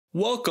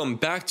Welcome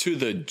back to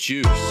the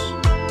Juice.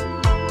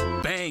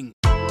 Bang.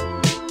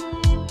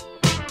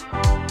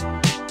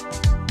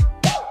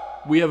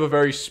 We have a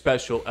very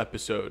special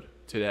episode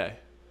today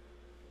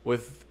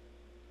with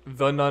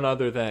none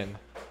other than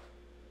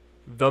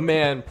the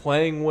man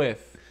playing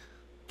with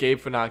Gabe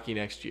Finocchi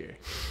next year.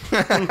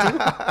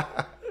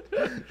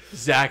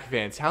 Zac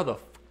Vance. How the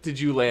did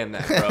you land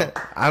that,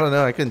 bro? I don't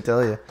know. I couldn't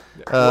tell you.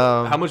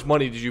 How much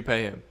money did you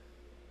pay him?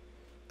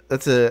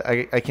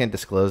 I can't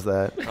disclose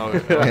that. Oh,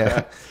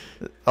 yeah,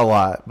 a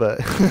lot, but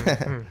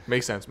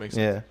makes sense.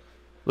 yeah.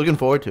 Looking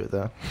forward to it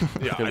though.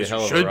 Yeah, gonna be a hell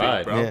of a should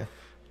ride. be, bro. Yeah,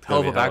 Hell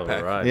of a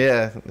backpack.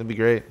 yeah, that'd be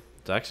great.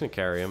 Zach's gonna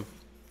carry him.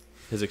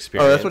 His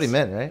experience. Oh, that's what he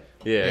meant, right?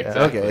 Yeah,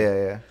 exactly.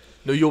 Okay, yeah.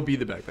 No, you'll be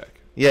the backpack.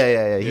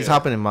 Yeah. He's Yeah.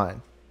 hopping in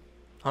mine.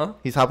 Huh?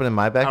 He's hopping in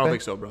my backpack. I don't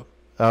think so, bro.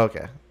 Oh,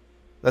 okay,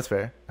 that's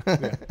fair.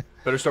 Yeah.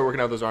 Better start working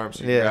out those arms.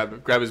 So you Yeah.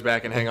 grab his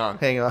back and hang on.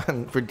 Hang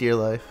on for dear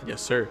life.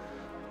 Yes, sir.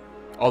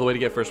 All the way to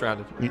get first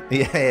rounded.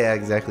 Yeah,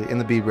 exactly. In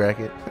the B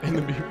bracket. In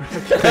the B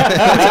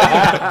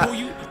Who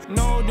you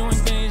know doing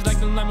things like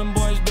the Lemon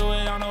Boys do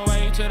it on the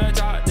way to the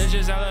top. This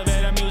just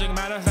elevator music.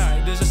 Matter of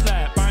fact, this a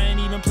slap. I ain't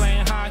even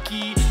playing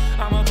hockey.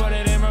 I'ma put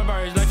it in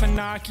reverse like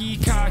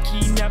Finocchi,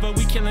 cocky. Never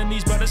we killing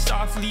these brothers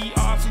softly,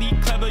 awfully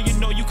clever. You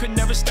know you could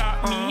never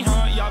stop me,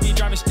 huh? Y'all be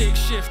driving stick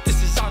shift. This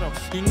is auto.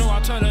 You know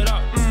I'll turn it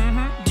up.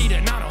 G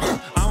Donato.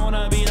 I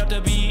wanna beat up the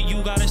beat.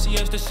 You gotta see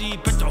us to see.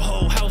 Put the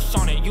whole house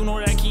on it. You know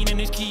that Keenan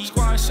is key.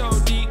 Squad so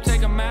deep.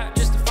 Take a map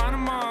just to find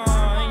them all.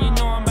 And you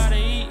know I'm about to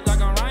eat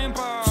like I'm Ryan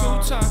Paul.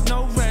 Too tough,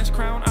 no rest.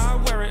 Crown, I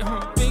wear it.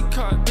 Big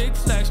cut, big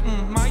flex.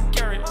 Mike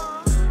Garrett.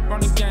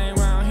 Run the game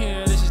around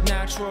here. This is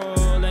natural.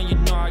 And you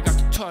know I got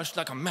the touch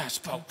like a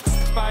maspo.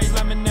 Spike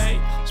lemonade.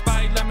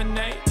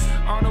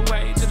 On the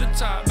way to the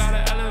top. About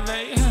to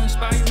elevate.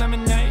 Spike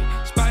lemonade.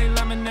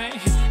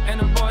 And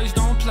the boys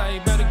don't play.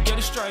 Better get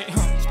it straight.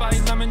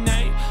 Spike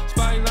lemonade.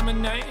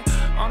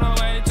 On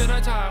the way to the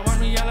top. Watch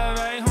me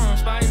elevate.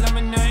 Spike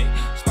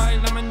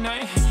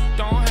lemonade.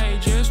 Don't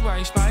hate, just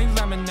wait. Spike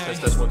lemonade.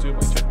 Test 1 2.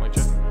 Mic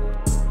check.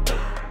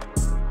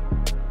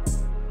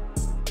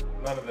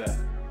 None of that.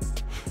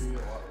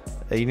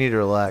 Hey, you need to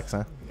relax,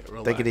 huh? Yeah,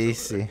 relax Take it over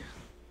easy. there.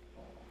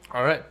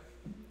 All right.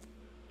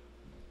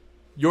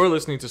 You're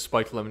listening to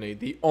Spiked Lemonade,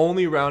 the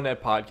only Roundnet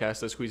podcast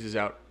that squeezes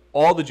out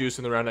all the juice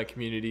in the Roundnet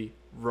community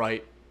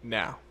right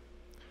now.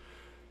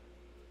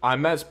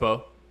 I'm Matt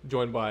Spo,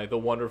 joined by the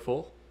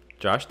wonderful,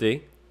 Josh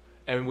D.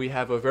 and we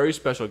have a very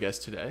special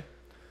guest today.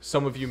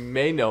 Some of you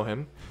may know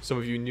him. Some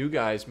of you new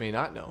guys may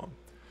not know him.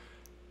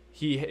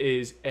 He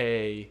is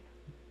a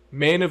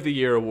Man of the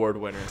Year award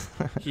winner.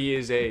 He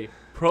is a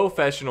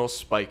professional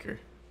spiker.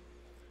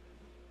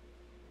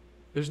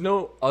 There's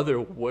no other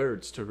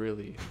words to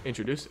really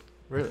introduce it.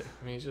 Really.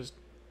 I mean, he's just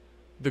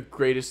the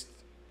greatest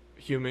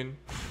human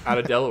out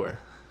of Delaware,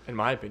 in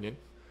my opinion.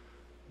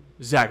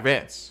 Zac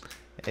Vance.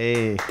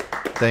 Hey,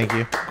 thank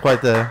you.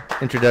 Quite the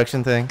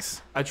introduction.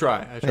 Thanks. I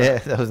try. Yeah,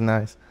 that was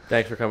nice.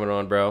 Thanks for coming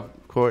on, bro.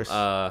 Of course.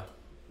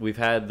 We've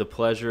had the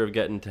pleasure of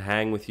getting to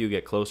hang with you,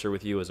 get closer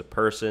with you as a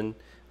person,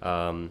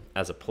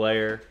 as a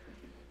player,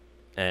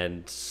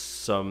 and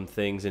some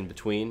things in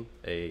between.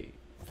 A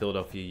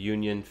Philadelphia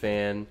Union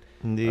fan.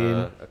 Indeed.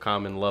 A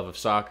common love of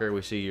soccer.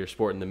 We see you're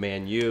sporting the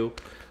Man U.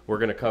 We're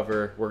gonna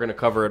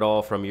cover it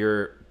all from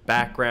your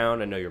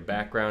background. I know your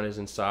background is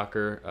in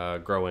soccer,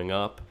 growing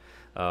up.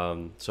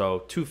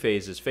 So 2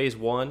 phases. Phase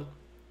 1,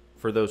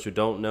 for those who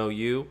don't know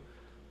you,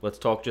 let's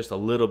talk just a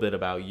little bit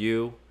about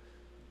you,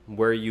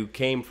 where you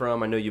came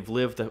from. I know you've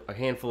lived a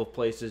handful of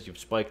places. You've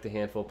spiked a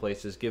handful of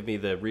places. Give me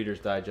the Reader's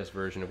Digest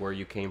version of where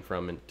you came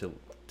from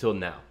till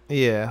now.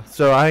 Yeah,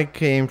 so I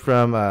came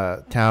from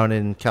a town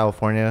in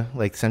California,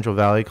 like Central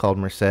Valley, called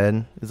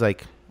Merced. It's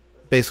like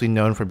basically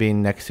known for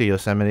being next to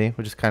Yosemite,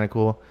 which is kind of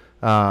cool.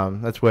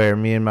 That's where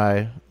me and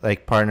my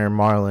partner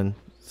Marlon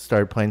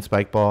started playing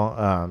spike ball.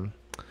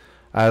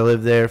 I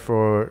lived there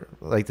for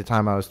the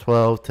time I was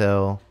 12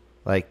 till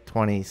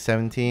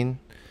 2017,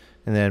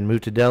 and then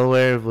moved to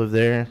Delaware. I've lived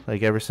there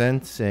ever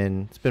since,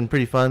 and it's been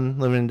pretty fun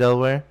living in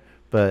Delaware.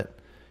 But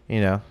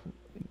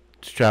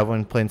just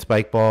traveling, playing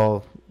spike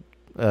ball.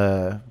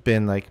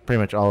 Been pretty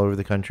much all over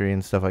the country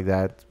and stuff like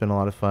that. It's been a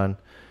lot of fun.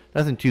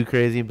 Nothing too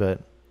crazy,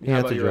 but How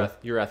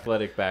about your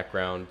athletic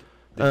background?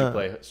 Did you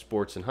play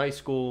sports in high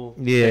school?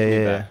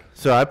 Yeah.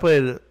 So I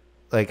played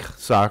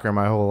soccer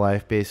my whole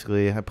life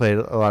basically. I played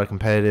a lot of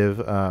competitive.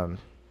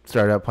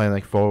 Started out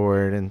playing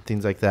forward and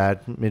things like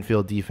that,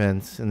 midfield,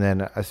 defense, and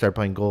then I started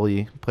playing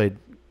goalie. Played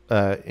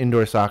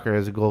indoor soccer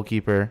as a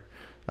goalkeeper.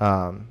 It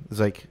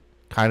was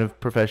kind of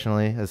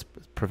professionally, as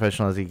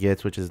professional as it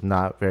gets, which is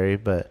not very,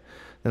 but.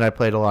 Then I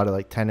played a lot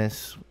of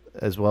tennis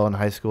as well in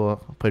high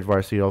school. Played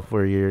varsity all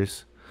 4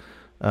 years.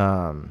 Play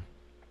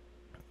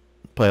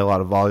a lot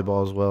of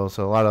volleyball as well.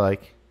 So a lot of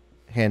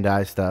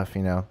hand-eye stuff,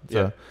 So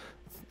Yeah.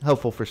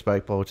 helpful for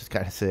spike ball, which is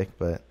kind of sick,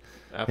 but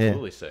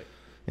Absolutely sick.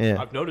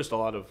 yeah. I've noticed a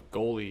lot of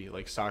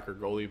soccer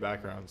goalie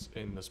backgrounds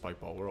in the spike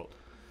ball world.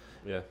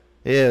 Yeah.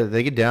 Yeah,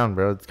 they get down,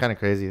 bro. It's kind of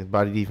crazy.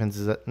 Body defense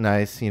is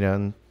nice,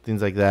 and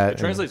things like that. It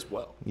translates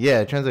well.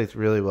 Yeah, it translates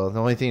really well. The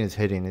only thing is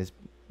hitting is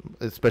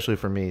especially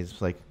for me,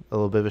 it's like a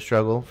little bit of a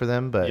struggle for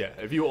them. But Yeah,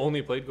 if you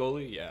only played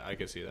goalie, yeah, I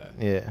can see that.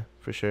 yeah,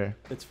 for sure.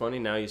 It's funny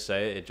now you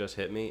say it. It just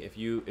hit me.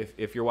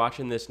 If you're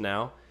watching this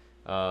now,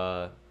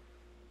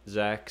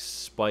 Zach's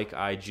Spike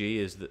IG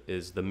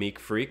is the Meek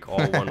Freak,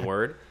 all one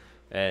word.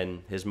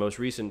 And his most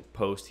recent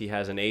post, he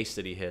has an ace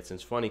that he hits. And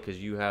it's funny because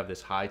you have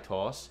this high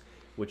toss,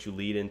 which you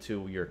lead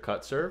into your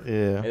cut serve.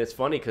 Yeah. And it's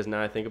funny because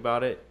now I think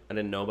about it, I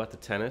didn't know about the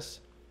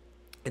tennis.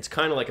 It's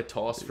kind of like a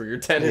toss for your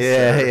tennis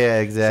Yeah, serve. yeah,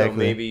 exactly. So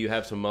maybe you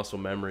have some muscle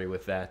memory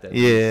with that leads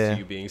Yeah. to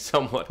you being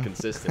somewhat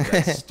consistent.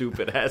 That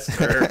stupid ass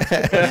serve.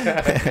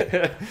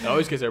 It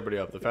always gets everybody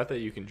up. The fact that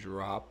you can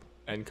drop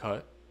and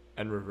cut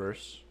and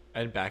reverse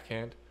and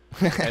backhand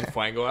and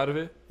flango out of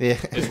it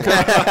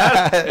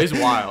Yeah. is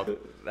wild.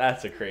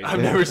 That's a crazy.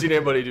 I've never seen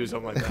anybody do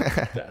something like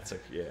that. That's a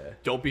yeah.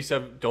 Don't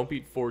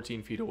be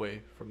 14 feet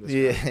away from this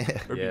Yeah.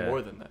 guy. Or Yeah. be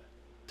more than that.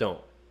 Don't,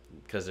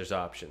 because there's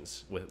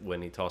options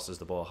when he tosses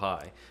the ball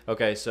high.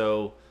 Okay,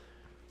 so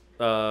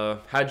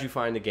how'd you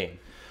find the game?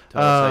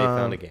 Tell us how you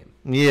found the game.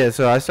 Yeah,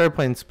 so I started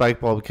playing spike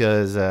ball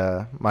because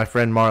my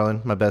friend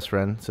Marlon, my best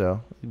friend,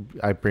 so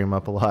I bring him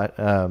up a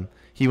lot.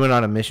 He went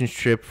on a missions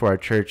trip for our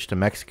church to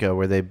Mexico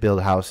where they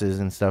build houses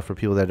and stuff for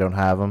people that don't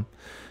have them.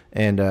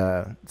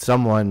 And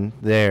someone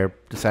there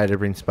decided to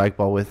bring spike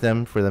ball with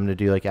them for them to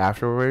do like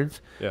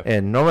afterwards. Yeah.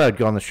 And normally I'd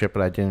go on the trip,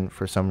 but I didn't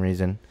for some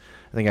reason.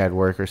 I think I had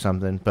work or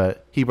something.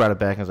 But he brought it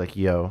back and was like,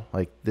 yo,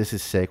 like, this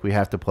is sick. We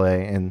have to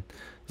play. And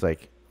it's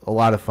like a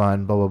lot of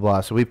fun, blah, blah,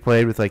 blah. So we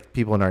played with like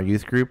people in our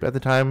youth group at the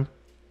time.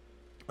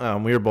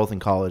 We were both in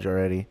college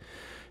already.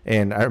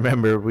 And I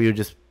remember we would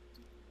just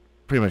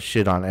pretty much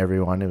shit on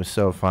everyone. It was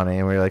so funny.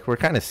 And we were like, we're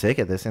kind of sick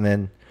at this. And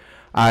then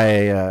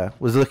I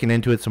was looking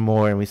into it some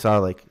more, and we saw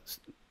like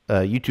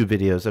YouTube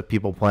videos of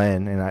people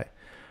playing. And I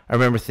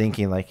remember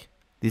thinking, like,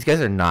 these guys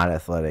are not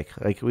athletic.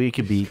 Like, we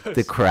could beat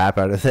the crap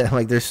out of them.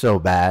 Like, they're so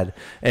bad.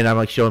 And I'm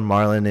like showing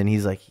Marlon, and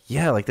he's like,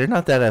 yeah, like, they're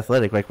not that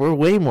athletic. Like, we're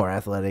way more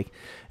athletic.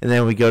 And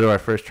then we go to our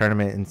first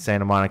tournament in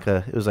Santa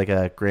Monica. It was like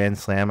a Grand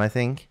Slam, I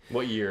think.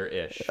 What year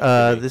ish?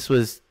 This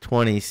was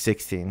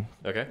 2016.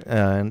 Okay.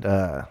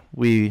 And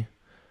we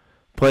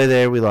play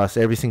there. We lost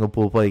every single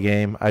pool play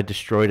game. I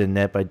destroyed a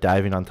net by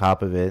diving on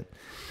top of it.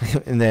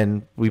 And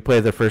then we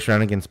played the first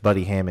round against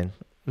Buddy Hammond,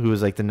 who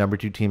was like the number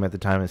 2 team at the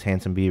time as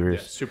Hanson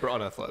Beavers. Yeah, super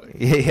unathletic.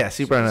 Yeah,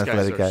 super These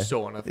unathletic guys guy. are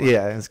so unathletic.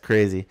 Yeah, it's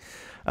crazy.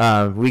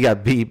 We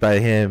got beat by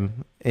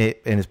him and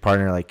his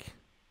partner like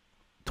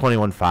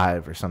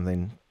 21-5 or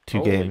something. 2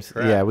 Holy games.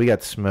 crap. Yeah, we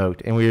got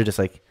smoked, and we were just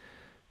like,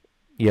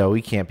 yo,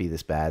 we can't be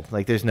this bad.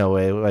 Like, there's no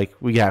way. Like,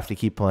 we have to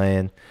keep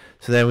playing.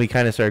 So then we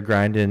kind of started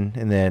grinding,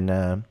 and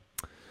then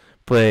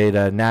played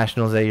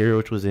nationals that year,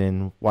 which was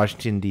in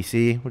Washington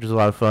D.C., which was a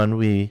lot of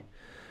fun.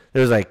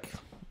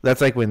 That's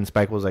like when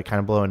Spike was like kind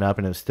of blowing up,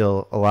 and it was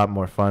still a lot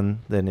more fun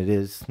than it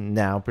is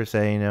now per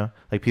se. You know,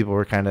 like people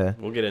were kind of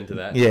We'll get into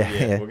that.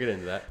 Yeah. We'll get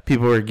into that.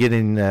 people were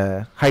getting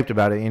hyped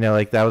about it. You know,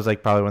 like that was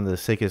like probably one of the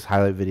sickest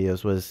highlight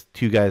videos was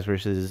 2 guys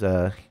versus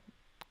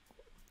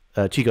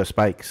Chico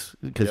Spikes,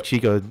 because Yep.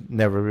 Chico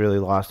never really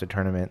lost a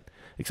tournament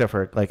except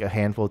for like a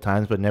handful of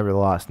times, but never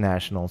lost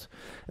nationals,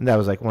 and that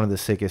was like one of the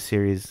sickest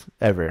series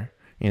ever.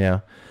 You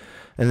know.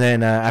 And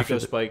then after Chico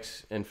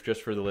Spikes, and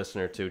just for the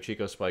listener too,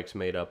 Chico Spikes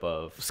made up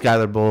of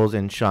Skylar Bowles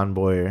and Sean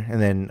Boyer,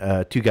 and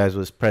then 2 guys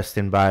was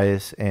Preston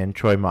Bias and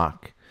Troy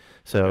Mock.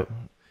 So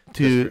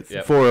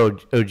Yep. 4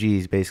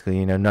 OGs basically.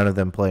 You know, none of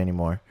them play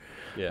anymore.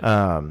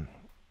 yeah.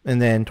 And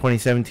then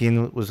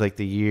 2017 was like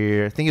the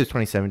year. I think it was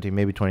 2017,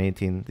 maybe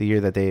 2018, the year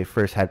that they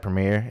first had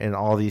Premier, and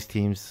all these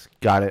teams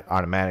got it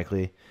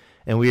automatically,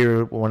 and we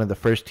were one of the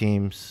first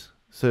teams.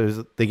 So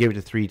they gave it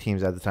to 3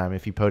 teams at the time.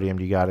 If you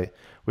podiumed, you got it.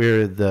 We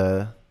were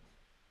the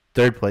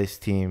 3rd place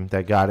team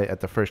that got it at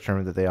the first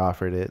tournament that they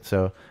offered it.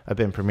 So I've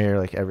been Premier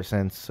like ever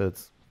since. So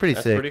it's pretty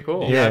That's sick. pretty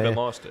cool. You Yeah, haven't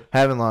lost it.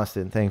 Haven't lost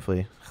it,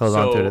 thankfully. Held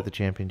on to it So- at the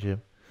championship.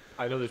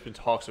 I know there's been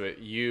talks of it.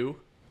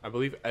 I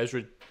believe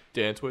Ezra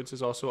Dantwitz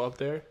is also up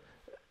there.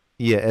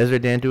 Yeah, Ezra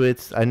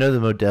Dantowitz. I know the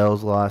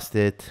Models lost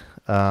it.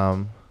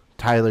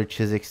 Tyler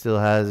Chiswick still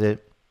has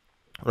it.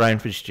 Ryan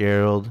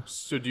Fitzgerald.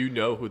 So do you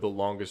know who the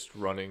longest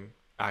running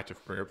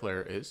active Premier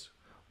player is?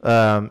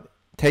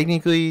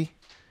 Technically,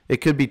 it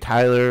could be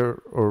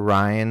Tyler or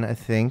Ryan, I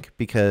think,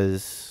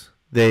 because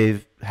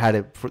they've had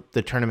it for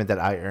the tournament that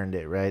I earned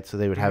it, right? So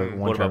they would have it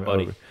one What about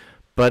tournament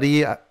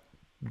Buddy? over. Buddy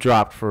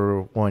dropped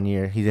for 1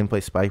 year. He didn't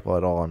play spike ball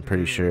at all, I'm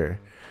pretty sure.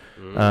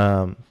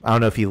 I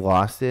don't know if he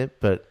lost it,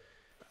 but,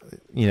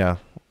 you know,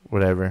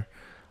 whatever.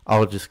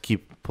 I'll just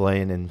keep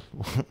playing and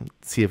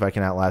see if I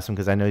can outlast him,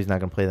 because I know he's not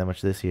going to play that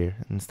much this year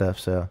and stuff.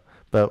 So,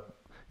 but,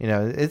 you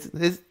know,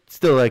 it's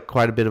still like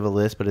quite a bit of a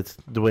list, but it's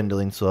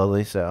dwindling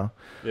slowly. So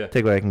Yeah.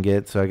 take what I can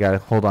get. So I got to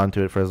hold on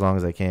to it for as long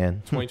as I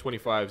can.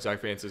 2025,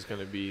 Zac Vance is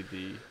going to be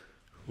the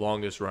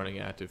longest running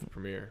active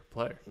Premier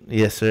player.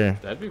 Yes, sir.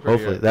 That'd be pretty,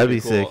 Hopefully. That'd be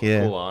cool, sick,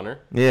 yeah. Cool honor.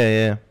 Yeah,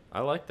 yeah.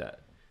 I like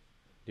that.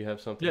 Do you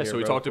have something? Yeah, here, so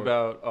we bro, talked for-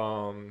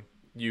 about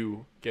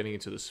you getting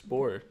into the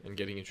sport and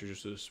getting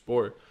introduced to the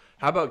sport.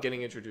 How about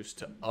getting introduced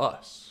to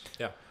us?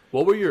 Yeah.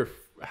 What were your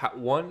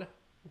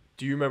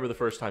do you remember the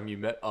first time you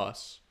met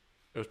us?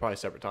 It was probably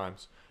separate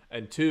times.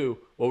 And 2,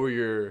 what were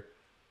your,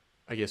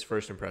 I guess,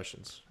 first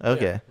impressions?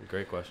 Okay.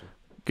 Great question.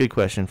 Good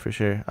question for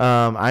sure.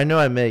 I know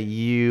I met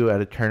you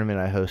at a tournament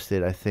I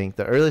hosted. I think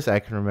the earliest I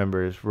can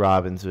remember is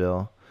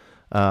Robbinsville.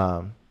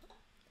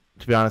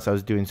 To be honest, I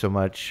was doing so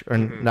much, or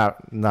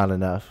not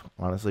enough,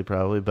 honestly,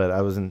 probably. But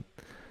didn't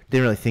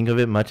really think of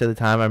it much at the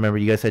time. I remember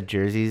you guys had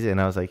jerseys, and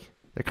I was like,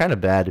 they're kind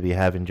of bad to be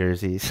having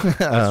jerseys.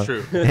 That's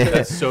true.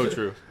 That's so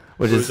true.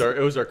 It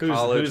was our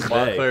college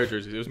Montclair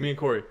jerseys. It was me and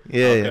Corey.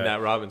 Yeah, in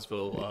that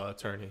Robbinsville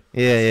tourney.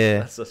 Yeah.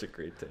 That's such a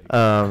great take. It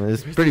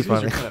was pretty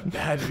funny. Kind of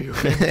bad to be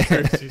wearing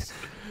jerseys.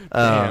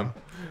 Damn.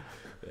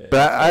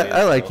 But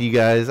I liked you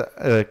guys.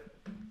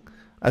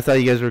 I thought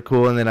you guys were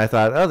cool, and then I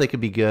thought, oh, they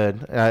could be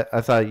good.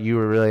 I thought you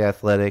were really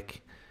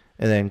athletic,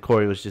 and then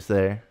Corey was just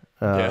there.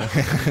 Wow.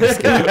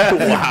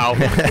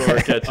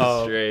 Corey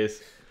catches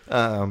strays.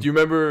 Do you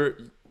remember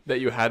that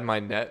you had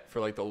my net for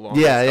like the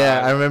longest time?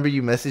 Yeah. I remember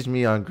you messaged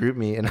me on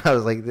GroupMe, and I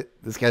was like,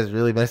 this guy's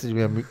really messaging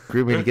me on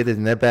GroupMe to get his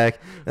net back,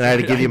 and I had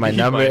to give you my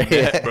number. My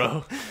net,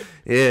 bro.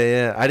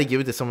 Yeah. I had to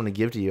give it to someone to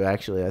give to you,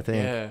 actually, I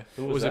think. Yeah.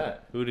 Who was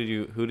that? Who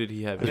did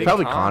he have? It was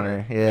probably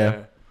Connor.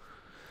 Yeah.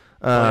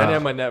 I had to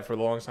have my net for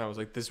the longest time. I was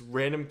like, this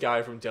random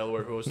guy from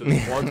Delaware who hosted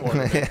this one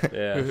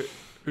tournament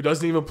who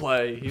doesn't even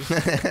play.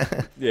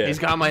 He's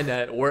got my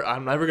net.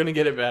 I'm never going to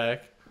get it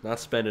back. Not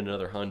spending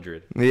another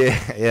 100.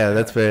 Yeah,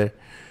 that's fair.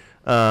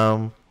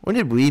 When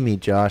did we meet,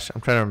 Josh?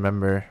 I'm trying to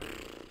remember.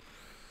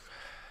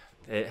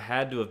 It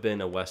had to have been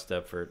a West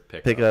Deptford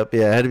pickup.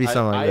 Yeah, it had to be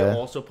something like that. I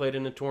also played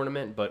in a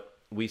tournament, but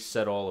we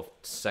said all of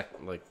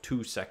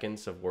 2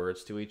 seconds of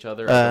words to each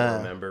other. I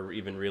don't remember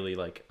even really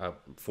like a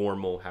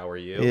formal "How are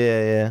you?"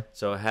 Yeah.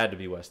 So it had to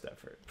be West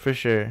Deptford for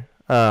sure.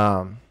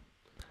 One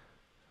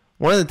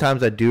of the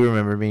times I do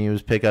remember being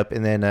was pickup,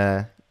 and then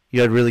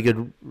you had really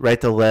good right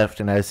to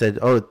left, and I said,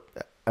 "Oh,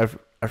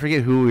 I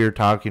forget who we were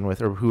talking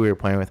with or who we were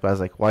playing with, but I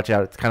was like, watch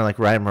out, it's kind of like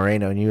Ryan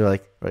Moreno," and you were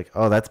like,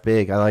 "Oh, that's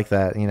big. I like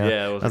that." You know?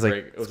 Yeah,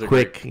 it was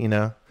quick. You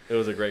know, it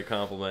was a great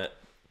compliment.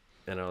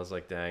 And I was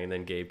like, dang. And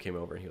then Gabe came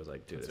over and he was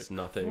like, dude, it's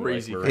nothing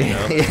crazy. Like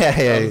Marino.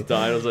 Yeah. I was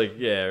dying. I was like,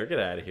 yeah, get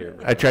out of here,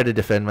 bro. I tried to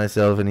defend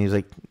myself, and he was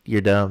like,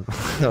 you're dumb.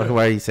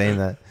 Why are you saying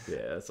that?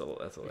 Yeah, that's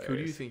hilarious. Who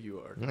do you think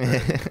you are?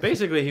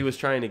 Basically, he was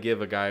trying to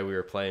give a guy we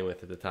were playing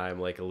with at the time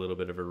like a little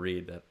bit of a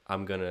read that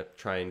I'm going to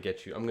try and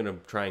get you. I'm going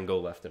to try and go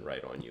left and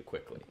right on you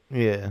quickly.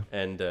 Yeah.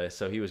 And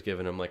so he was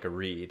giving him like a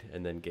read,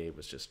 and then Gabe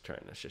was just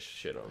trying to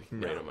shit on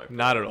right on my play.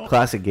 Not at all.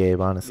 Classic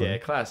Gabe, honestly. Yeah,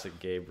 classic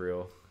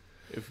Gabriel.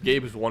 If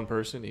Gabe is one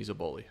person, he's a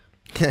bully.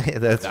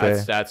 That's fair.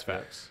 That's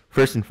facts.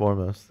 First and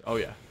foremost. Oh,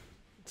 yeah.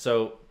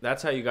 So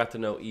that's how you got to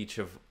know each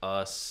of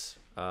us.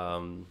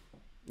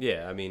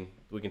 Yeah, I mean,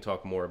 we can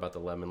talk more about the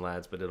Lemon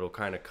Lads, but it'll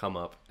kind of come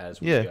up as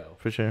we go. Yeah,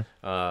 for sure.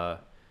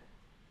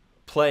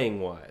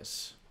 Playing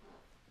wise,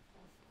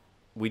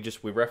 we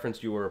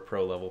referenced you were a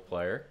pro level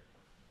player.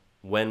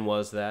 When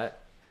was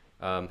that?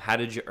 How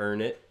did you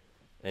earn it?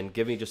 And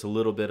give me just a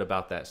little bit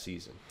about that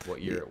season,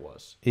 what year it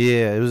was.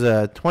 Yeah, it was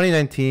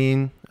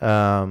 2019.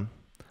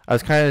 I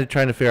was kind of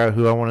trying to figure out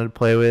who I wanted to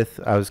play with.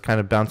 I was kind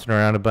of bouncing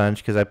around a bunch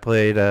because I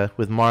played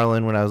with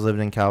Marlon when I was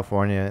living in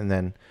California, and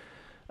then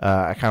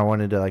I kind of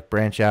wanted to like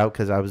branch out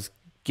because I was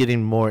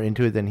getting more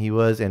into it than he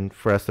was, and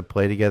for us to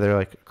play together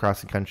like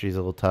across the country is a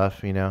little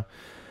tough, you know.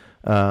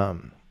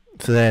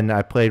 So then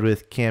I played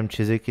with Cam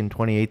Chiswick in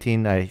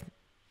 2018. I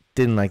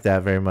didn't like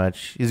that very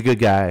much. He's a good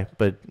guy,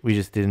 but we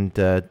just didn't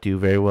do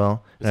very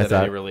well. Is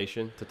that any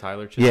relation to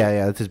Tyler Chiswick?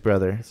 Yeah, that's his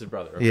brother. It's his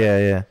brother.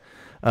 Okay. Yeah.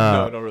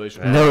 No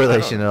relation. No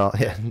relation at all.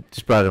 Yeah,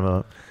 just brought him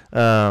up.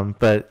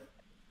 But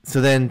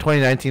so then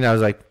 2019, I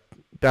was like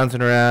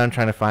bouncing around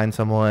trying to find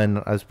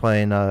someone. I was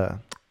playing a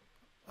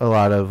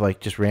lot of like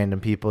just random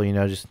people, you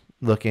know, just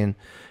looking.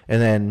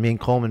 And then me and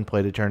Coleman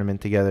played a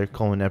tournament together,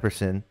 Coleman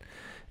Epperson,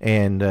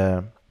 and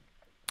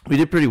we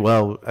did pretty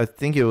well. I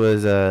think it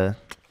was I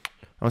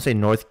want to say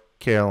North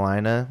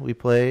Carolina we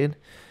played,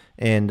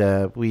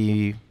 and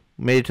we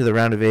made it to the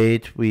round of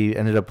 8. We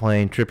ended up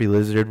playing Trippy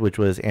Lizard, which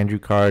was Andrew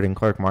Card and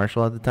Clark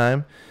Marshall at the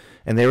time,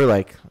 and they were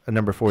like a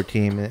number 4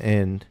 team,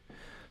 and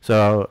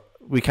so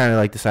we kind of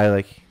like decided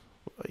like,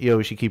 yo,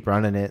 we should keep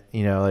running it,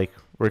 you know, like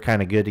we're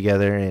kind of good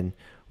together, and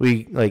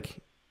we like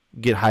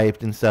get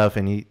hyped and stuff,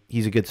 and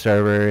he's a good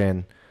server,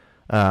 and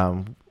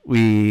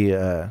we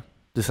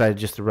decided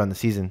just to run the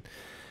season,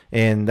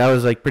 and that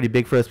was like pretty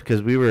big for us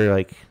because we were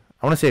like,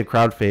 I want to say a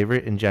crowd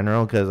favorite in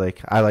general because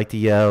like I like to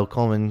yell,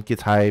 Coleman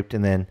gets hyped,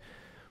 and then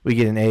we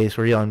get an ace,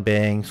 we're yelling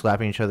bang,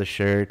 slapping each other's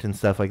shirt and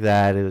stuff like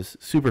that. It was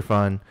super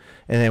fun.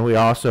 And then we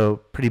also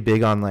pretty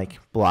big on like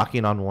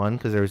blocking on one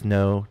because there was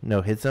no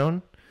hit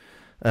zone.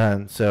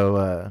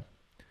 So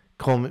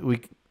Coleman,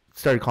 we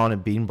started calling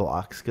it bean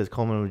blocks because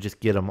Coleman would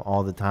just get them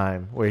all the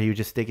time, where he would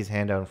just stick his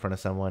hand out in front of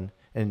someone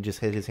and just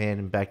hit his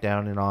hand and back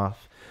down and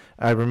off.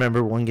 I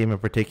remember one game in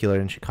particular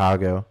in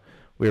Chicago,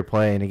 we were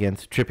playing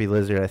against Trippy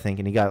Lizard, I think,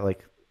 and he got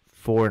like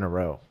 4 in a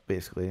row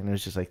basically, and it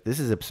was just like, this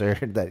is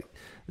absurd that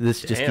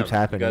this just keeps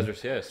happening. You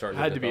guys are starting.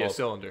 Had to be a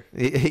cylinder.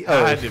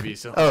 Had to be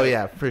cylinder. Oh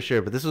yeah, for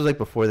sure. But this was like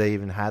before they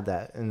even had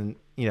that, and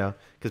you know,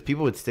 because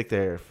people would stick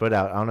their foot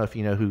out. I don't know if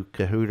you know who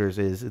Cahooters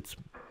is. It's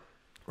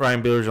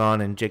Ryan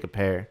Bilgerson and Jacob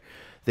Pear,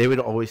 they would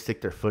always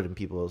stick their foot in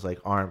people's like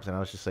arms, and I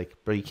was just like,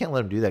 bro, you can't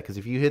let them do that because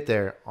if you hit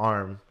their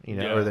arm,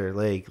 or their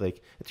leg,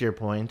 like it's your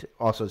point.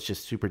 Also, it's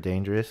just super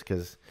dangerous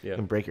because you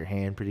can break your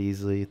hand pretty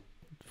easily.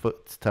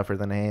 Foot's tougher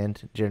than a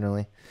hand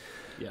generally.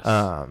 Yes.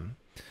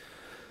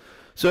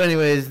 So,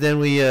 anyways, then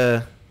we,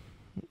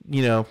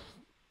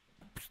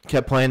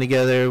 kept playing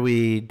together.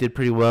 We did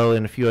pretty well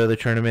in a few other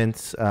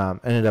tournaments.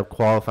 Ended up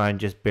qualifying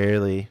just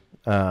barely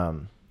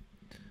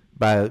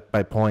by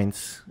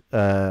points.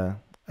 I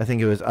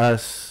think it was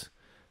us.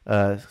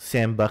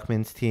 Sam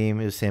Buckman's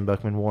team. It was Sam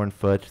Buckman, Warren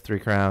Foote, 3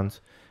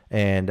 crowns,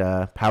 and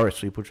Power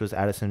Sweep, which was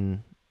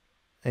Addison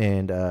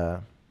and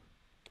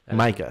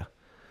Micah.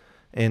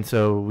 And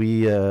so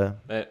we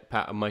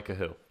Micah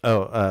who?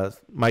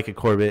 Micah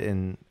Corbett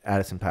and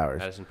Addison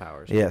Powers. Addison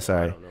Powers. Yeah,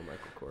 sorry. I don't know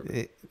Michael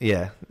Corbett.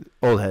 Yeah,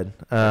 old head.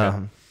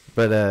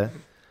 But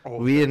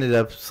we ended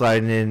up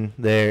sliding in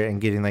there and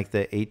getting like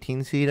the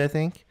 18 seed, I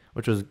think,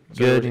 which was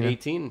good.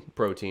 18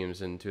 pro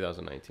teams in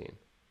 2019.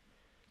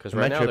 Because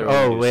right now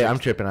I'm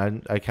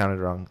tripping. I counted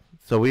wrong.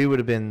 So we would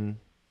have been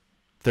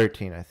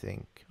 13, I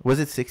think. Was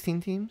it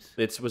 16 teams?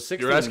 It was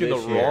 16. You're asking the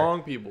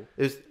wrong people.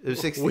 It was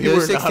 16. We it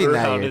was were 16 not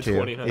that around year in too.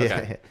 2019.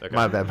 Yeah, Okay.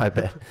 my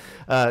bad.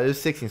 It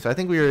was 16. So I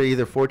think we were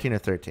either 14 or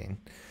 13.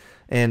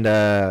 And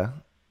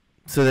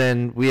so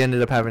then we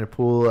ended up having a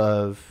pool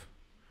of,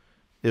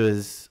 it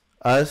was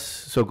us,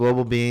 so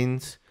Global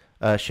Beans,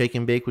 Shake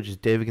and Bake, which is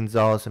David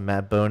Gonzalez and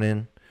Matt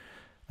Bonin,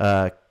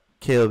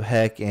 Caleb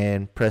Heck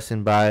and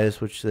Preston Bias,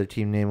 which their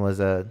team name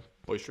was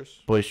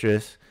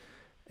Boisterous.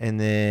 And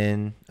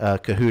then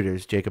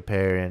Cahooters, Jacob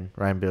Pear and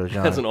Ryan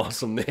Bilgerson. That's an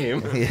awesome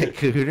name. Yeah,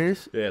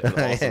 Cahooters. Yeah, it's an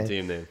awesome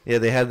team name. Yeah,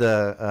 they had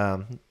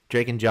the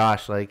Drake and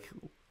Josh like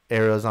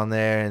arrows on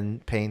there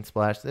and paint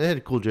splash. They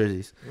had cool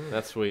jerseys.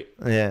 That's sweet.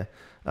 Yeah,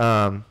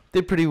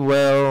 did pretty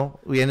well.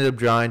 We ended up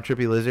drawing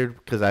Trippy Lizard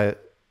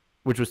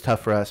which was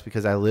tough for us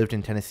because I lived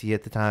in Tennessee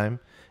at the time,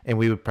 and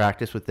we would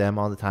practice with them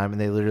all the time, and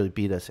they literally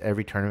beat us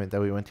every tournament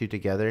that we went to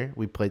together.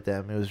 We played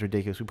them. It was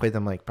ridiculous. We played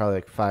them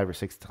probably 5 or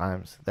 6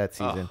 times that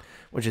season,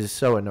 which is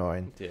so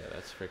annoying. Yeah,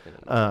 that's freaking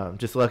annoying.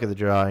 Just luck of the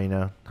draw,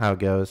 how it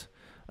goes.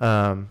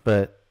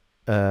 But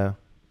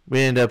we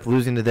ended up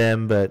losing to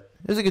them, but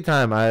it was a good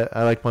time.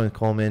 I like playing with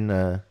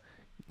Coleman.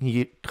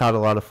 He caught a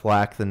lot of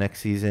flack the next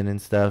season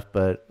and stuff,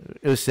 but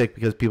it was sick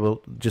because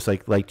people just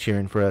like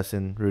cheering for us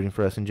and rooting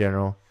for us in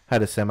general.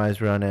 Had a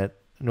semis run at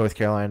North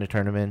Carolina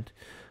tournament,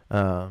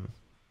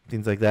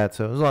 things like that.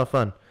 So it was a lot of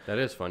fun. That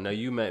is fun. Now,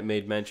 you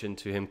made mention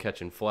to him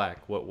catching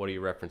flack. What are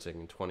you referencing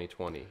in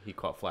 2020? He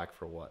caught flack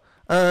for what?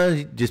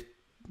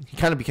 He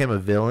kind of became a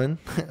villain.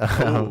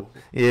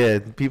 Yeah,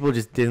 people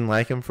just didn't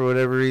like him for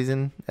whatever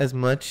reason as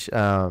much.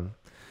 Yeah,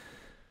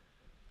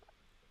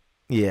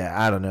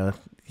 I don't know.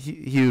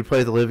 He would play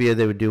with Olivia,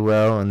 they would do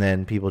well, and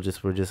then people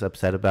were just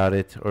upset about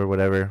it or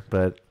whatever.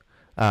 But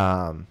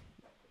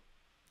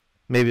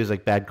maybe it was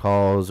like bad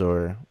calls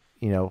or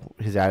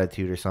his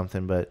attitude or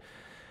something. But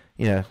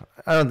I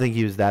don't think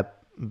he was that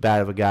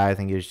bad of a guy. I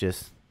think he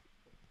just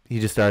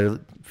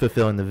started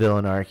fulfilling the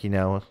villain arc.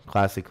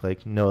 Classic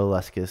like Noah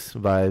Luskis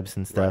vibes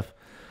and stuff.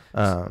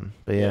 Right.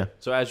 But yeah.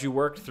 So as you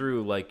worked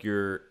through like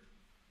your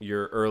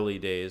early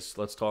days,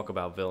 let's talk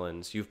about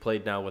villains. You've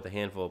played now with a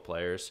handful of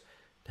players.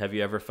 Have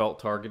you ever felt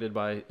targeted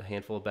by a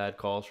handful of bad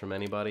calls from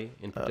anybody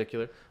in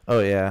particular?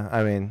 Oh, yeah.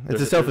 I mean,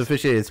 it's a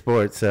self-officiated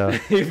sport, so.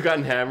 You've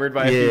gotten hammered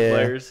by a few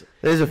players?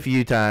 There's a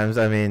few times.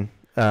 I mean,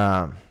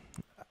 I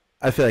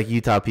feel like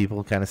Utah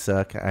people kind of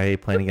suck. I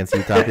hate playing against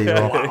Utah people.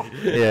 Wow.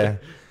 Yeah.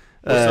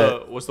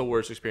 What's the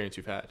worst experience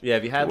you've had? Yeah,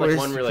 have you had like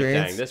one where like,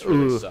 dang, this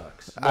really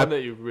sucks? One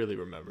that you really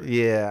remember.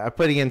 Yeah, I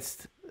played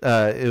against,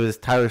 it was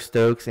Tyler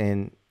Stokes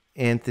and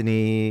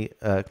Anthony,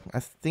 I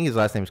think his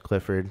last name is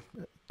Clifford.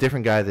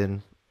 Different guy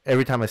than...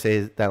 Every time I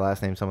say that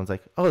last name, someone's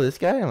like, "Oh, this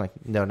guy?" I'm like,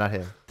 "No, not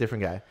him.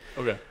 Different guy."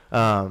 Okay.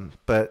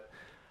 But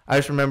I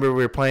just remember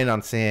we were playing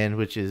on sand,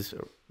 which is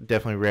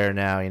definitely rare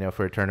now,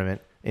 for a tournament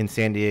in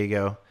San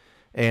Diego.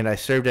 And I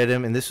served at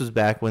him, and this was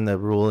back when the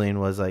ruling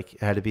was like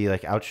it had to be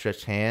like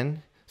outstretched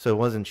hand, so it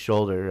wasn't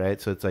shoulder, right?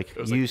 So it's like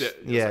you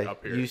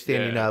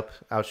standing up,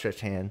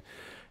 outstretched hand.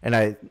 And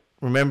I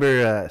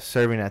remember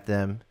serving at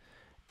them,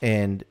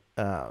 and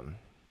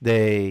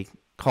they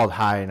called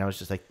high, and I was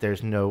just like,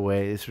 there's no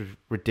way, this was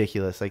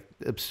ridiculous, like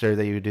absurd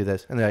that you would do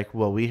this. And they're like,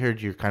 well, we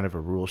heard you're kind of a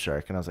rule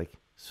shark. And I was like,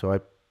 so I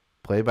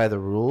play by the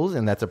rules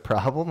and that's a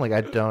problem? Like,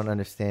 I don't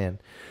understand.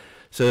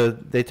 So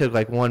they took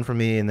like one from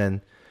me, and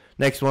then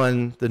next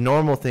one, the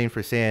normal thing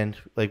for sand,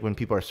 like when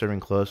people are serving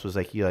close, was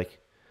like you like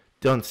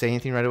don't say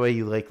anything right away.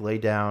 You like lay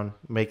down,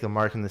 make the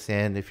mark in the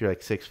sand if you're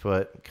like 6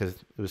 foot, because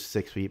it was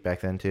 6 feet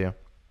back then too,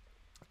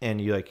 and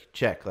you like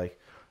check like,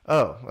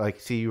 oh, like,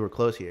 see, you were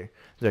close here.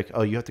 They're like,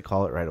 oh, you have to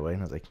call it right away.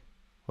 And I was like,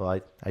 well,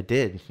 I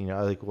did.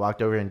 I like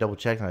walked over and double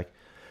checked. And like,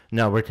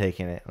 no, we're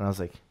taking it. And I was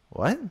like,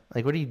 what?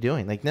 Like, what are you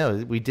doing? Like, no,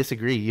 we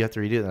disagree. You have to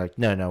redo it. And they're like,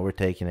 no, we're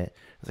taking it.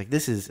 I was like,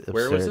 this is absurd.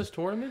 Where was this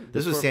tournament?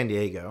 This was San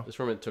Diego. This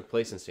tournament took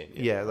place in San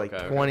Diego. Yeah, like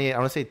I want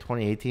to say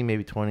 2018,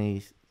 maybe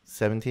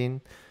 2017,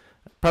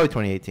 probably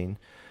 2018.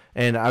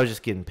 And I was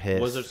just getting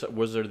pissed.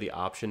 Was there the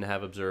option to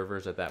have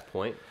observers at that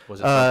point? Was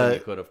it something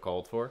you could have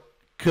called for?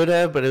 Could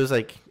have, but it was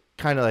like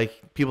kind of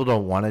like people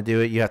don't want to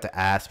do it. You have to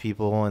ask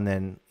people, and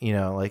then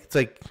like it's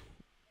like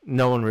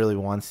no one really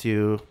wants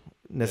to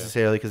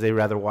necessarily because they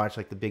rather watch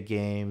like the big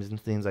games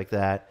and things like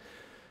that.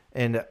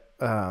 And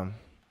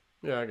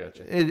yeah, I got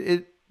you.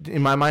 It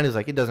in my mind is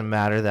like it doesn't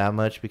matter that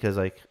much because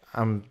like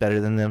I'm better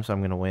than them, so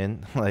I'm gonna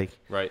win. Like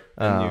right,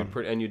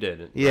 and you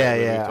did. Yeah,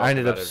 right? yeah. I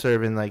ended up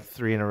serving like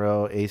 3 in a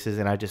row aces,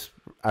 and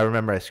I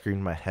remember I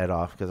screamed my head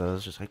off because I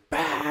was just like,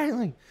 bang,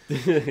 like,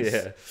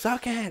 yeah,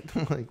 suck it,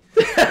 like,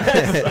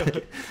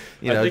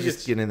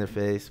 just getting in their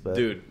face. But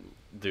dude,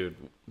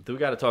 we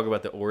got to talk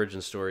about the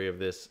origin story of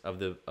this of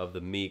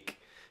the Meek.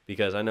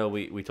 Because I know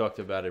we talked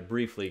about it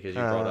briefly because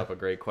you brought up a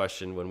great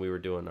question when we were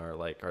doing our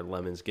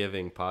Lemons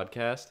Giving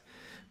podcast.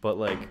 But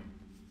like,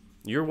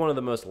 you're one of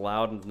the most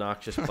loud and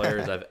obnoxious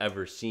players I've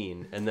ever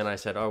seen. And then I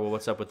said, oh, well,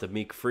 what's up with the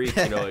Meek Freak?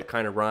 It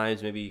kind of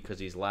rhymes maybe because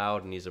he's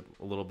loud and he's a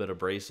little bit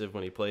aberrative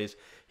when he plays.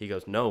 He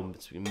goes, no,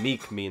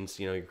 meek means,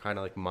 you're kind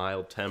of like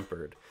mild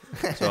tempered.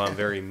 So I'm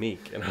very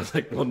meek. And I was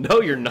like, well, no,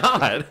 you're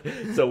not.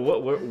 So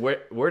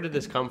where did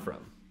this come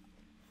from?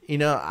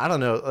 I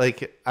don't know.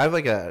 Like, I have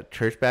like a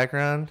church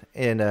background,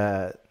 and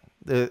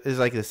there's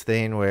like this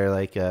thing where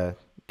like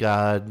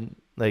God,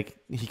 like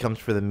he comes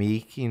for the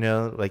meek,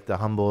 like the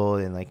humble,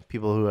 and like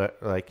people who are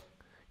like,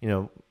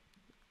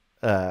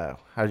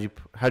 how'd you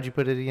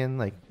put it again?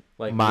 Like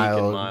mild, mild,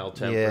 meek and mild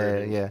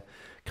tempered. Yeah.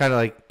 Kind of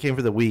like came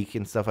for the weak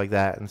and stuff like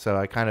that. And so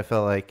I kind of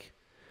felt like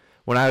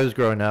when I was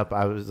growing up,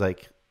 I was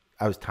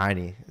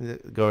tiny.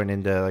 Going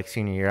into like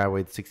senior year, I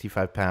weighed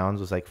 65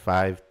 pounds, was like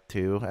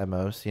 5'2" at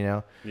most,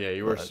 Yeah,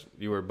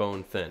 you were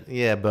bone thin.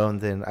 Yeah, bone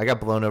thin. I got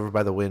blown over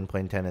by the wind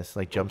playing tennis,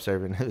 like jump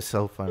serving. It was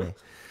so funny.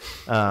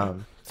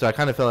 So I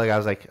kind of felt like I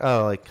was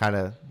like, kind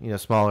of,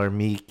 smaller,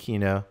 meek,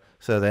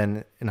 So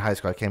then in high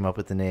school, I came up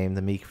with the name,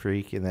 the Meek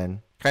Freak, and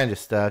then kind of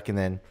just stuck. And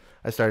then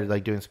I started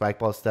like doing spike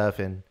ball stuff,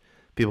 and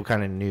people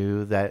kind of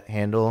knew that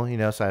handle,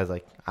 So I was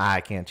like,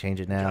 I can't change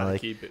it now. Gotta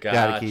like, keep it.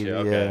 Gotta keep it.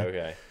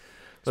 Okay.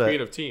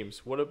 Speaking of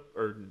teams,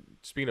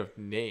 speaking of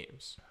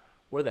names,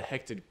 where the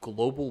heck did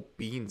Global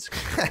Beans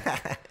come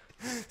from?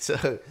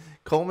 So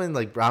Coleman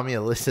like brought me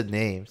a list of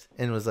names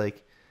and was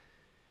like,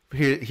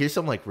 here's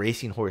some like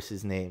racing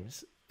horses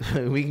names.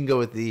 We can go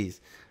with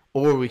these,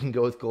 or we can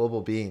go with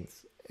Global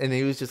Beans. And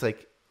he was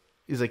like,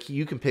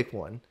 you can pick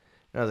one.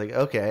 And I was like,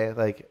 okay,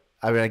 like,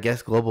 I mean, I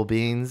guess Global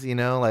Beans,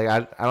 like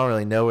I don't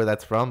really know where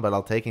that's from, but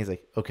I'll take it. He's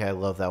like, okay, I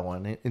love that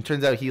one. And it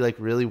turns out he like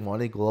really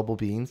wanted Global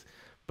Beans,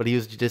 but he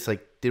was just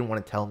like, didn't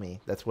want to tell me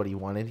that's what he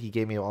wanted. He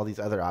gave me all these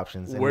other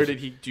options.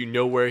 Do you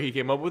know where he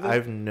came up with it? I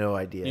have no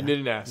idea. You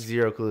didn't ask?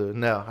 Zero clue.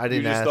 No, I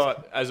didn't ask. You just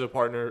thought as a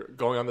partner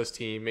going on this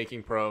team,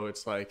 making pro,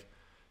 it's like,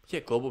 yeah,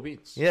 Global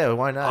Beans. Yeah,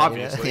 why not?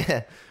 Obviously.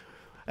 Yeah.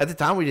 At the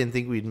time, we didn't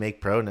think we'd make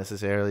pro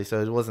necessarily,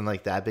 so it wasn't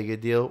like that big a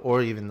deal,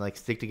 or even like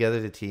stick together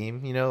as a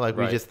team. Like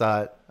we just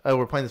thought, oh,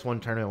 we're playing this one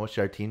tournament. What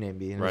should our team name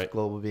be? And it was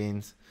Global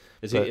Beans.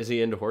 Is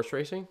he into horse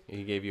racing?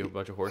 He gave you a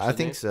bunch of horses. I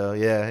think so.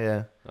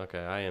 Yeah. Okay,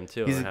 I am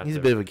too. He's a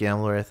bit of a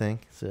gambler, I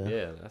think. So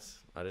yeah,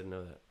 I didn't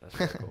know that. That's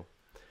very cool.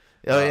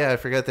 Oh yeah, I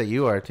forgot that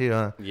you are too,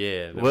 huh?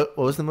 Yeah. What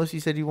was the most you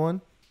said you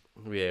won?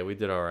 Yeah, we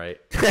did all right.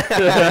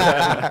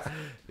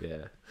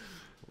 Yeah.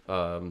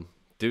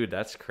 Dude,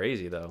 that's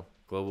crazy though.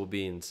 Global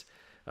Beans.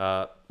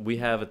 We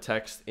have a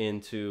text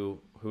into.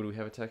 Who do we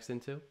have a text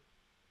into?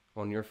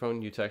 On your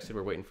phone, you texted.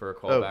 We're waiting for a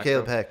call back.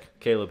 Caleb Heck.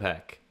 Caleb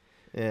Heck.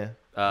 Yeah.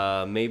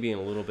 Maybe in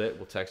a little bit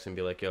we'll text him and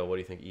be like, "Yo, what do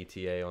you think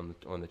ETA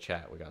on the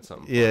chat? We got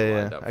something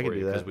lined up I for can you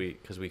do that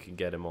because we could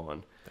get him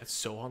on." That's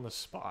so on the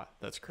spot.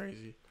 That's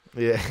crazy.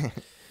 Yeah.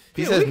 If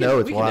he says no,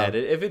 it's wild.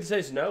 Edit. If it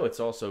says no, it's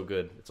also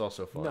good. It's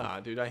also fun. Nah,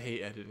 dude, I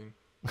hate editing.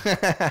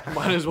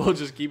 Might as well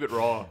just keep it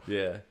raw.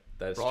 Yeah,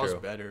 that's Raw's true.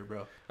 better,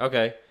 bro.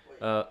 Okay.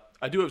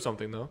 I do have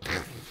something though.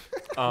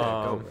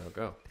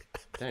 Go.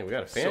 Dang, we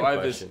got a fan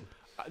question.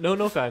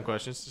 No fan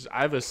questions.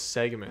 I have a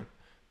segment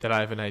that I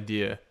have an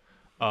idea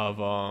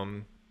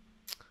of.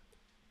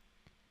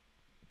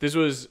 This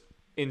was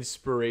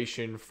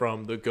inspiration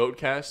from the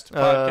Goatcast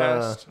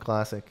podcast.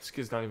 Classic. This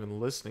kid's not even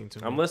listening to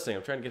me. I'm listening.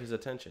 I'm trying to get his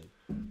attention.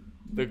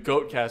 The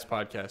Goatcast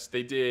podcast.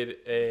 They did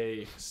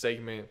a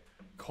segment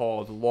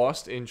called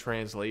 "Lost in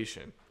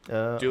Translation."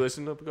 Do you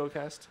listen to the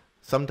Goatcast?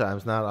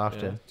 Sometimes, not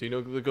often. Yeah. Do you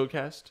know the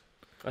Goatcast?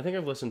 I think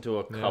I've listened to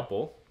a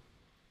couple.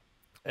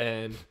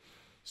 And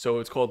so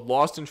it's called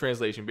Lost in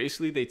Translation.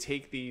 Basically, they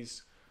take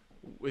these.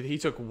 He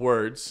took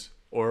words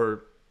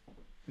or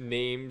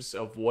names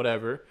of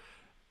whatever,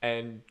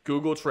 and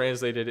Google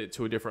translated it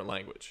to a different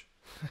language,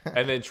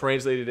 and then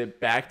translated it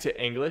back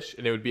to English,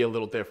 and it would be a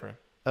little different.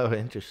 Oh,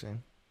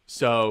 interesting.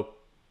 So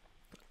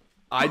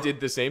I did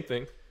the same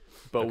thing,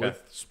 but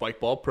with spike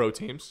ball pro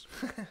teams,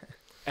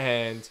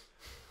 and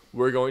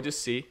we're going to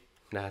see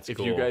if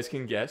you guys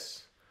can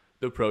guess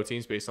the pro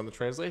teams based on the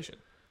translation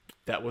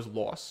that was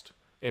lost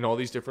in all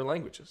these different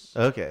languages.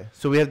 Okay.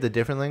 So we have the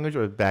different language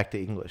or back to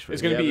English?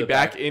 It's going to be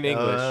back in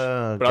English,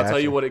 but I'll tell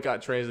you what it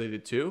got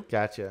translated to.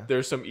 Gotcha.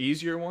 There's some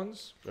easier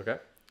ones. Okay.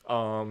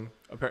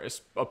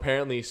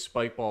 Apparently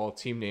spike ball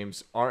team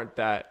names aren't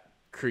that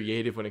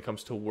creative when it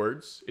comes to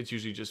words. It's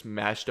usually just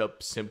mashed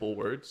up simple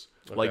words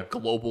like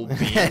global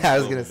beans. I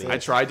was gonna say. I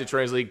tried to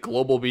translate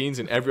global beans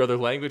in every other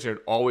language and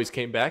it always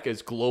came back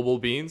as global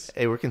beans.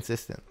 Hey, we're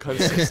consistent.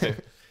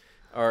 Consistent.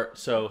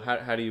 So how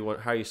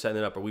are you setting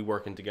it up? Are we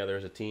working together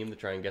as a team to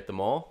try and get them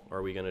all, or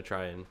are we gonna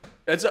try and?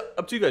 It's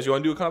up to you guys. You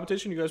want to do a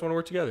competition? You guys want to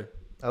work together?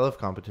 I love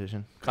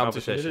competition.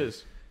 Competition it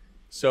is.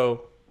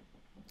 So,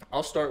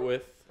 I'll start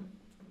with.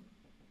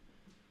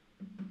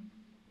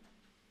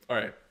 All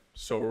right.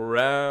 So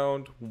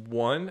round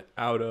 1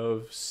 out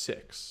of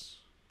 6.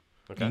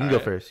 Okay. You can go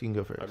first. You can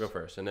go first. I'll go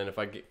first, and then if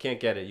I can't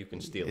get it, you can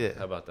steal it.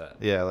 How about that?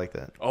 Yeah, I like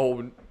that. Oh,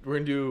 we're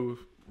gonna do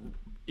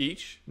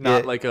each,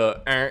 not like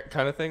a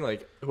kind of thing.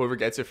 Like whoever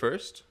gets it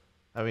first.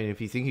 I mean, if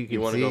you think you can,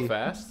 you want to go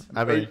fast?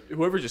 I mean, or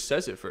whoever just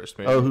says it first.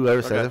 Maybe. Oh,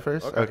 whoever says it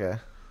first. Okay.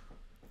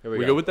 Here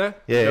we go with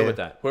that. Yeah. Go with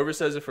that. Whoever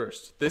says it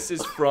first. This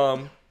is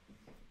from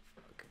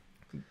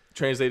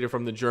translated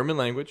from the German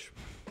language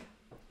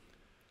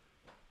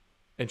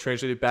and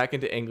translated back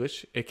into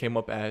English. It came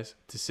up as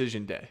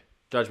Decision Day.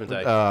 Judgment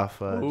Day. Oh,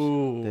 fudge.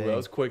 Ooh, Dang. that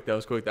was quick. That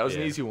was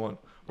an easy one.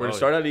 We're gonna Oh,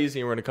 start out easy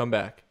and we're gonna come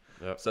back.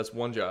 Yep. So that's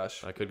 1,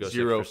 Josh. I could go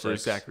 0 6 for for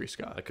 6. Zachary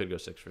Scott. I could go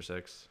 6 for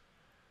 6.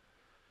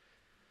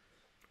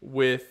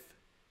 With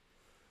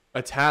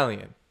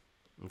Italian.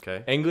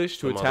 Okay. English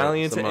to The mother-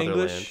 Italian the to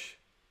motherland. English.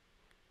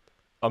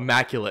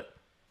 Immaculate.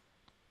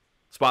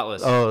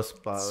 Spotless. Oh,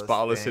 spotless.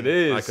 Spotless Dang. it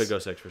is. I could go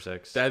 6 for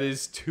 6. That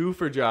is 2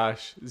 for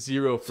Josh,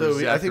 0 for So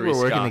Zachary I think we're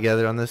working Scott.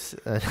 together on this.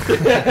 All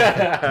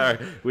right,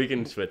 we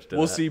can switch to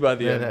We'll that. see by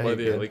the Yeah, end. no, by you're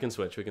the good. end. We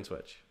can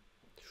switch.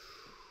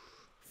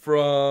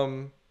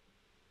 From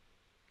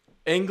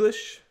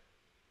English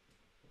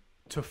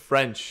to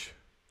French.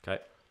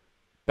 Okay.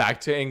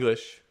 Back to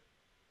English.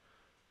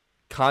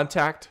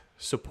 Contact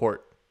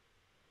support.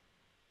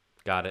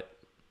 Got it.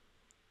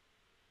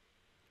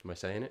 Am I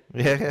saying it?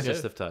 Yeah.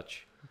 Assistive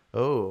touch.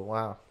 Oh,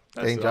 wow.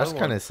 That's Dang, the Josh's other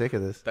kind one. of sick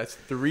of this. That's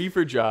 3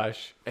 for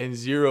Josh and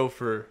 0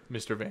 for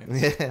Mr.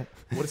 Vance. Yeah.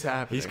 What's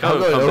happening? He's coming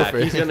going come back.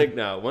 over. He's gonna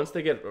now. Once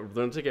they get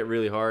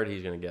really hard,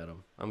 he's gonna get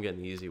them. I'm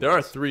getting the easy There are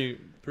ones. 3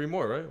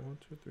 more, right? 1,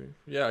 2, 3.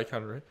 Yeah, I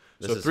counted right.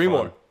 This So is 3 fun.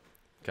 more.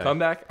 Okay. Come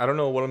back. I don't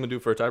know what I'm gonna do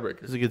for a This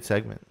tiebreaker. is a good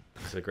segment.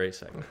 This is a great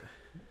segment.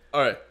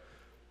 All right.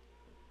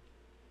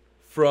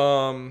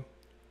 From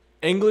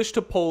English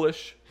to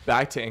Polish,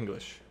 back to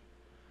English.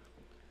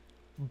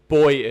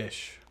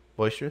 Boyish.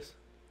 Boisterous?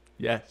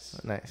 Yes.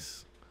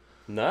 Nice.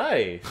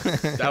 Nice.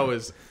 That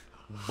was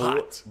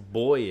hot.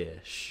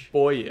 Boyish.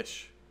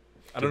 Boyish.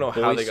 I don't know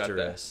how they got that.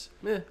 Boisterous.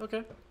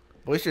 Okay.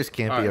 Boisterous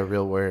can't All be a right.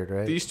 real word,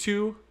 right? These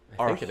two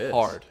I are think it is.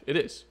 hard. It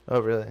is. Oh,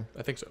 really?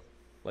 I think so.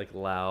 Like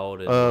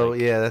loud. And Oh,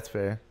 like, yeah, that's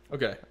fair.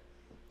 Okay.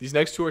 These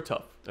next two are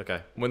tough.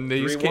 Okay. When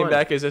these 3-1. came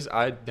back as this,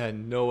 I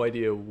had no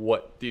idea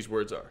what these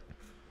words are.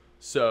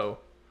 So,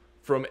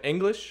 from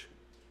English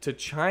to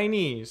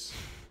Chinese,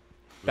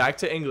 back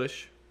to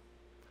English,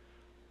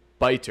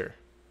 biter.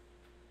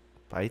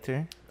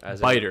 Biter?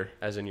 Biter.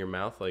 As in your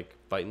mouth, like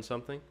biting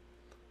something.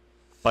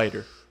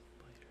 Biter.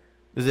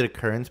 Is it a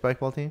current spike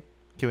ball team?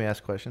 Can we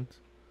ask questions?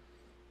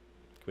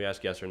 Can we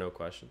ask yes or no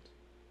questions?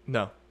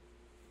 No.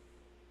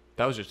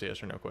 That was just a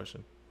yes or no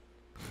question.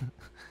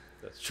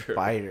 That's true.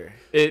 Biter.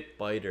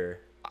 Biter.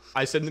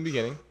 I said in the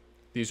beginning,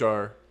 these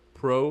are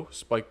pro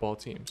spike ball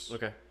teams.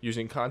 Okay.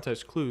 Using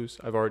context clues,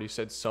 I've already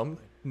said some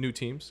new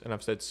teams and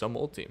I've said some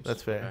old teams.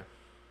 That's fair.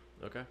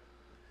 Okay.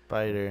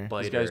 Biter.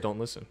 Biter. These guys don't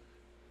listen.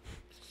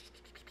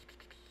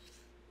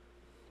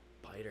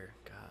 Biter.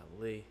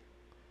 Golly.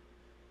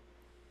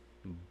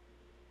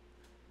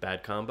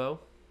 Bad combo.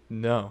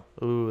 No.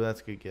 Ooh,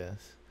 that's a good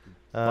guess.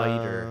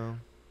 Biter.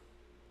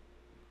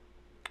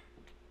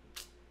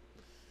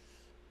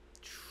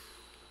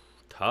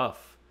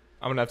 Tough.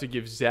 I'm going to have to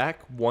give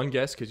Zach one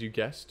guess because you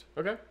guessed.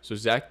 Okay. So,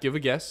 Zach, give a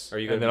guess. Are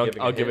you and gonna then be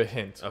I'll giving give a a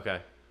hint. Okay.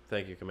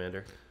 Thank you,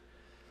 Commander.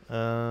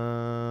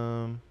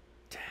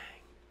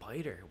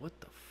 Biter. What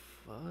the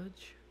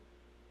fudge?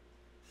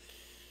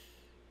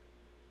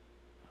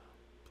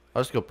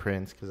 I'll just go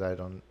Prince because I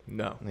don't.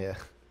 No. Yeah.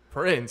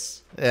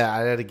 Prince. Yeah, I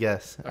had to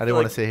guess. I feel didn't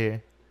want like- to sit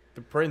here. The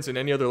prince in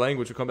any other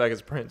language would come back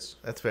as prince.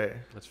 That's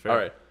fair. That's fair. All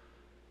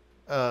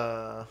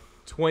right.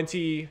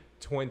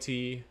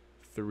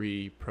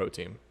 2023 pro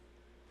team.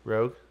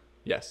 Rogue.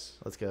 Yes.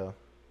 Let's go.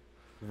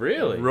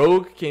 Really?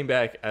 Rogue came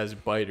back as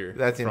biter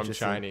That's from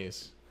interesting.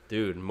 Chinese.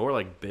 Dude, more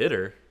like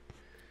bitter.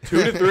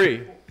 2 to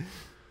 3.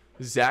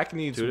 Zach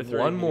needs 2 to 3.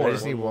 one more I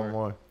just need one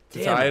more. to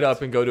Damn tie it it.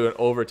 up and go to an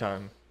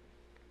overtime.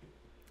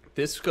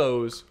 This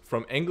goes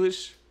from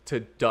English to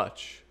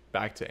Dutch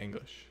back to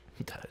English.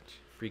 Touch.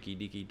 Freaky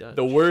deaky Dutch.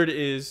 The word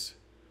is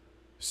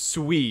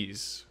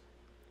Swees.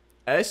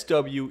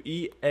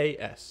 SWEAS.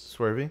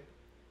 Swervy.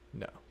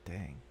 No.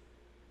 Dang.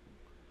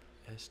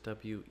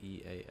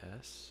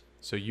 SWEAS.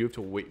 So you have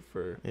to wait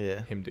for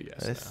Yeah. him to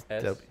guess S-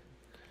 now. W-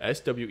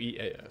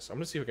 SWEAS. I'm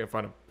going to see if I can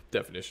find a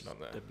definition on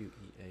that.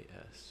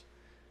 WEAS.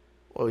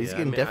 Oh, he's Yeah,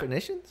 getting I mean,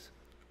 definitions?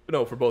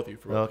 No, for both of you.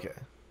 For both of Okay.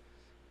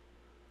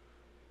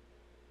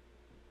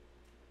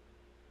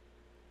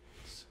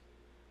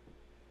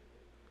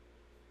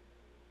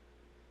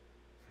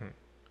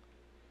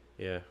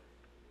 Yeah.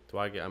 Do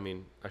I get? I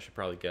mean, I should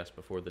probably guess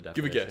before the Give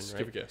definition. a guess. Right?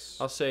 Give a guess.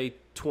 I'll say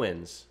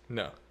twins.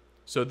 No.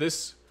 So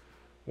this,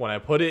 when I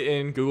put it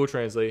in Google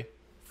Translate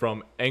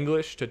from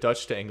English to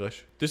Dutch to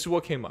English, this is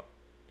what came up.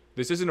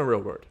 This isn't a real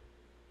word.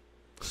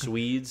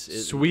 Swedes.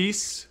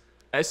 Swees,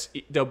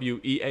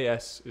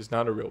 Sweas, is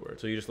not a real word.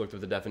 So you just looked at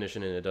the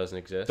definition and it doesn't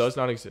exist. Does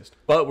not exist.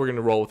 But we're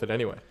gonna roll with it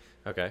anyway.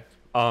 Okay.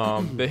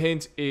 The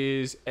hint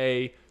is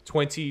a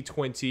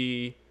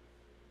 2022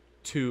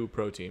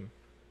 pro team.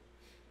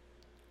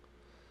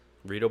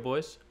 Rito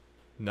boys.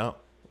 No.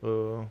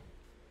 Oh.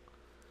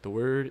 The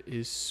word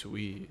is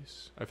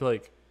Swees. I feel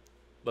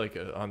like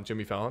on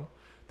Jimmy Fallon,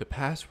 the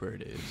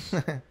password is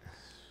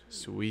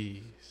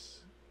Swees.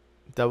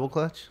 Double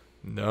clutch?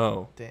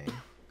 No. Dang.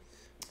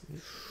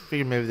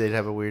 Figured maybe they'd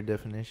have a weird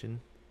definition.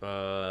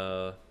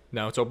 Now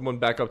it's open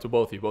back up to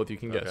both of you. Both of you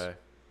can guess. Okay.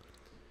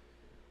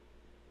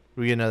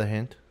 We get another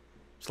hint?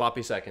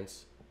 Sloppy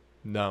seconds.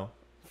 No.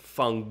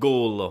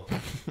 Fangolo.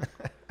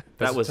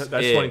 That's it.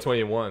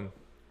 2021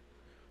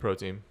 pro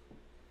team.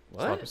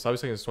 What? Sloppy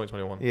seconds is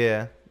 2021.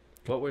 Yeah.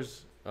 What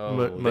was? Oh,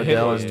 the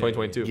hint was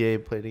 2022.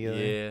 Gabe played together.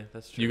 Yeah,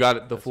 that's true. You got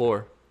it. The That's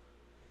floor.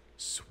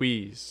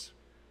 Swees.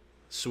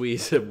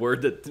 Swedes, a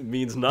word that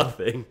means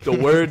nothing. The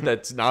word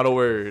that's not a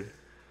word.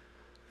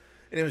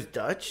 And it was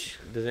Dutch?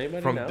 Does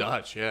anybody From know?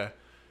 Dutch, yeah.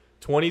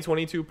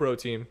 2022 pro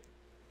team.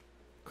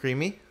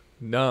 Creamy?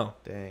 No.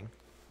 Dang.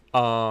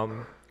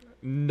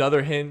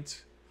 Another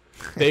hint.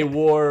 They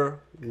wore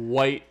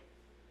white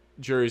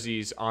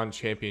jerseys on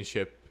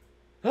championship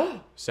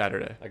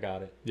Saturday. I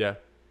got it. Yeah.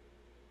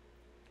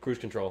 Cruise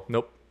control.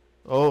 Nope.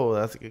 Oh,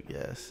 that's a good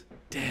guess.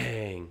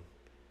 Dang.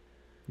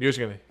 You're just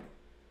gonna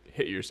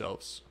hit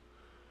yourselves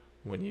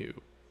when you.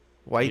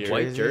 White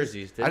White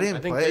jerseys? jerseys. I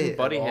didn't think play didn't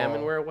Buddy at Hammond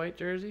all. wear a white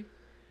jersey?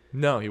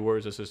 No, he wore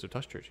his assistive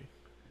touch jersey.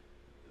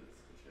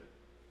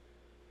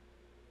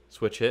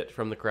 Switch hit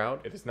from the crowd.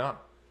 It is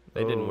not.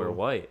 They didn't wear Oh.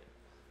 white.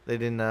 They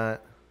did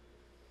not.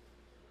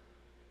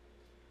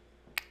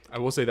 I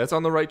will say that's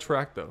on the right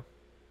track though.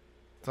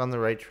 It's on the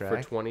right For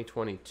track.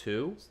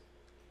 2022?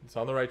 It's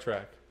on the right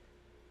track.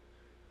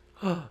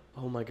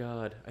 Oh my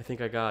god. I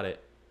think I got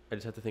it. I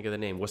just have to think of the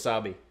name.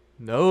 Wasabi.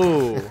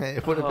 No.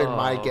 It would have been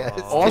my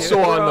guess. Also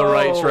on the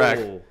right track.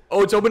 Bro.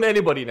 Oh, it's open to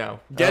anybody now.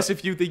 Guess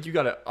if you think you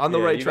got it. On the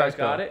Yeah, right you track. guys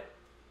got though. it?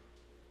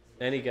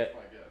 And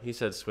he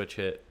said switch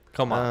hit.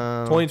 Come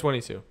on.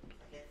 2022.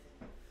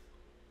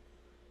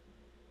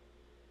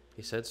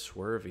 He said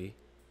swervy.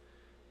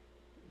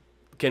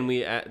 Can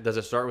we does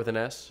it start with an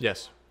S?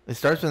 Yes. It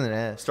starts with an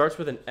S. Starts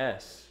with an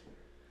S.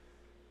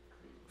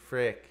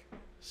 Frick.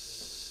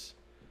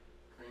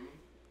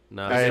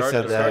 No, I it said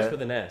starts that.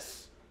 with an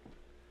S.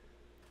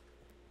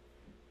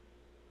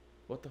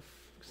 What the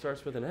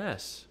starts with an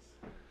S?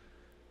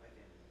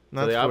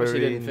 Not they obviously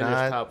swervy, didn't finish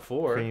not top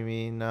 4.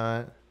 creamy,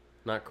 not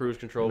Cruise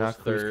control was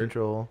not cruise third.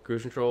 control.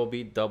 Cruise control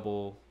beat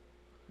double.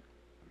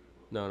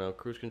 No.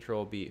 Cruise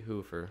control beat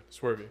who for?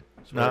 Swervy.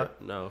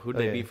 No. Who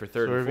did they beat for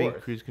third and Swervy,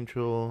 fourth? cruise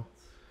control,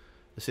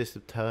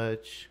 assistive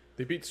touch,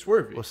 They beat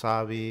Swervy.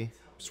 wasabi,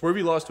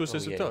 Swervy lost to Oh,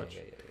 assistive yeah, touch.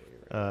 yeah,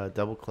 you're right.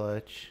 double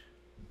clutch.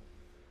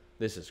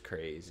 This is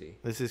crazy.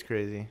 This is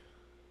crazy.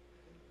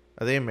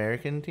 Are they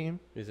American team?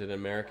 Is it an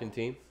American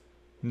team?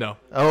 No.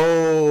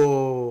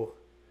 Oh,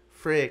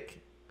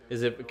 frick.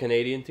 Is it a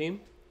Canadian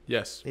team?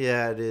 Yes.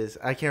 Yeah, it is.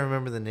 I can't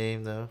remember the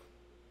name though.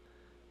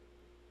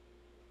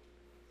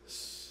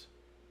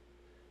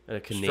 A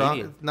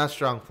Canadian. Not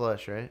strong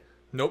flush, right?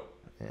 Nope.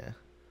 Yeah,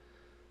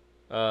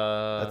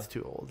 Uh, that's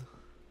too old.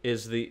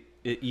 is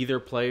either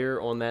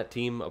player on that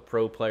team a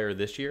pro player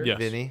this year? Yes.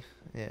 Vinny.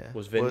 Yeah.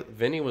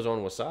 Vinny was on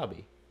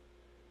Wasabi.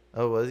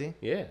 Oh, was he?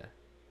 Yeah.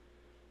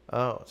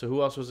 Oh, So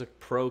who else was a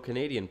pro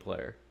Canadian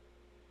player?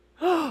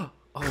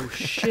 Oh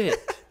shit!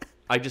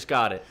 I just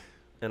got it,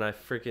 and I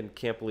freaking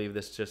can't believe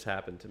this just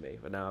happened to me.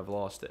 But now I've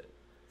lost it.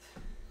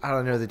 I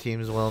don't know the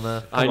teams well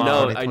enough. I Come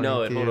know on, it. Hold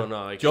 2022. on, no.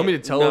 I Do you want me to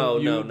can't- tell no,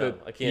 you no, the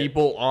I can't.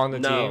 people on the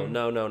team?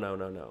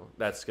 No.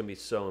 That's gonna be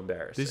so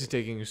embarrassing. This is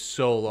taking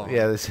so long.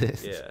 Yeah, this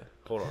is. Yeah.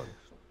 Hold on,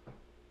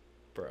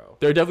 bro.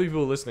 There are definitely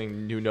people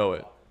listening who know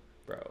it.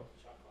 Bro.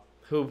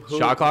 Who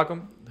Shot clock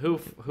them? Who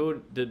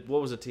did?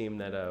 What was the team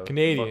that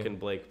Canadian. fucking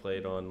Blake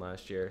played on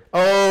last year?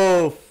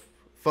 Oh,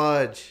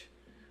 fudge.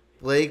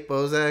 Blake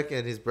Bozak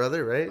and his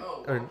brother, right?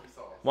 Or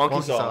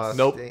Wonky sauce.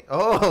 Nope. Dang.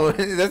 Oh,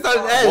 that's not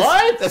an S.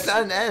 What? That's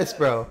not an S,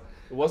 bro.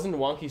 It wasn't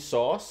Wonky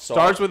sauce.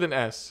 Starts with an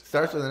S.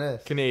 Starts with an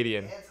S.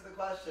 Canadian. Answer the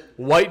question.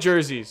 White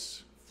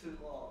jerseys. It's too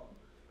long.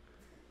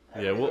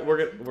 Yeah,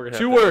 we're gonna have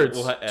Two to- words.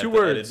 we'll have Two to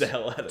edit words. the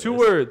hell out of Two this.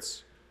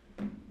 words.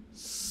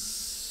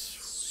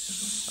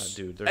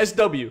 Dude, there's-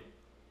 SW.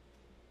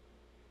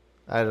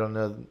 I don't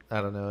know.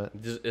 I don't know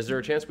it. is there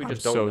a chance we I'm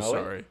just so don't know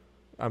sorry. it?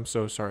 I'm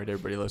so sorry to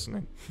everybody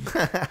listening.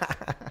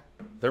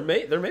 There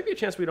may be a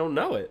chance we don't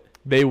know it.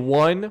 They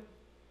won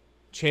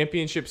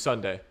Championship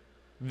Sunday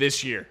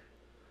this year.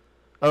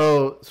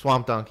 Oh,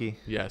 Swamp Donkey.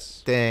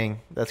 Yes.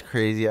 Dang, that's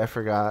crazy. I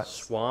forgot.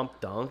 Swamp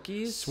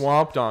donkeys.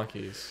 Swamp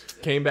donkeys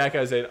came back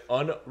as an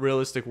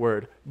unrealistic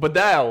word. But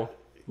now,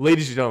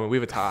 ladies and gentlemen, we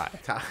have a tie.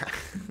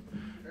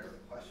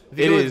 If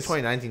you It go with is the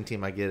 2019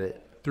 team, I get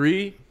it.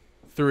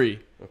 3-3.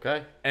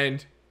 Okay.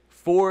 And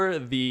for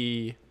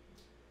the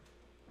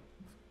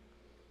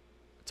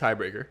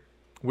tiebreaker,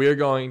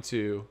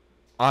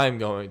 I'm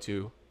going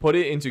to put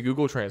it into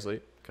Google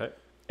Translate. Okay.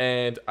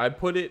 And I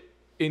put it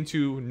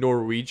into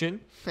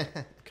Norwegian.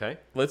 Okay.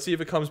 Let's see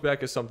if it comes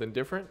back as something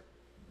different.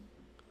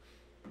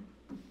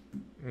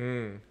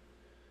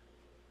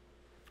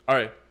 All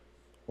right.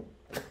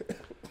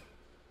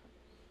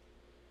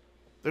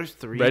 There's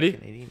 3 Ready?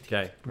 Canadian teams.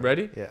 Okay.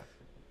 Ready? Yeah.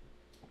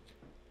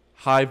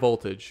 High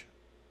voltage.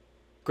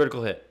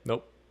 Critical hit.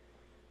 Nope.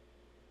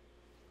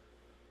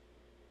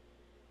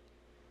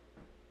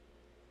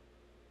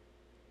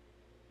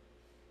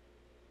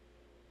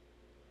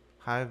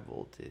 High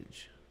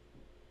voltage.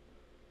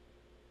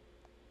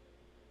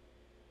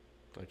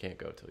 I can't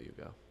go till you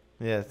go.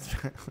 Yeah.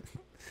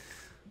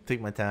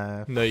 Take my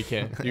time. No, you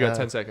can't. You got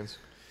 10 seconds.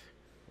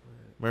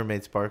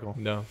 Mermaid Sparkle.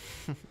 No.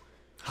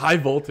 High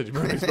voltage.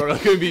 Mermaid Sparkle.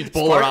 That could be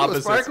polar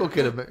opposites. Sparkle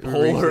could have been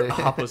Polar reached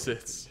it.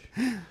 opposites.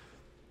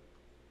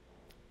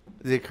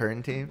 Is it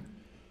current team?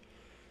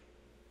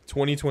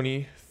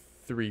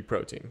 2023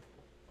 pro team.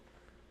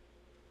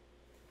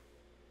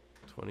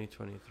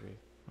 2023.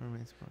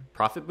 Mermaid Sparkle.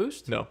 Profit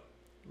boost? No.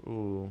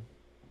 Ooh.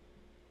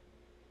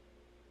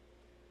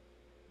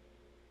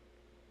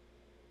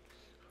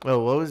 Oh,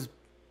 what was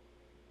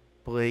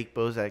Blake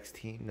Bozak's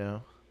team?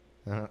 No.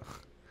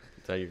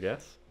 Is that your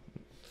guess?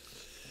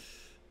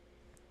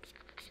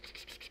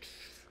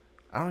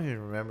 I don't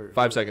even remember.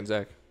 5 seconds,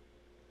 Zach,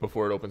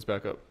 before it opens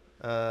back up.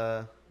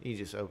 You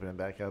just open it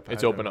back up.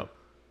 It's I open don't up.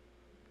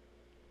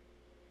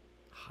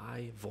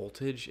 High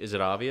voltage? Is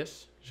it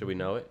obvious? Should we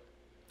know it?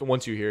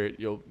 Once you hear it,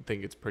 you'll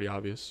think it's pretty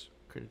obvious.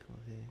 know. Critical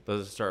hit.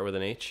 Does it start with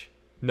an H?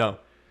 No.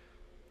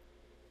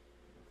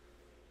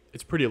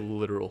 It's pretty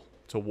literal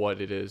to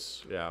what it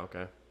is. Yeah,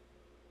 okay.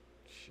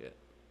 Shit.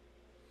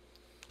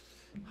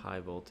 High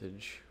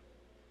voltage.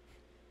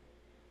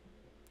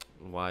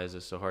 Why is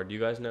this so hard? Do you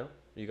guys know?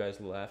 Are you guys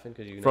laughing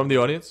because you know? From the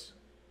audience,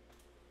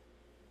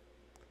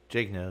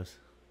 Jake knows.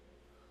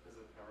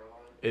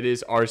 it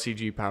is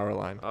RCG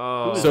Powerline.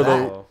 Oh, Who's So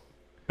that?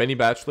 Benny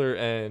Batchelor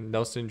and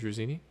Nelson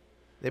Druzini.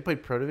 They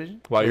played Pro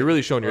Division? Wow, you're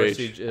really showing your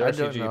age. I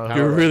don't know. Power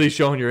You're Line. really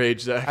showing your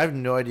age, Zach. I have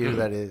no idea who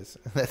that is.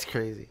 That's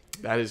crazy.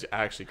 That is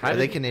actually How crazy. Are did,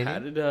 they Canadian? How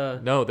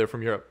did No, they're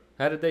from Europe.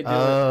 how did they do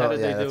Oh, it? How did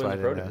yeah, they that's do why in I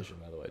the Pro didn't know. Division?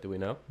 By the way, do we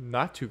know?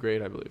 Not too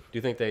great, I believe. Do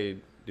you think they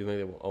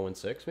went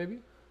 0-6 maybe?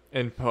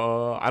 And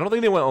I don't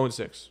think they went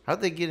 0-6.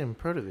 How'd they get in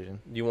Pro Division?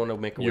 Do you want to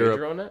make a Europe.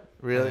 wager on that?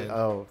 Really? Uh,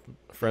 Oh.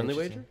 A friendly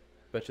interesting. wager?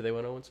 Bet you they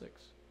went 0-6.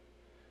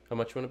 How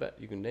much you want to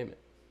bet? You can name it.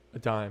 A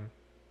dime.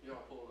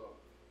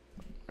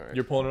 All right.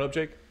 You're pulling it up,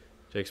 Jake?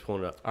 Jake's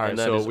pulling it up. All right, And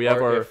that so is we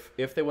have our-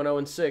 If they went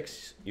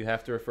 0-6, you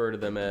have to refer to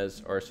them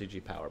as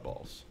RCG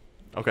Powerballs.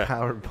 Okay.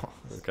 Powerball.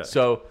 Okay.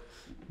 So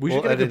we should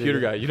We'll get a edit computer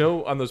it. guy. You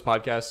know, on those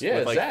podcasts Yeah,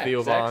 with like Zach.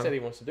 Theo Zach Vaughn. said he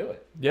wants to do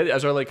it. Yeah,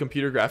 as our like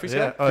computer graphics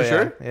Yeah. guy. Oh, For yeah.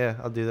 sure. Yeah,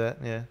 I'll do that.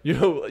 Yeah. You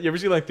know, you ever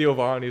see like Theo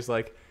Vaughn? He's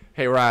like,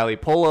 "Hey Riley,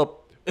 pull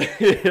up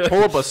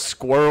a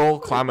squirrel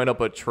climbing up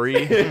a tree."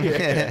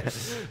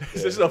 It's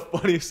just the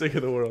funniest thing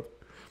in the world.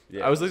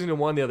 Yeah. I was listening to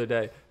one the other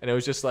day, and it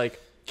was just like,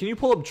 "Can you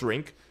pull up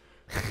drink?"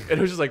 And it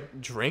was just like,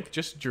 "Drink,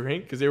 just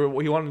drink," because he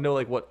wanted to know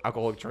like what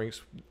alcoholic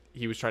drinks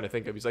he was trying to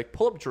think of. He's like,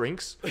 "Pull up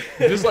drinks,"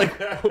 just like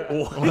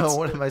what? Well,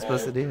 what am I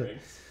supposed to do?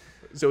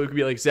 So it could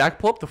be like, "Zach,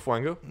 pull up the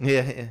Fuego."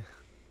 Yeah.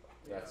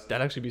 Yeah.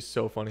 That'd actually be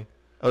so funny.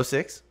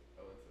 06?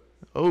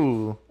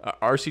 Oh.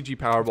 RCG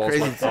Powerballs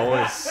Crazy. went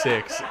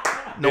 0-6.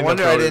 No in the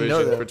wonder Pro I didn't know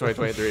Division that. for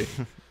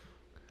 2023.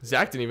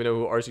 Zach didn't even know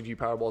who RCG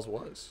Powerballs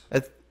was.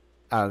 That's,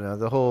 I don't know.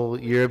 The whole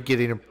Europe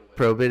getting a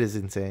pro bid is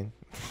insane.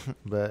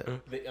 But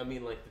I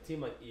mean, like the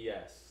team like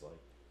ES, like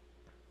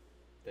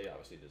they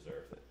obviously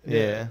deserved it.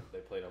 Yeah. They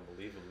played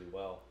unbelievably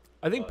well.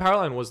 I think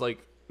Powerline was like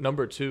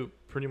number 2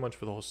 pretty much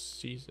for the whole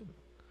season.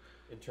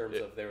 In terms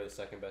of they were the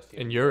second best team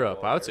In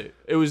Europe, I would say.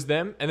 It was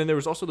them, and then there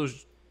was also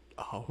those,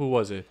 who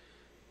was it?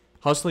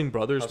 Hustling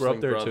Brothers were up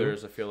there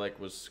Brothers, too. I feel like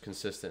was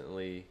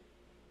consistently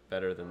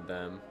better than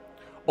them.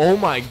 Oh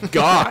my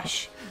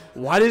gosh.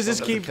 Why does this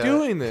Don't have keep to cut.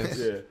 doing this?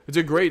 It's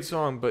a great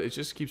song, but it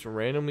just keeps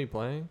randomly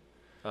playing.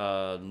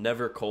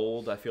 Never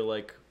Cold, I feel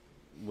like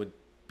would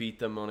beat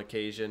them on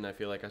occasion. I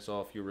feel like I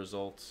saw a few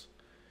results.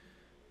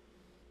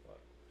 But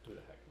who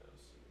the heck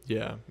knows?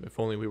 Yeah, if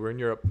only we were in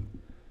Europe.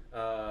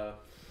 All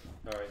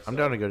right. I'm so-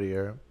 down to go to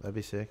Europe. That'd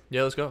be sick.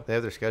 Yeah, let's go. They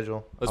have their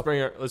schedule. Let's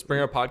bring our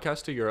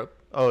podcast to Europe.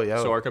 Oh, yeah.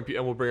 So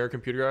and we'll bring our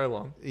computer guy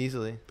along.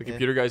 Easily. The Yeah.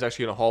 computer guy's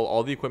actually gonna haul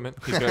all the equipment.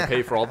 He's gonna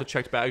pay for all the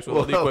checked bags with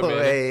all the Whoa,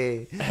 equipment,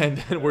 hey. and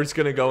then we're just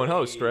gonna go and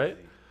host, right?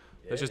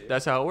 Yeah,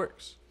 That's how it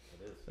works.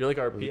 it is. You're like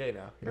our PA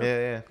now.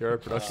 Yeah. You're our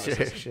production Sure,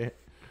 assistant. sure.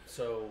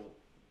 So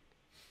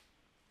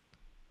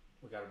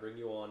we got to bring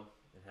you on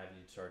and have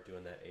you start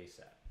doing that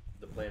ASAP.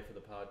 The plan for the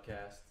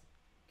podcast: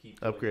 keep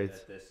doing it Upgrades.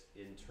 at this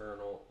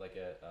internal, like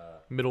a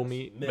Middle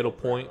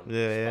point. ground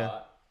Yeah.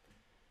 spot.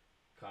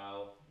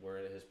 Kyle, we're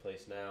at his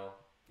place now.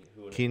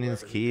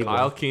 Keenan's wherever he key, goes- bro.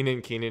 Kyle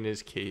Keenan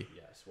is key.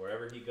 Yes,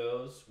 wherever he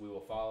goes, we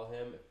will follow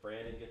him. If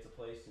Brandon gets a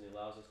place and he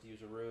allows us to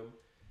use a room,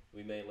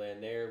 we may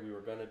land there. We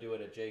were gonna do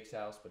it at Jake's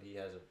house, but he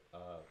has a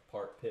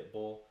part pit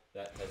bull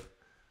that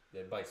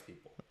bites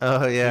people.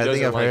 Oh yeah, I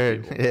think I've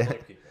heard. People. Yeah,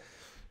 Like people.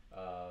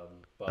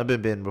 But, I've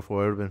been bitten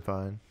before. It would have been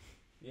fine.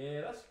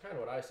 yeah, that's kind of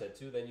what I said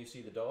too. Then you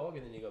see the dog,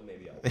 and then you go,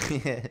 maybe I'll.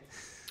 Yeah.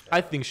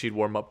 I think she'd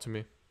warm up to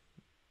me.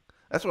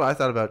 That's what I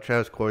thought about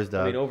Travis Core's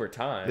dog. I mean, over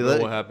time. He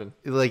What happened?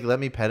 Like let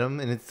me pet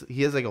him, and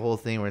he has like a whole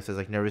thing where it says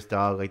like nervous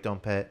dog, like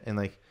don't pet, and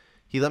like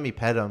he let me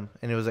pet him,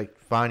 and it was like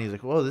fine. He's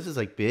like, whoa, this is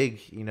like big,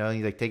 you know. And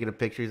he's like taking a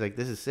picture. He's like,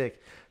 this is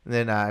sick. And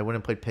then I went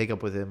and played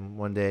pickup with him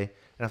one day, and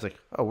I was like,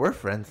 oh, we're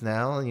friends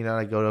now. And, you know,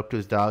 I go up to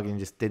his dog and he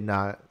just did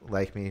not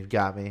like me. He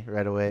got me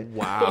right away.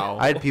 Wow.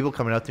 I had people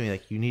coming up to me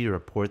like, you need to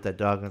report that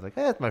dog. And I was like,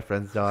 that's my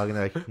friend's dog. And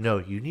they're like, no,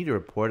 you need to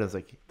report it. I was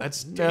like,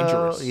 That's no,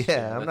 dangerous.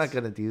 yeah, I'm not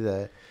gonna do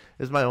that. It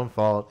was my own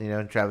fault, you know.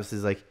 And Travis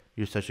is like,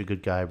 you're such a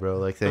good guy, bro.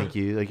 Like, thank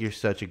you. Like, you're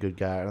such a good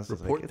guy. And I was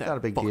just Report like, it's that not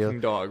a big fucking deal.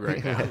 dog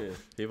right now. Yeah,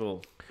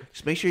 people.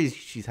 Just make sure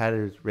she's had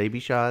her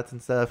rabies shots and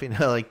stuff. You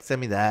know, like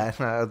send me that.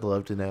 I'd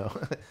love to know.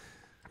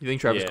 You think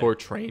Travis Yeah. Core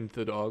trained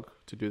the dog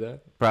to do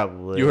that?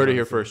 Probably. You heard it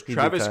here honestly. first. He did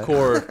Travis try.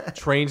 Core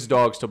trains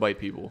dogs to bite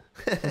people.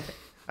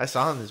 I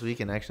saw him this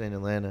weekend actually in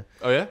Atlanta.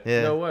 Oh yeah?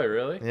 Yeah, No way,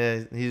 really?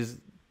 yeah. He's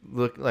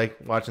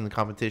watching the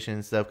competition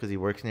and stuff because he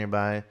works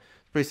nearby.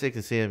 It's pretty sick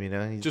to see him. You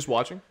know, he's Just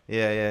watching?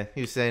 yeah.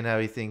 He was saying how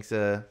he thinks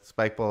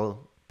spike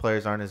ball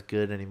players aren't as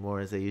good anymore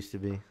as they used to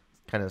be.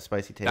 Kind of a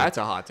spicy take. That's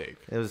a hot take.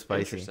 It was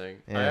spicy. Interesting.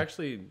 Yeah. I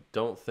actually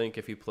don't think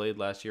if he played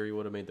last year, he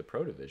would have made the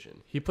pro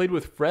division. He played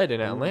with Fred in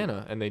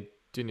Atlanta, and they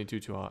didn't do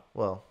too hot.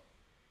 Well,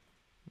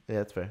 yeah,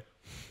 that's fair.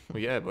 Well,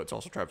 yeah, but it's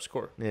also Travis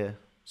Core. Yeah,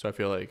 So I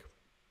feel like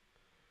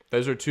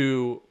those are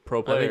two pro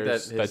I think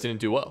players that that his- didn't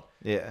do well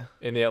yeah,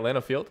 in the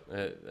Atlanta field.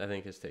 I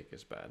think his take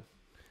is bad.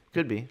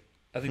 could be.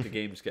 I think the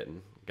Gabe's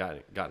gotten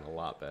a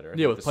lot better. I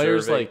Yeah, think with the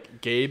players survey-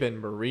 like Gabe and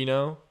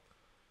Marino,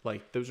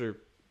 like those are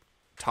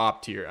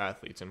top tier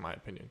athletes in my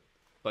opinion.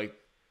 Like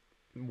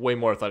way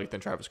more athletic than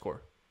Travis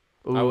Core.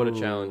 I would have Ooh.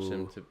 challenged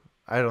him to.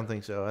 I don't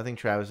think so. I think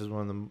Travis is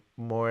one of the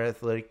more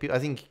athletic people. I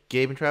think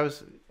Gabe and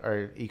Travis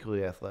are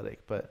equally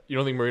athletic, but You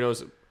don't think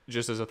Marino's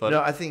just as athletic?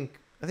 no, I think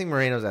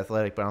Moreno's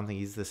athletic, but I don't think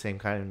he's the same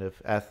kind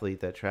of athlete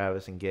that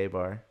Travis and Gabe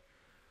are.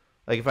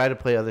 Like if I had to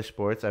play other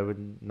sports, I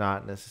would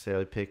not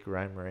necessarily pick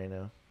Ryan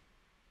Moreno.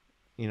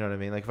 You know what I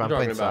mean? Like if I'm You're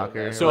playing talking about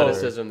soccer, So-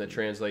 athleticism that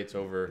translates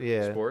over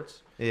Yeah.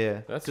 sports.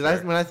 yeah. That's Because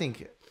fair. when I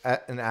think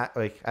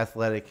like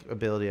athletic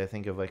ability, I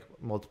think of like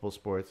multiple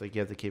sports. Like you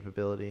have the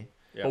capability.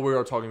 Yeah. Well, we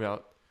are talking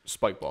about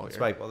spike ball here.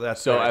 Spike ball.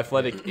 That's So correct.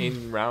 athletic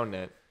in round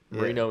net.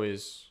 Yeah. Marino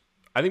is.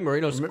 I think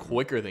Marino's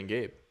quicker than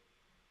Gabe.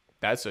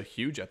 That's a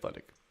huge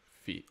athletic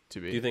feat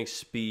to be. Do you think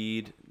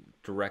speed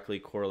directly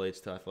correlates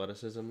to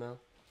athleticism now?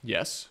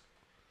 Yes,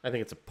 I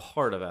think it's a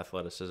part of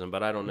athleticism,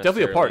 but I don't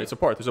definitely necessarily. a part. It's a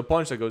part. There's a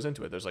bunch that goes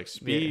into it. There's like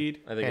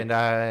speed, I think and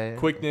I.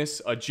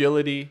 quickness,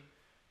 agility,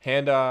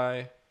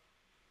 hand-eye.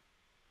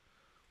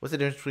 What's the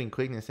difference between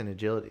quickness and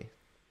agility?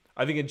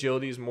 I think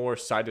agility is more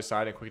side to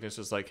side, and quickness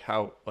is like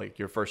how like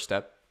your first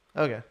step.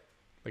 Okay.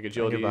 Like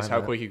agility is behind how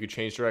that. quick you could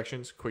change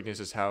directions. Quickness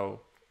is how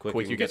Quick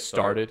quick you you can get get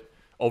started. started.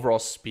 Overall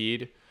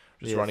speed,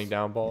 just Yes. running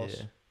down balls.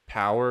 Yeah.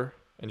 Power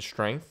and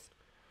strength.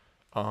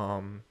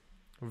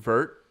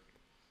 Vert,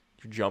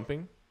 you're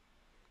jumping.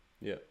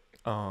 yeah.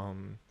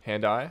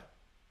 Hand-eye.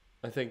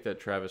 I think that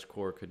Travis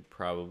Core could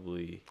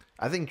probably.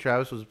 I think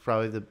Travis was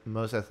probably the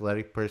most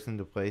athletic person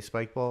to play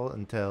spike ball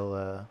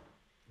until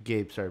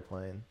Gabe started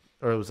playing,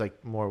 or it was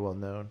like more well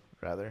known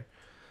rather.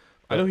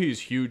 I know he's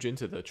huge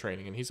into the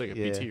training, and he's like a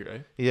Yeah. PT,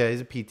 right? Yeah, he's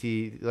a PT.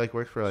 He, like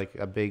works for like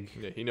a big.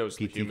 Yeah, he knows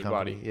the PT human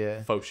company, body.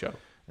 yeah. Faux show.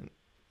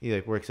 He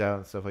like works out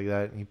and stuff like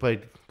that. He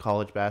played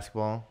college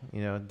basketball,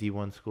 you know,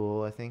 D1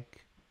 school, I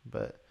think.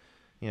 But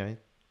you know,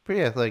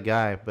 pretty athletic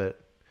guy. But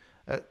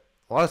a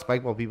lot of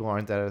spike ball people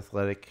aren't that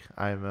athletic.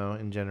 IMO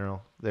in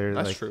general, they're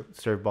That's like true.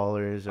 serve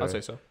ballers or I'll say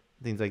so.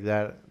 things like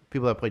that.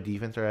 People that play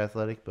defense are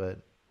athletic, but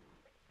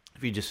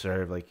if you just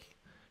serve, like,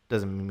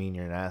 doesn't mean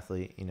you're an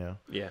athlete. You know,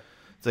 Yeah.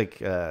 it's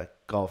like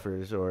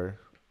golfers or,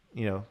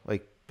 you know,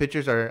 like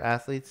pitchers are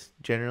athletes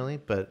generally,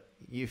 but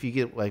if you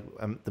get like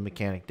the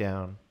mechanic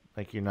down,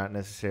 like you're not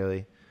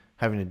necessarily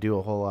having to do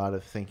a whole lot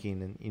of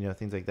thinking and, you know,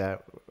 things like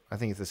that. I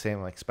think it's the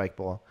same like spike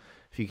ball.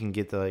 If you can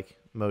get the like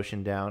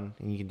motion down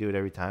and you can do it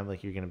every time,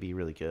 like you're gonna be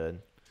really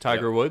good.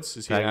 Tiger Woods,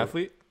 is he an Tiger-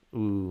 athlete?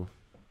 Ooh,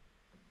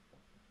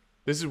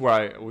 This is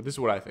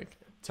what I think.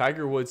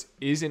 Tiger Woods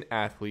is an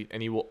athlete,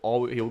 and he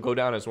will go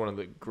down as one of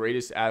the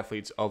greatest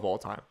athletes of all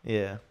time.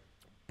 yeah,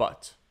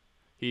 But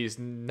he's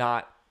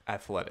not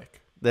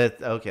athletic.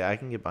 that okay. I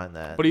can get behind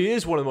that. But he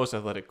is one of the most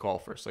athletic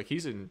golfers. Like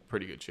he's in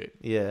pretty good shape.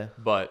 yeah,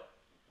 But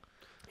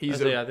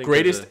he's I the think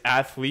greatest there's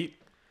athlete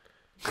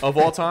of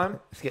all time.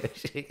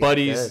 Shake But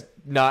his he's head.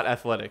 not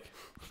athletic.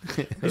 He's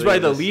think probably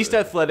the this- least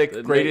athletic,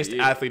 it greatest may-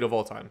 athlete of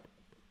all time.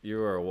 You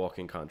are a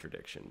walking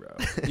contradiction, bro.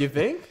 You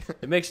think?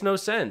 It makes no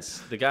sense.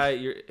 The guy,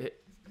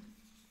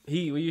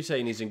 what you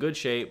saying? He's in good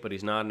shape, but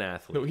he's not an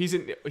athlete. No, he's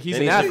an And athlete. he's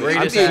the I'm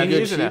greatest being athlete. good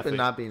He is an shape athlete. and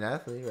not being an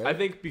athlete, right? I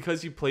think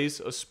because he plays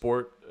a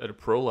sport at a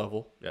pro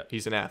level, Yeah.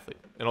 he's an athlete.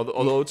 And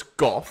although it's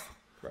golf,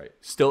 Right.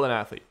 still an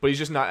athlete. But he's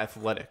just not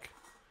athletic.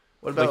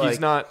 What about he's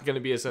not going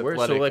to be as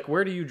athletic.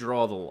 Where do you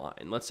draw the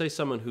line? Let's say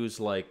someone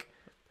who's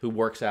who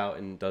works out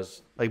and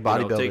does like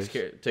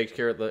bodybuilders, takes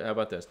care of how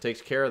about this?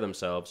 Takes care of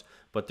themselves,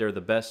 but they're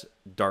the best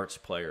darts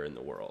player in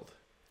the world.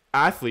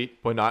 Athlete,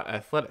 but not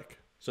athletic.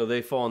 So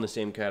they fall in the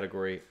same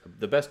category.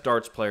 The best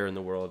darts player in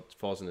the world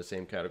falls in the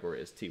same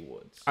category as T.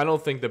 Woods. I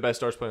don't think the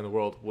best darts player in the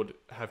world would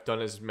have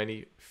done as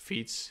many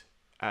feats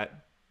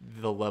at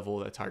the level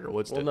that Tiger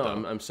Woods did. Well,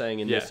 no, I'm saying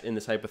in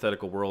this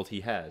hypothetical world,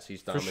 he has.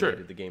 He's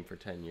dominated the game for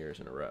 10 years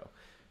in a row.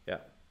 Yeah.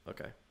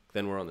 Okay.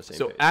 Then we're on the same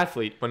page. So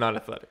athlete, but not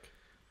athletic.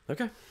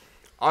 Okay.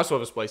 I also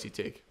have a spicy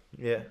take.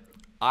 Yeah.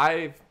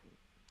 I've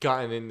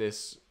gotten in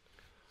this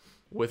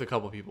with a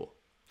couple people.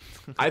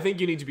 I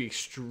think you need to be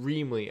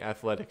extremely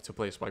athletic to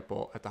play spike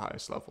ball at the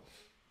highest level.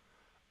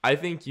 I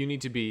think you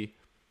need to be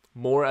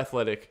more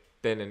athletic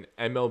than an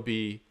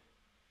MLB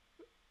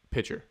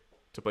pitcher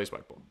to play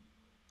spike ball.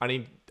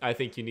 I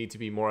think you need to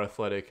be more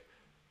athletic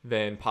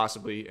than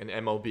possibly an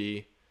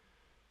MLB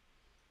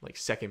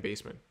second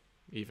baseman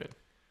even.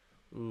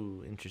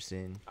 Ooh,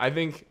 interesting. I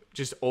think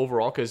just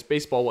overall, because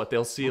baseball,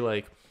 they'll see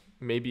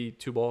maybe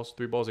 2 balls,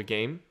 3 balls a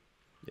game.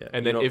 Yeah.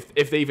 And then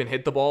if they even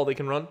hit the ball, they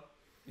can run.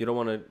 You don't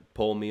want to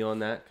pull me on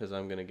that because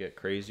I'm going to get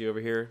crazy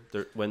over here.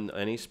 When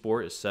any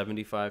sport is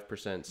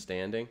 75%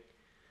 standing,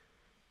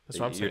 that's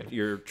what I'm saying.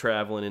 You're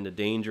traveling into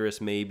dangerous,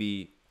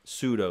 maybe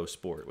pseudo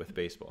sport with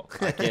baseball.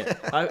 I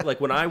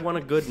can't. When I want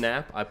a good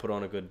nap, I put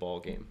on a good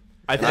ball game.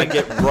 I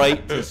get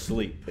right to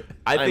sleep.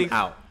 I'm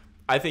out.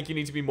 I think you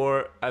need to be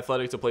more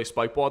athletic to play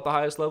spike ball at the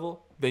highest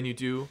level than you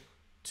do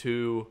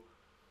to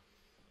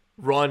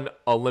run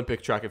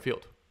Olympic track and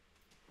field.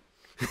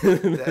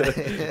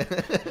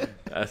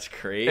 That's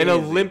crazy. An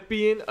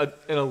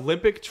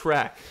Olympic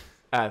track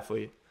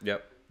athlete.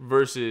 Yep.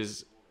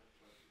 Versus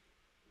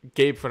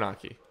Gabe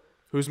Finocchi,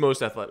 who's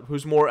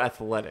more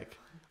athletic,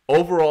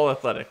 overall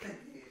athletic.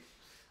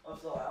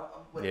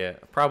 Yeah,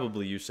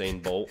 probably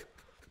Usain Bolt.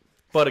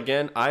 But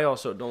again, I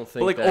also don't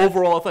think But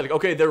overall athletic.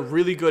 Okay, they're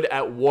really good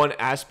at one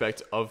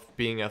aspect of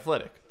being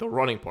athletic, the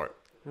running part.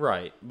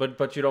 Right,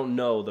 but you don't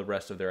know the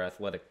rest of their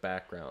athletic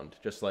background.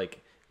 Just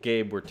like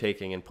Gabe, we're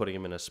taking and putting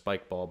him in a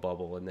spike ball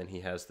bubble, and then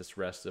he has this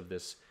rest of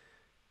this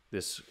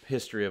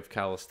history of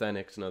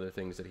calisthenics and other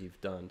things that he's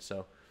done.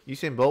 So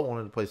Usain Bolt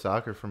wanted to play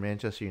soccer for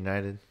Manchester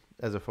United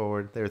as a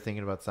forward. They were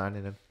thinking about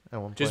signing him at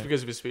one point. Just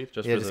because of his speed?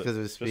 Just because of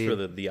his speed. Just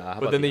for the eye.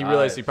 But then they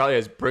realized he probably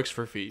has bricks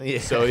for feet. Yeah,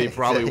 so he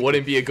probably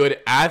wouldn't be a good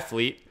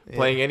athlete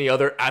playing any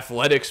other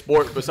athletic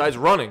sport besides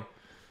running.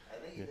 I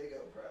think he did go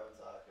pro in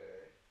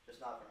soccer,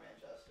 just not for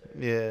Manchester.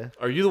 Yeah.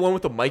 Are you the one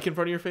with the mic in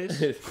front of your face?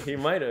 He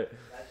might have.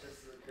 That's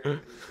just the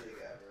craziest thing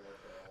ever.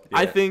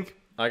 I think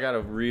I got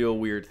a real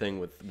weird thing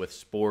with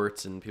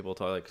sports, and people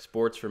talk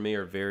sports for me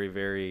are very,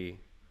 very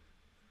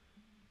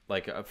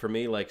for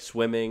me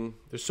swimming.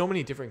 There's so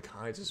many different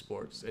kinds of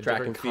sports, and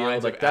track and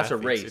field. That's a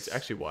race. It's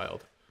actually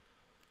wild.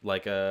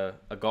 A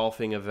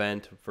golfing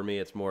event for me,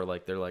 it's more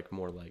they're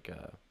more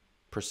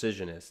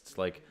precisionists,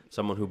 like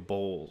someone who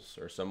bowls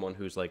or someone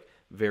who's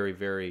very,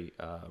 very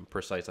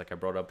precise. I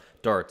brought up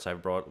darts.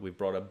 We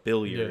brought up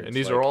billiards. Yeah, and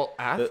these are all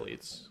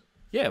athletes.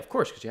 Yeah, of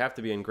course, because you have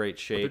to be in great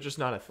shape. But they're just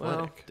not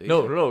athletic.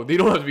 Well, no, they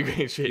don't have to be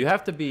great shape. You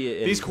have to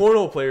be. These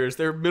cornhole players,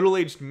 they're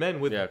middle-aged men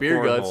with beer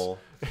cornhole.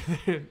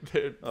 guts.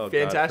 They're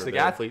fantastic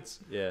athletes.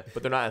 Yeah,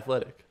 but they're not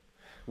athletic.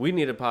 We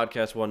need a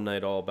podcast one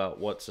night all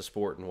about what's a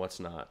sport and what's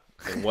not,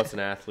 and what's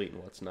an athlete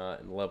and what's not,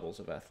 and levels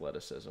of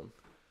athleticism.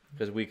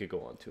 Because we could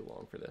go on too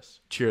long for this.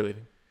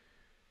 Cheerleading.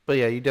 But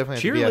yeah, you definitely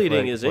have to be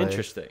cheerleading is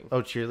interesting.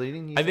 Oh,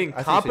 cheerleading? I think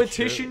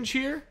competition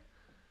cheer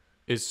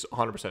is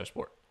 100% a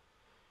sport.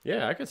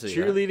 Yeah, I could see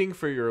cheerleading that.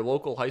 for your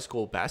local high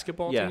school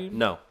basketball team? Yeah,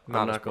 no.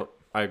 I'm not going.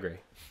 I agree.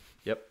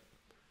 Yep.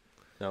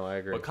 No, I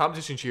agree. But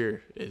competition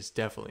cheer is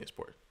definitely a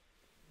sport.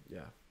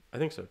 Yeah, I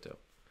think so too.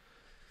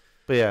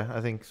 But yeah, I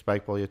think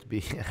spike ball, you have to be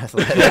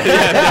athletic.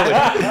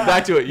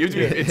 Back to it. You have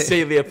to be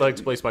insanely athletic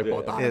to play spike ball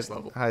at the highest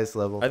level. Highest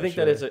level. I think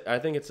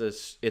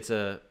it's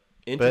a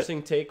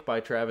interesting take by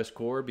Travis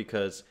Core,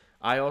 because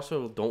I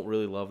also don't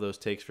really love those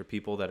takes for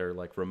people that are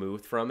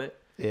removed from it.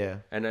 Yeah.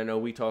 And I know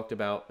we talked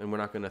about, and we're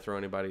not going to throw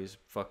anybody's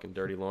fucking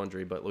dirty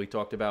laundry, but we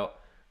talked about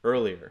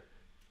earlier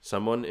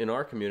someone in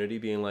our community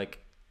being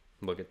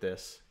look at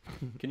this.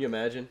 Can you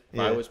imagine if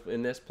I was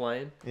in this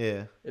playing?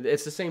 Yeah.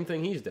 It's the same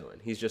thing he's doing.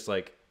 He's just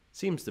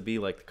seems to be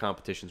the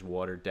competition's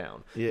watered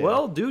down. Yeah.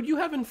 Well, dude, you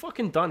haven't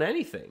fucking done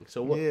anything.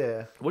 So what?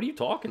 Yeah. What are you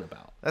talking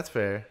about? That's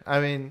fair. I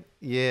mean,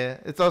 yeah,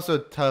 it's also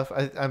tough.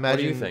 I imagine. What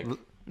do you think?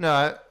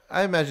 No,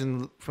 I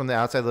imagine from the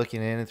outside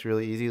looking in, it's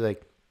really easy.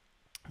 Like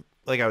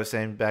I was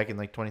saying back in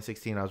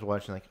 2016, I was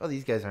watching oh,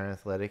 these guys aren't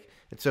athletic.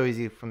 It's so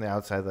easy from the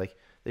outside.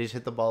 They just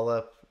hit the ball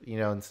up,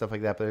 and stuff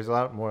like that. But there's a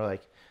lot more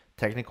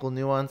technical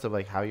nuance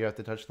of how you have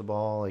to touch the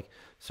ball,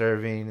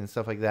 serving and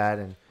stuff like that,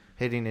 and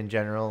hitting in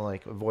general,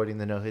 avoiding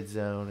the no hit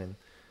zone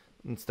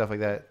and stuff like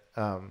that.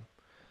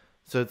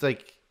 So it's a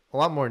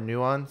lot more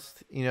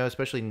nuanced,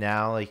 especially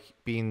now,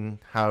 being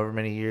however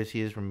many years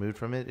he is removed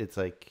from it. It's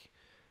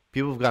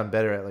people have gotten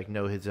better at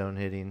no hit zone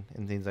hitting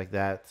and things like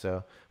that.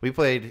 So we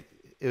played.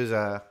 It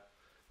was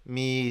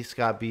me,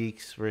 Scott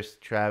Beeks versus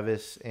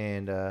Travis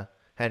and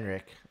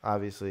Henrik,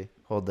 obviously,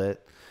 hold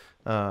it.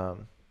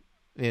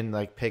 In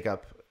like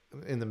pickup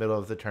in the middle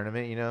of the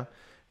tournament,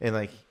 and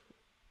like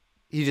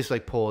he just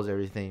like pulls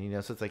everything,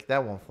 so it's like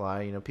that won't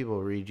fly. People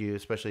will read you,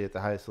 especially at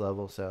the highest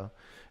level. So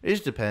it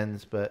just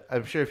depends. But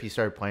I'm sure if he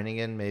started playing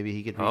again, maybe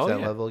he could reach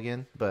that level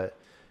again. But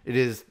it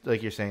is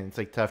like you're saying, it's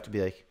like tough to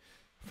be like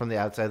from the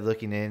outside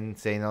looking in,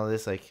 saying all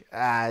this, like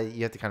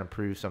you have to kind of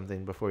prove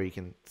something before you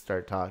can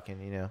start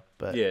talking,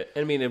 But yeah,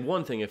 I mean, and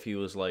one thing if he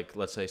was like,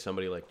 let's say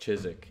somebody like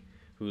Chiswick,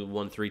 who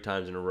won 3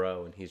 times in a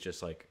row, and he's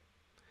just like,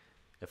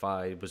 if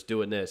I was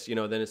doing this, then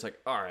it's like,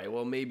 all right,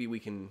 well, maybe we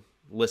can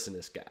listen to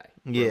this guy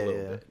for a little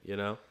bit,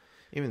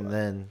 Even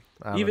then,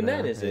 even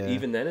then, is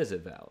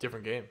it valid?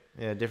 Different game.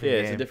 Yeah, different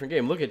game. It's a different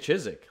game. Look at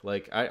Chiswick.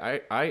 Like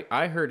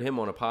I heard him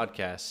on a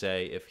podcast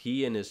say if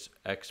he and his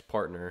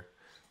ex-partner,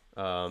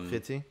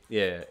 Fitzy?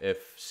 Yeah,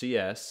 if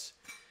CS,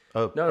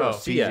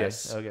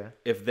 CS. okay,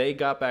 if they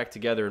got back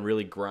together and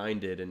really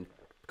grinded and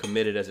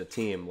committed as a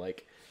team,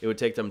 like it would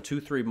take them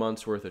 2-3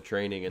 months worth of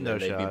training and then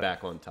they'd be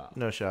back on top.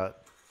 No shot.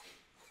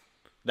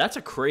 That's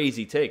a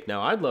crazy take.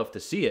 Now I'd love to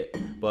see it,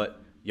 but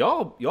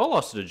y'all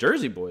lost to the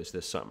Jersey boys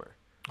this summer.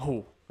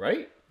 Oh,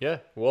 right? Yeah,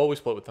 well, we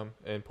split with them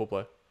in pool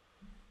play.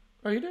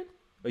 Oh, you did?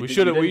 We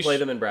should have. We play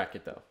them in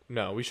bracket though.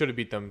 No, we should have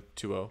beat them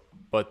 2-0,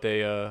 but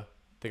they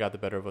got the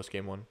better of us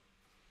game 1.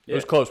 Yeah. It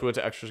was close. We went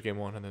to extras game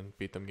 1 and then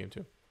beat them game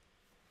 2.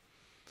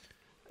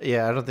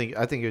 Yeah, I think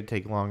it would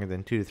take longer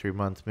than 2 to 3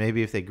 months.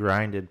 Maybe if they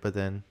grinded, but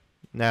then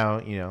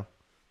now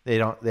they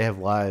have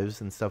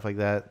lives and stuff like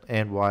that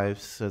and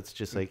wives, so it's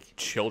just like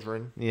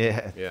children.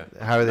 Yeah.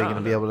 How are they going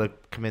to be able to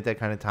commit that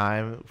kind of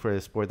time for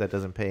a sport that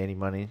doesn't pay any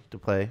money to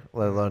play,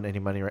 let alone any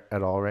money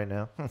at all right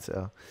now?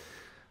 So,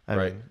 I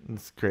mean,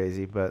 it's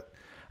crazy, but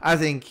I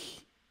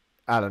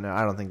don't know.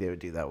 I don't think they would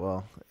do that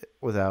well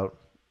without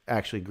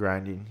actually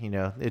grinding.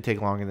 It'd take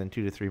longer than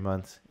 2 to 3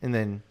 months, and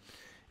then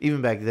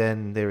even back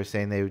then they were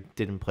saying they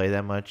didn't play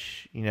that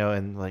much,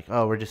 and like,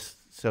 oh, we're just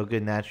so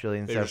good naturally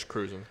and They're stuff. Just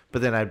cruising.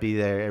 But then I'd be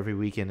there every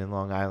weekend in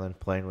Long Island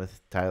playing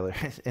with Tyler,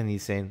 and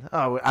he's saying,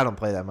 "Oh, I don't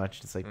play that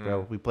much." It's like,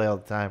 bro, we play all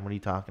the time. What are you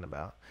talking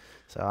about?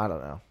 So I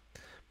don't know,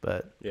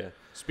 but yeah.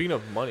 Speaking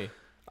of money,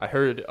 I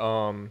heard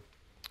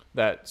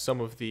that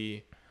some of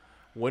the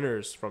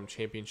winners from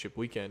championship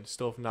weekend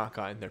still have not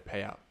gotten their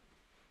payout.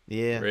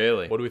 Yeah.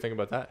 Really? What do we think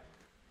about that?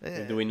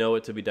 Do we know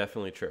it to be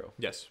definitely true?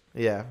 Yes.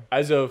 Yeah.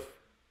 As of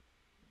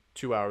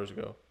 2 hours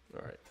ago.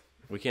 All right.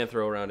 We can't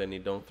throw around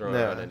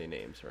around any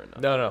names or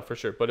nothing. No, for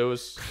sure. But it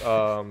was,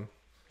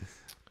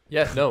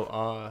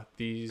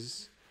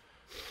 these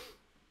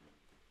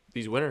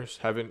winners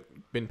haven't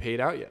been paid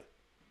out yet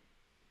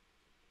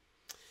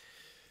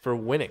for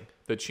winning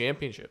the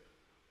championship.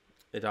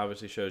 It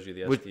obviously shows you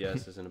the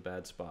SDS is in a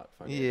bad spot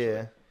financially.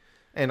 Yeah.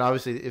 And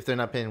obviously, if they're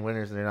not paying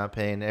winners, they're not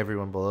paying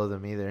everyone below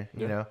them either.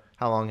 Yeah.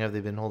 How long have they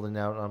been holding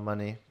out on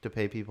money to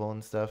pay people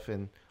and stuff?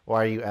 And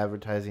why are you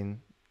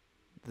advertising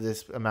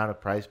this amount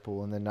of prize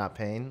pool and then not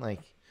paying?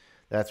 Like,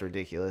 that's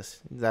ridiculous.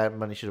 That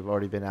money should have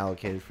already been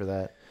allocated for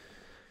that,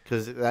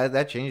 because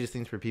that changes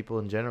things for people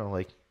in general.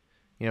 Like,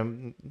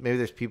 maybe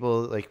there's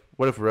people like,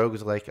 what if Rogue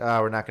was like,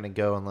 we're not going to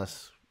go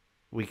unless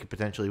we could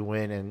potentially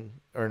win and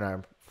earn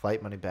our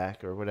flight money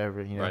back or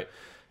whatever, Right.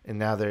 And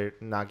now they're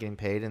not getting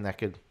paid, and that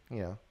could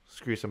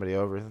screw somebody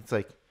over. It's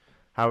like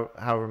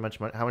however much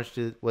money. How much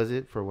was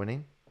it for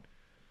winning?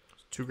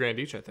 $2,000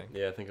 each, I think.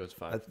 Yeah, I think it was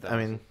 5,000. I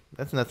mean,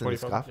 that's nothing to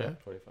scoff yeah.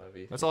 at. 25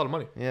 each. That's a lot of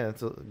money. Yeah,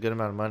 it's a good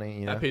amount of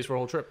money. That pays for a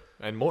whole trip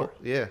and more.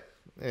 Yeah,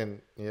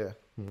 and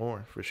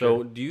more for sure.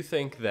 So, do you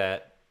think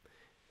that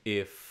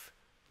if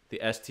the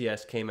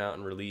STS came out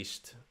and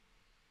released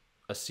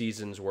a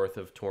season's worth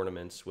of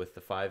tournaments with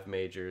the 5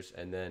 majors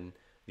and then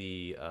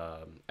the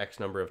X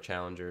number of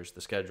challengers,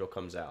 the schedule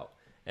comes out,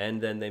 and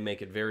then they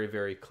make it very,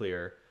 very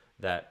clear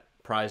that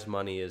prize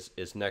money is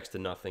next to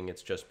nothing,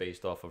 it's just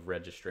based off of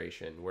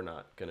registration, we're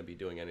not going to be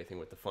doing anything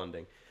with the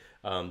funding,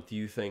 do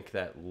you think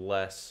that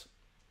less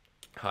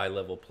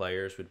high-level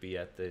players would be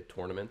at the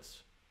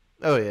tournaments?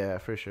 Oh, yeah,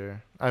 for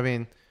sure. I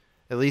mean,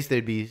 at least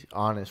they'd be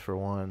honest for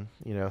one,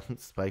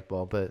 spike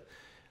ball. But,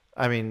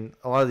 I mean,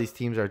 a lot of these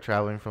teams are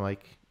traveling from,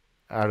 like,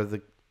 out of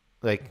the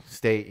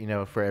state,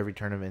 for every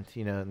tournament,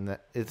 and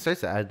that, it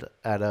starts to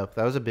add up.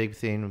 That was a big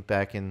thing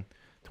back in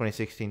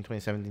 2016,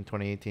 2017,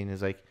 2018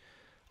 is, like,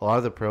 a lot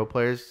of the pro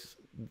players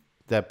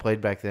that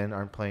played back then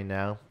aren't playing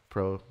now,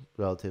 pro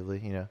relatively,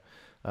 they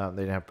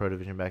didn't have pro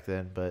division back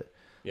then. But,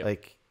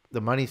 like, the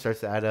money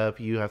starts to add up.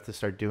 You have to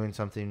start doing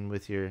something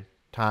with your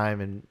time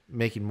and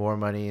making more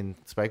money, and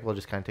Spikeball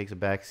just kind of takes a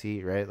back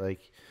seat, right?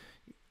 Like,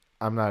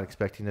 I'm not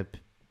expecting to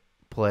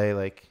play,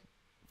 like,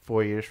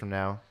 4 years from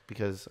now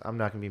because I'm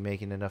not going to be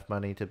making enough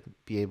money to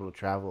be able to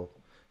travel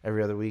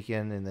every other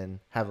weekend and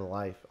then have a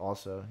life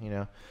also,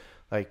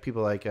 Like,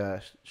 people like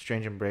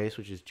Strange Embrace,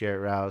 which is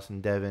Jarrett Rouse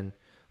and Devin,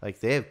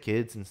 like, they have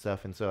kids and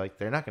stuff, and so, like,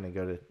 they're not going to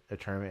go to a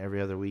tournament every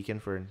other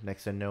weekend for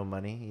next to no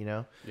money,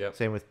 Yep.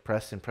 Same with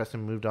Preston.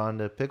 Preston moved on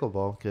to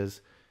pickleball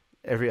because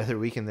every other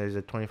weekend there's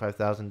a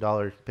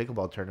 $25,000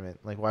 pickleball tournament.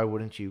 Like, why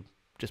wouldn't you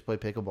just play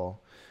pickleball?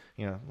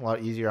 a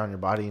lot easier on your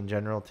body in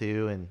general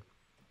too. And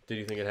Did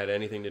you think it had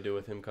anything to do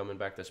with him coming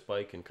back to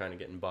Spike and kind of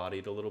getting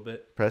bodied a little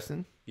bit?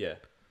 Preston, Yeah.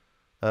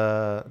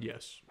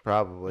 Yes.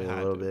 probably a Had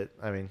little to. bit.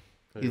 I mean,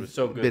 He he's was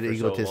so a good bit for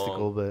so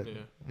egotistical, long. but Yeah.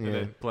 yeah. And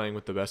then playing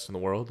with the best in the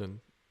world and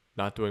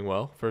not doing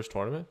well first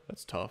tournament.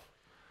 That's tough.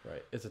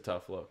 Right. It's a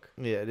tough look.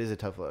 Yeah, it is a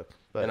tough look.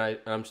 But And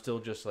I'm still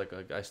just like,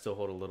 I still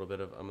hold a little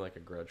bit of, I'm like a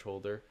grudge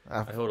holder.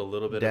 I'm I hold a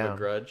little bit of down. a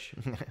grudge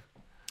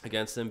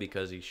against him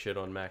because he shit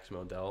on Max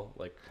Modell.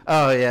 Like,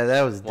 oh yeah,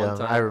 that was One dumb.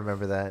 time, I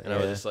remember that. and yeah.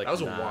 I was just like, That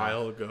was nah. a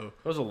while ago.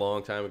 It was a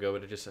long time ago,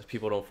 but it just,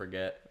 people don't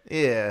forget.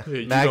 Yeah,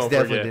 You Max don't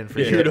definitely forget. didn't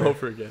forget. You don't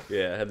forget.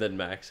 Yeah. And then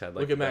Max had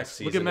like Look at the Max. best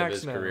Look at season Max of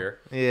his now. career.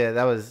 Yeah,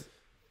 that was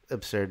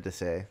absurd to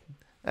say.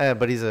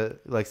 But he's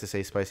likes to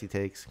say spicy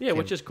takes. Yeah,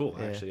 which is cool,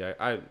 yeah. actually.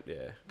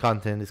 Yeah.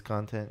 Content is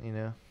content,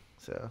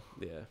 So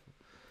Yeah.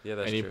 Yeah,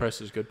 that's Any true.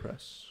 press is good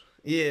press.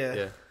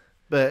 Yeah.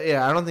 But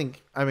yeah, I don't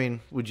think. I mean,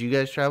 would you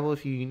guys travel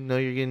if you know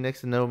you're getting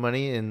next to no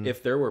money and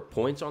If there were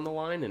points on the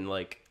line and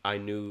like I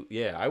knew,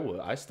 yeah, I would.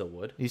 I still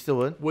would. you still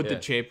would? Would Yeah. the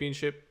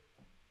championship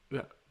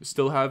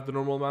still have the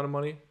normal amount of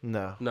money?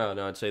 No.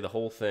 No, I'd say the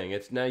whole thing.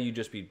 It's now you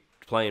just be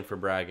playing for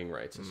bragging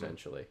rights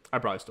essentially. I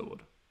probably still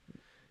would.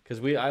 Because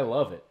I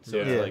love it. So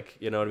Yeah. it's like,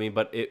 you know what I mean.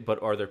 But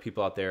are there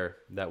people out there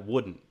that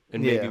wouldn't?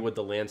 And maybe Yeah. would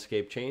the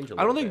landscape change?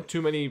 I don't think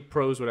too many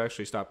pros would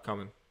actually stop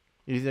coming.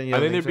 You I don't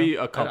think there'd so? be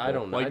a couple, I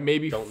don't know. like I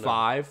maybe don't know.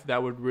 5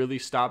 that would really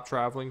stop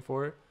traveling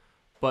for it,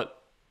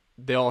 but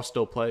they all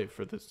still play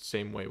for the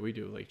same way we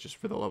do, like just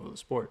for the love of the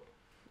sport.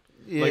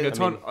 Yeah, Like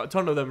I a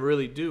ton of them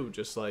really do.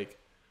 Just like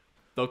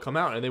they'll come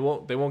out and they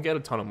won't get a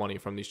ton of money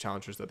from these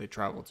challengers that they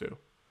travel to.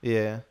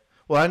 Yeah.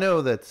 Well, I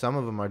know that some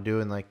of them are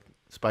doing like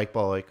spike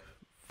ball like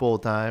full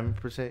time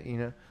per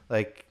se.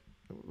 Like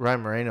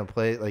Ryan Moreno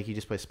he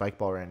just plays spike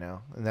ball right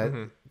now,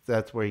 and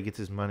that's where he gets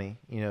his money.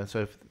 So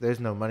if there's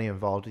no money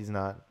involved, he's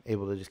not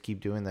able to just keep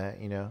doing that.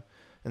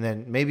 And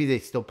then maybe they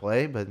still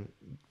play, but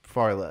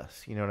far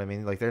less. You know what I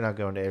mean? Like they're not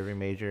going to every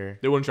major.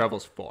 They wouldn't travel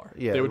as far.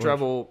 Yeah, they would they wouldn't-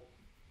 travel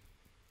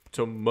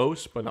to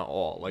most, but not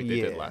all, like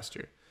they did Yeah. last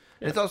year.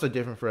 And it's also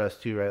different for us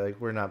too, right? Like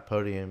we're not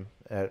podium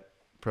at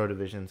pro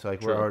division, so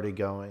like we're True. already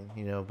going.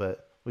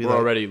 But We're like,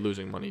 already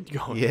losing money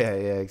going. Yeah,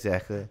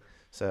 exactly.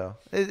 So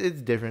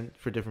it's different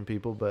for different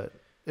people, but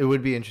it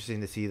would be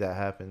interesting to see that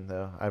happen,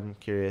 though. I'm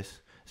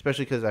curious,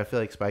 especially because I feel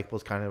like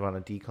Spikeball's kind of on a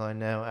decline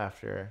now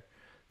after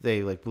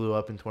they like blew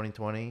up in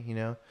 2020.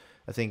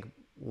 I think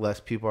less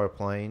people are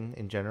playing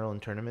in general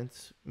in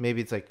tournaments. Maybe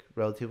it's like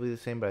relatively the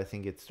same, but I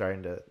think it's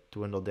starting to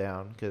dwindle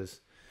down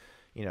because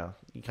you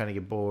kind of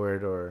get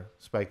bored, or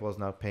Spikeball's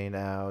not paying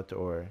out,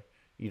 or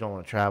you don't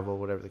want to travel,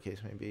 whatever the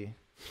case may be.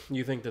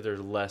 You think that there's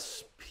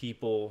less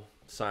people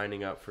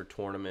signing up for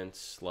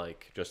tournaments,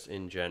 like just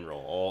in general,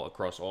 all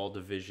across all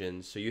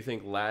divisions? So you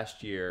think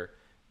last year,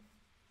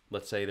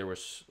 let's say there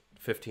was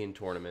 15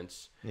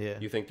 tournaments. Yeah.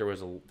 You think there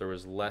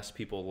was less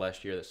people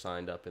last year that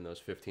signed up in those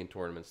 15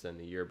 tournaments than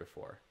the year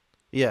before?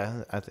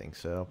 Yeah, I think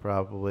so,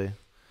 probably.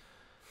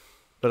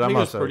 But I I'm think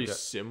it's also pretty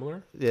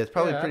similar. yeah, it's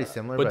probably Yeah, pretty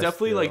similar, But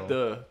definitely like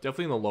still-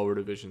 definitely in the lower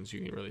divisions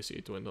you can really see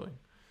it dwindling.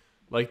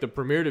 Like the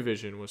Premier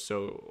Division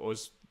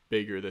was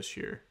bigger this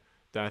year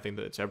than I think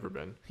that it's ever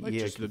been. Like Yeah,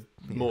 just 'cause-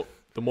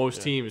 the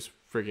most teams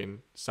freaking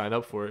signed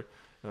up for it.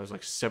 And it was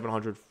like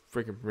 700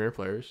 freaking Premier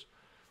players,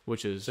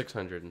 which is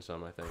 600 and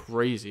some, I think.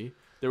 crazy.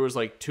 There was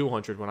like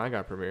 200 when I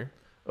got Premier,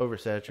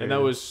 oversaturated. and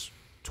that was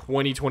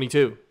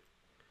 2022.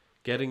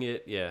 Getting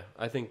it, yeah.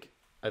 I think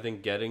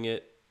getting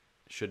it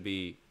should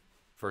be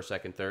first,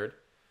 second, third,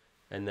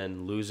 and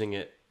then losing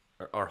it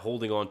or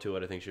holding on to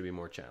it, I think should be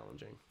more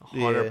challenging.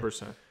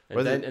 100%.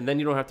 And then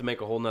you don't have to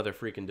make a whole nother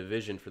freaking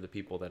division for the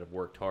people that have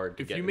worked hard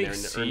to If get you in make there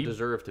and C-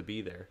 deserve to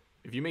be there.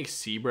 If you make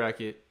C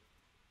bracket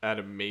at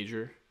a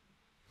major,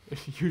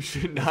 you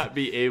should not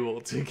be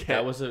able to get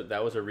That was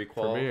a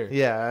requal. Premier.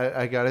 Yeah,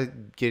 I got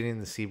it getting in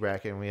the C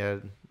bracket, and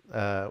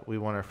we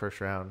won our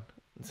first round.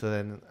 So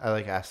then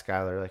I asked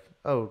Skylar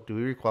oh, do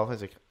we requalify?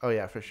 He's like, oh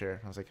yeah, for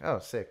sure. I was like, oh,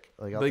 sick.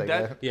 I'll Like take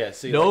that- that. Yeah,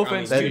 see, No like,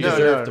 offense I to mean, you. you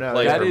deserve No, to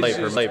play that per is late,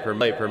 just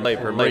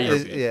per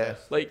crazy. Yeah,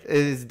 Like it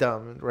is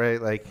dumb,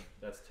 right? Like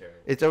That's terrible.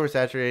 it's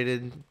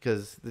oversaturated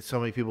because so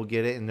many people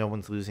get it and no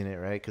one's losing it,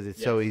 right? Because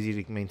it's so Yes.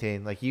 easy to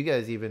maintain. Like you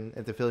guys, even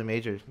at the Philly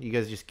Major, you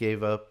guys just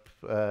gave up.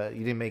 You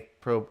didn't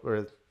make pro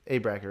or A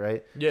bracket,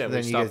 right? Yeah, So we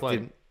then you stopped guys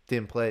playing.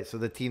 didn't play. So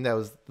the team that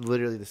was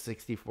literally the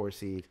 64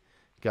 seed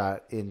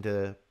got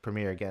into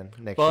Premier again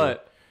next year.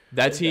 But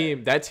that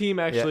team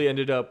actually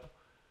ended up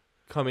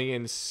coming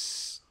in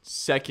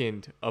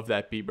second of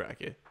that B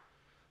bracket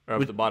or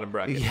of the bottom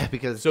bracket. Yeah,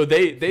 because So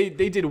they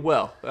did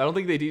well. I don't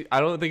think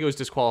it was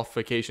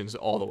disqualifications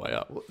all the way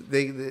up.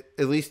 they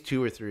at least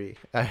 2 or 3.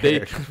 I They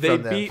heard they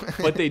from them. beat,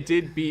 but they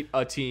did beat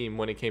a team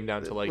when it came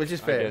down to Which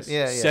is I fair. guess,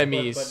 Yeah, yeah.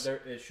 semis.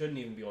 But it shouldn't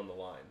even be on the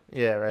line.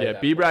 Yeah, right. Yeah,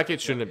 B bracket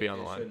shouldn't be on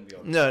the line. Shouldn't be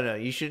on the No,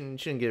 you shouldn't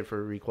get it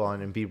for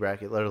requalifying in B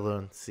bracket, let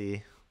alone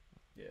C.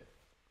 Yeah.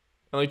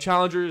 And like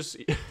challengers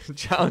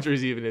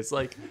even it's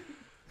like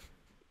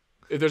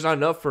if there's not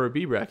enough for a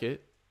B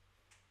bracket,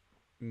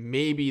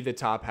 maybe the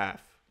top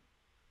half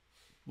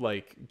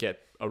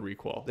get a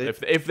requal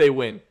if they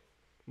win.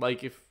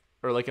 Like if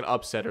or like an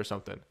upset or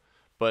something.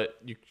 But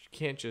you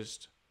can't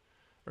just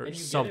or And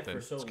you something. get it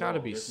for so It's got to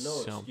long. be There's no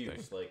something.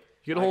 excuse. Like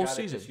You get a whole I got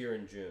season. it this year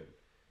in June,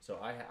 so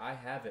I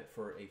have it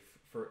for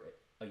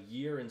a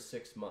year and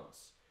 6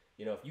 months.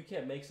 You know, if you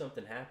can't make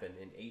something happen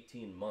in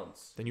 18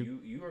 months, Then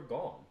you are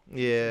gone.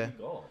 Yeah. You're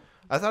gone.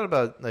 I thought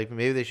about like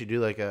maybe they should do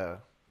like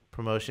a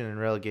promotion and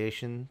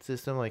relegation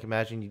system. Like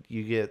imagine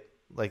you get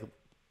like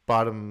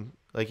bottom,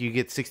 like you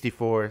get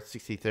 64th,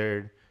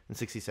 63rd, and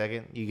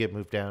 62nd. You get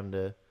moved down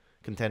to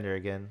contender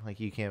again. Like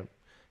you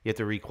have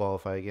to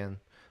requalify again.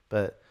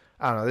 But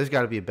I don't know. There's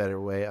got to be a better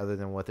way other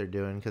than what they're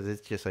doing because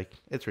it's just like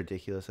it's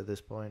ridiculous at this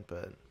point.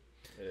 But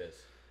It is.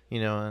 you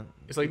know,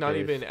 It's like not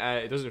who cares? even.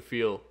 It doesn't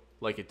feel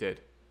like it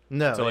did.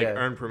 no to, like, yeah.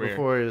 earn Premier.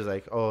 Before it was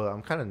like, oh,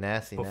 I'm kind of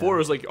nasty. Before now. it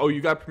was like, oh,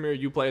 you got Premier,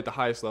 you play at the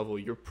highest level,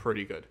 you're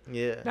pretty good.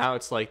 yeah. Now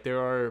it's like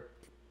there are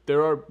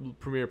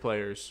Premier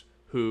players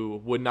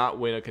who would not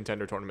win a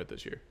contender tournament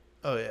this year.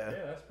 Oh yeah.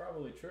 Yeah, that's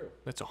probably true.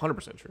 That's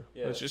 100% true.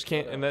 Yeah, It just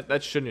can't, and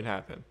that shouldn't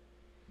happen.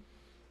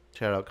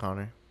 Shout out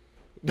Connor.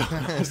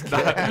 That's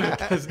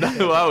not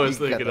who I was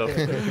You got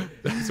thinking of.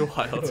 That's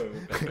wild.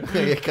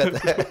 Yeah, cut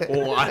that.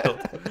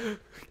 Wild.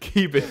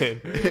 Keep it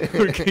in.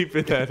 We're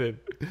keeping that in.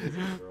 Is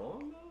it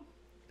wrong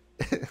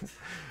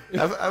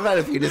though? I've had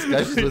a few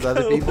discussions with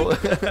other people.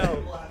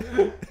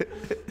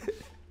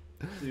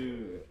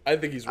 Dude, I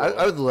think he's I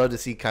wrong. would love to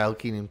see Kyle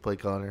Keenan play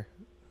Connor.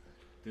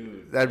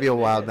 dude. That'd be a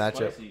wild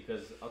matchup.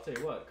 Because I'll tell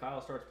you what,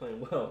 Kyle starts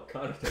playing well.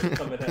 Connor starts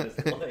coming at his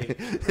life.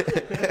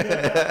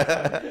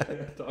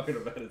 Talking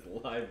about his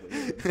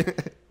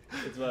livelihood.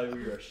 It's why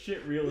we are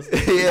shit real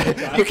estate.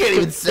 Yeah, you can't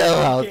even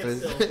sell You can't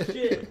houses. sell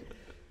shit.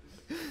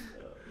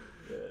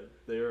 Yeah,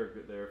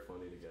 they're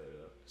funny together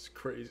though. It's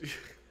crazy.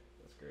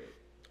 That's great.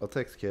 I'll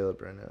text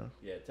Caleb right now.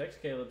 Yeah,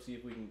 text Caleb, see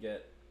if we can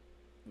get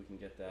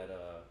that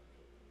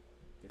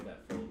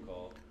phone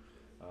call.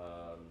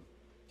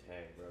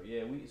 Dang, bro.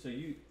 Yeah, so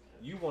you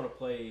want to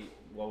play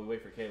while we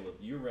wait for Caleb.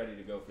 You're ready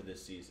to go for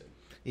this season.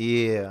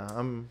 Yeah,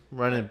 I'm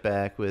running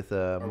back with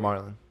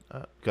Marlon.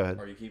 Go ahead.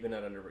 Are you keeping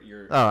that under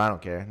your? Oh, I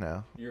don't care.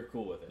 No. You're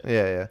cool with it.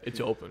 Yeah. It's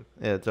open.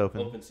 Yeah, it's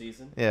open. Open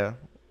season. Yeah.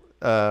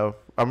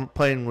 I'm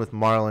playing with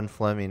Marlon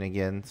Fleming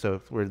again,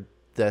 so we're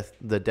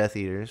the Death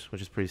Eaters,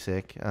 which is pretty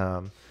sick.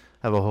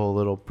 Have a whole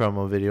little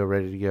promo video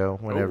ready to go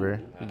whenever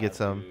we get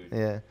some. Dude.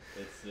 Yeah.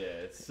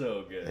 It's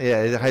so good.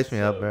 Yeah, it hypes It's me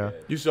so up, bro.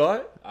 good. You saw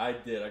it? I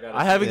did.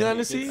 I haven't gotten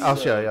to see it. I'll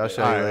show you. I'll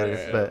show you Alright, later.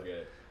 alright, But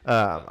good.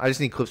 I just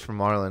need clips from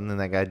Marlon, and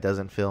that guy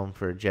doesn't film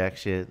for jack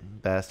shit,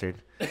 bastard.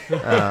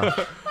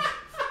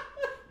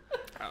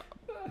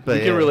 But We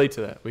can yeah. relate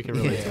to that. We can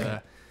relate to Yeah.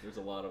 that. There's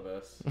a lot of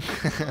us,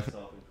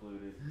 myself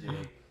included.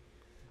 Jake.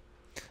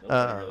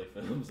 Nobody really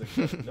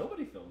films.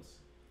 Nobody films.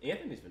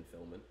 Anthony's been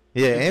filming.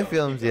 Yeah, Keep and going,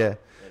 films, keep yeah. going.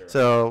 Later on.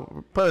 So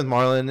we're playing with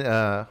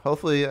Marlon.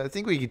 Hopefully, I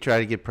think we could try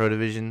to get Pro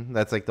Division.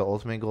 That's like the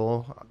ultimate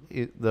goal,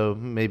 though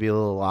maybe a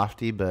little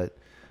lofty. But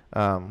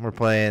we're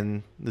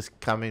playing this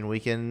coming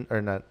weekend,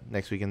 or not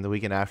next weekend, the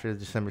weekend after,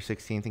 December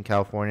 16th in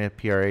California,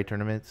 PRA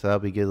tournament. So that'll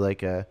be good,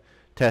 like a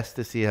test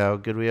to see how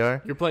good we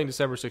are. You're playing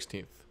December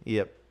 16th,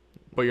 Yep,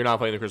 but you're not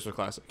playing the Christmas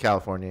Classic.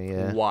 California,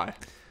 yeah. Why?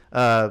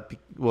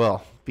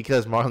 Well,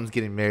 because Marlon's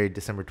getting married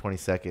December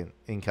 22nd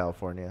in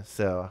California,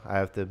 so I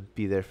have to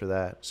be there for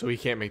that. So he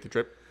can't make the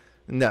trip?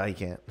 No, he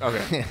can't.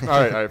 Okay. All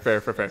right. Fair.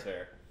 That's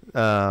fair.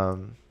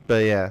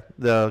 But yeah,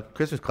 the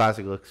Christmas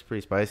Classic looks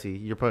pretty spicy.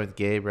 You're playing with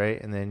Gabe,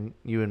 right? And then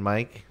you and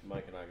Mike.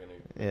 Mike and I gonna.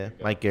 Yeah, go.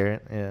 Mike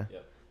Garrett. Yeah,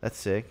 Yep. that's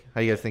sick.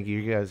 How you guys think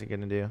you guys are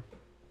gonna do?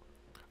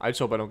 I just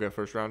hope I don't get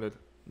first rounded.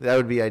 That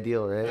would be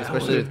ideal, right? That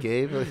Especially would. with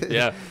Gabe.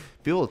 Yeah.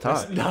 People will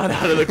That's talk. not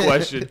out of the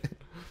question.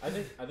 I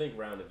think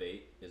round of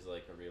 8 is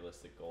like a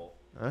realistic goal.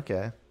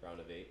 Okay. Round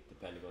of 8,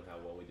 depending on how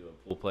well we do in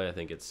pool play, I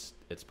think it's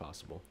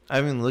possible. I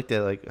haven't looked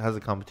at like how's the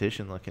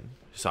competition looking.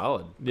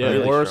 Solid. Yeah, Really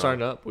we're strong.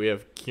 starting up. We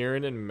have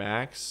Kieran and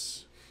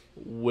Max,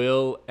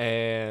 Will,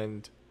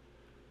 and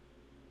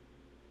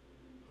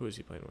who is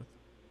he playing with?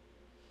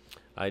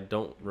 I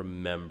don't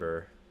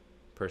remember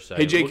per se.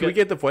 Hey Jake, We'll can we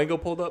get the Fuego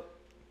pulled up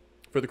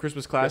for the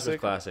Christmas Classic? Christmas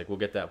Classic? We'll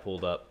get that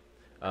pulled up.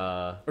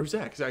 Or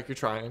Zach, you're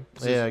trying.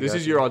 Yeah, I This got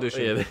is you. your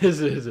audition. Yeah, this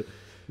is.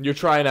 You're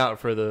trying out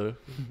for the.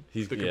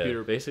 He's The yeah,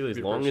 computer- basically as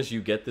computer long person. as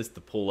you get this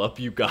to pull up,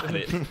 you got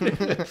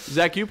it.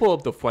 Zach, you pull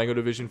up the Fuego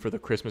division for the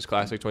Christmas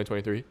Classic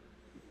 2023.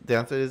 The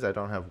answer is I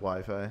don't have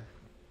Wi-Fi.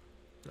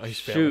 Oh, he's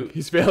Shoot. failing.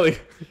 He's failing.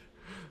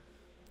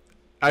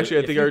 Actually, I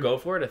if think you our go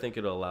for it, I think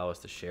it'll allow us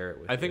to share it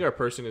with. I think you. our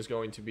person is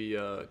going to be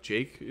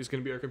Jake is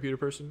going to be our computer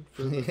person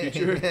for the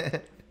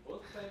future.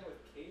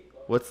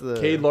 What's the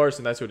Cade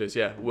Larson, that's who it is.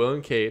 Yeah, Will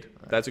and Cade,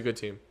 that's a good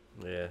team.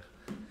 Yeah.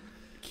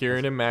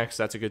 Kieran and Max,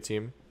 that's a good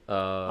team.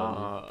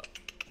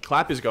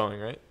 Clap is going,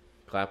 right?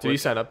 Clap Did he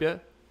sign up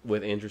yet?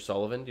 with Andrew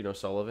Sullivan. Do you know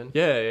Sullivan?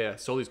 Yeah.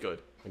 Soli's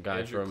good. A guy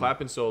Andrew, from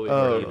Clap and Soli Oh.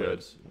 are really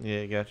good.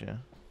 Yeah, gotcha.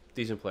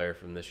 decent player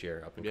from this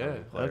year, up and Yeah.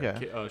 coming player.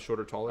 Okay.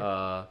 Shorter,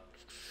 taller.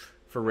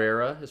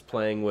 Ferreira is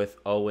playing with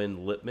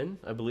Owen Lippman,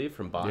 I believe,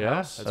 from Bauhaus. Yeah,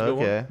 that's a good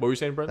one. Okay. What were you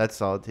saying, Brent? That's a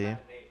solid team.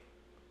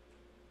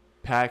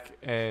 Pack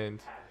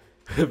and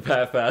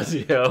Pat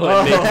Fazio.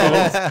 Oh. and Nick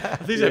Holmes. I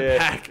think he said Yeah.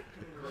 Pack.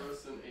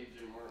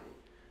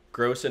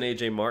 Gross and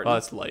AJ Oh, Martin.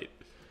 that's light.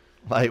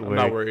 Light I'm work.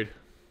 not worried.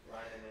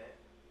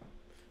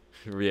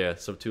 Yeah,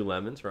 so 2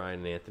 lemons, Ryan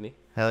and Anthony.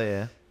 Hell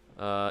yeah.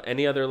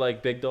 Any other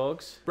like big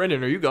dogs?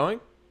 Brendan, are you going?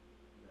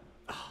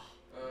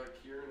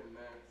 Kieran and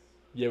Max.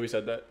 Yeah, we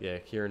said that. Yeah,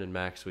 Kieran and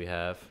Max we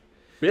have.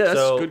 Yeah, that's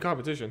So- good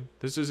competition.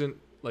 This isn't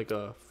like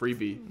a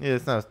freebie. Yeah,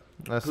 it's not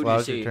Who do you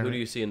slouchy see? Who tournament. do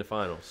you see in the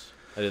finals?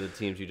 Out of the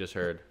teams you just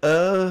heard.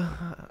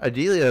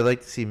 Ideally, I'd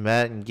like to see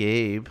Matt and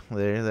Gabe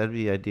there. That'd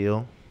be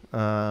ideal.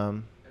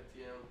 Etienne.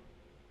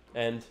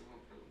 And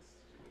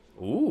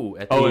ooh,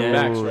 at Oh, the and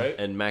end, Max, right?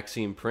 and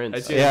Maxime Prince.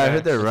 Etienne. Yeah, I Max.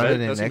 heard they're running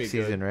That's it gonna next be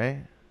good. season,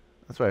 right?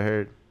 That's what I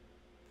heard.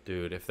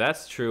 Dude, if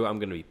that's true, I'm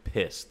gonna be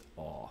pissed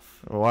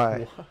off.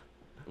 Why?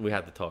 We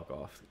have to talk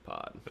off the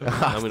pod.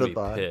 Off I'm gonna the be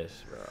pod.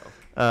 pissed,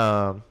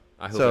 bro.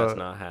 I hope So- that's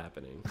not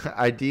happening.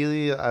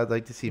 Ideally, I'd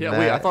like to see Yeah, Matt.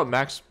 wait. I thought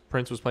Max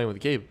Prince was playing with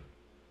Gabe.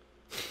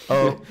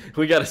 Oh,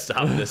 We gotta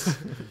stop this.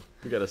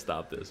 We gotta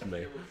stop this,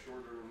 man. Caleb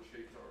Shorter and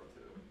Shaitar,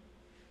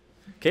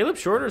 too. Caleb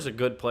Shorter's a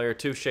good player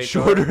too. Shea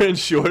Shorter and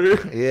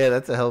shorter. yeah,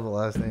 that's a hell of a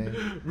last name.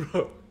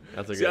 Bro.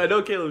 That's a See, good. I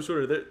know Caleb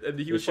Shorter, and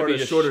he It was should part be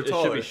of a shorter, It should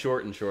taller. be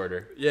short and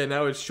shorter. Yeah,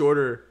 now it's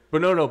shorter.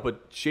 But no,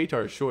 but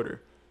Shaitar is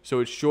shorter. So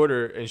it's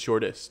shorter and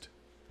shortest.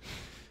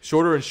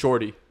 Shorter and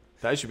shorty.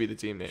 That should be the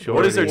team name.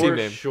 What is their Shorty. team Or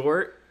name?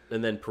 Short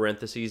and then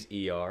parentheses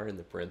ER in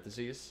the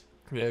parentheses.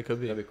 Yeah, it could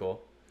be. That'd be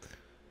cool.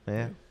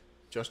 Yeah.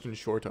 Justin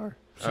Shortar.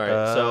 All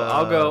right, so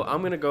I'll go.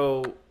 I'm gonna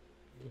go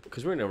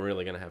because we're not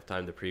really gonna have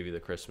time to preview the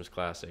Christmas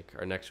Classic.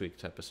 Our next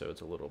week's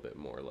episode's a little bit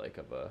more like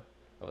of a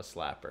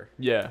slapper.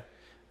 Yeah.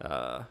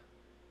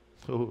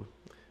 Ooh.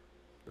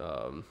 I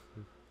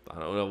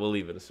don't know. We'll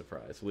leave it a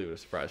surprise. We'll leave it a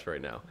surprise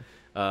right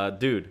now.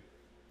 Dude,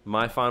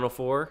 my final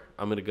 4.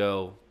 I'm gonna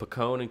go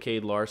Pacone and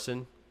Cade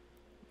Larson.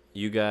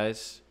 You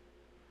guys.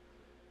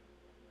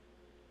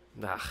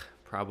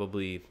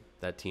 Probably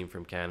that team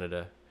from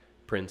Canada,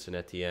 Prince and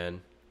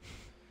Etienne.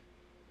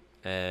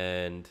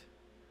 And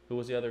who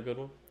was the other good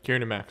one?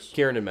 Kieran and Max.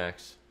 Kieran and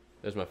Max.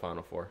 There's my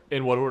final 4.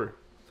 In what order?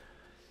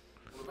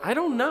 I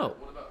don't know.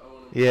 What about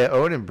Owen and Yeah,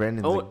 Owen and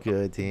Brendan's Owen- a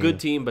good team. Good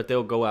team, but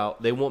they'll go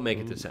out. They won't make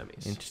it to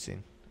semis.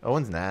 Interesting.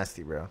 Owen's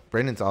nasty, bro.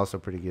 Brendan's also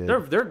pretty good.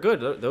 They're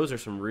good. Those are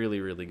some really,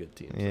 really good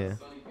teams. yeah.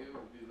 Sonny Gill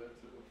would be there,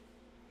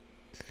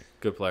 too.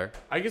 Good player.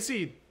 I can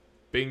see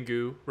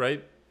Bingu,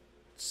 right?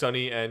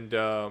 Sonny and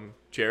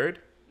Jared.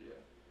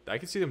 Yeah. I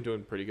can see them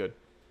doing pretty good.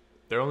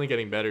 They're only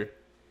getting better.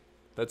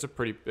 It's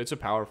a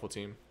powerful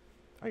team.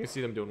 I can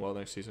see them doing well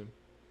next season.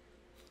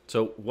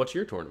 So, what's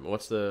your tournament?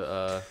 What's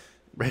the?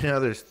 Right now,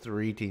 there's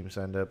 3 teams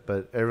signed up,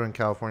 but everyone in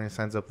California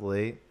signs up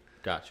late.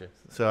 Gotcha.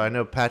 So I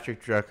know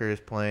Patrick Drucker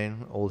is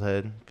playing, old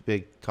head,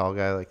 big, tall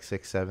guy, like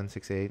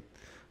 6'7",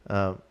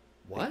 6'8".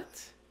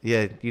 What?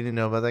 Yeah, you didn't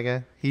know about that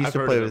guy? He used I've to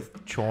heard play of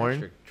with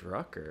Chorn. Patrick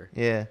Drucker.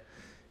 Yeah.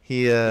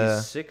 He's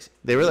 6'8".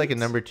 They were like a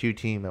number 2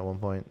 team at one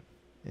point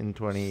in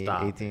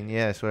 2018.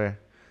 Yeah, I swear.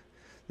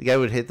 The guy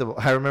would hit the ball.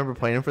 I remember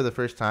playing him for the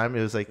first time.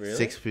 It was like Really?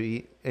 6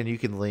 feet, and you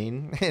can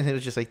lean. And it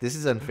was just like, this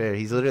is unfair.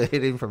 He's literally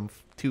hitting from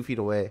 2 feet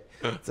away.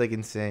 It's like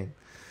insane.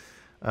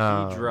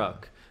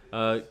 Druck.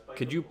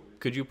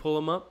 Could you pull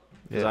him up?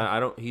 Because Yeah. I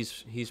don't.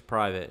 He's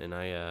private, and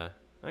I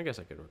guess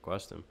I could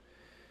request him,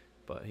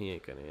 but he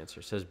ain't gonna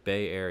answer. It says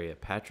Bay Area.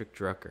 Patrick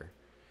Drucker.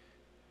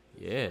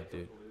 Yeah,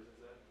 dude.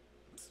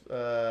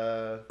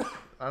 I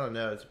don't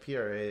know. It's a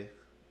PRA.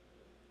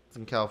 It's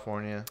in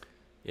California.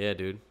 Yeah,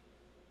 dude.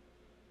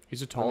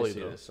 He's a Let me tallie see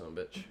though. this son of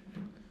a bitch.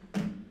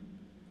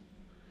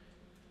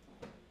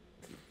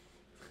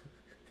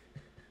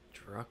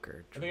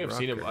 Drucker. I think I've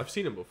seen him. I've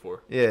seen him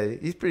before. Yeah,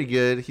 he's pretty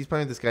good. He's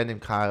playing with this guy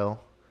named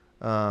Kyle.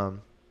 I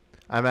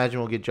imagine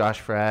we'll get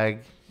Josh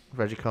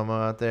Fragicomo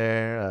out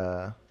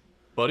there.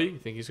 Buddy, you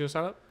think he's gonna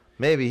sign up?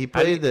 Maybe he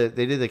How do played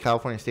they did the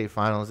California State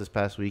Finals this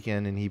past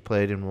weekend, and he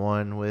played and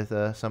won with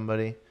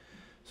somebody.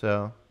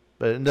 So,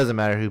 but it doesn't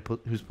matter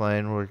who's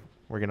playing.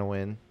 We're gonna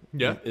win.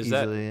 Yeah. Is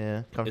that- easily,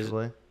 yeah,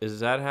 comfortably. Is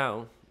that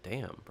how?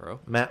 Damn, bro.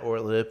 Matt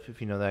Ortlip, if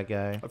you know that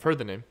guy. I've heard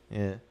the name.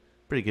 Yeah,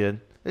 pretty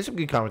good. There's some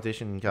good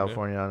competition in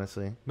California,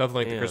 honestly. Nothing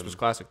like the Damn. Christmas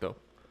Classic though.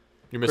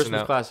 You're missing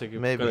Christmas out. Classic.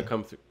 You're Maybe.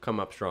 gonna come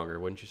up stronger,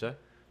 wouldn't you say?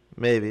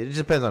 Maybe it just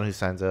depends on who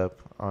signs up.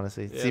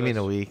 Honestly, Yeah, see me in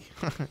a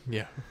that's- week.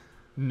 Yeah.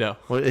 No.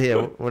 Well, yeah,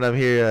 when I'm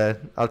here,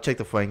 I'll check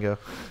the Fuego.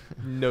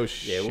 No Yeah,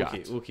 shot.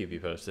 we'll keep you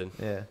posted.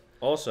 Yeah.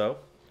 Also,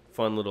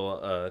 fun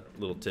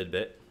little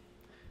tidbit.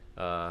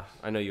 I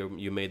know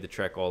you made the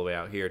trek all the way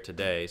out here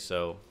today,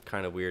 so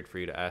kind of weird for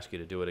you to ask you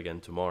to do it again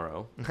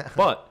tomorrow.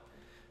 But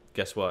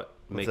guess what?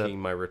 What's Making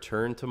up? my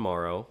return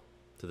tomorrow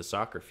to the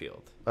soccer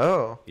field.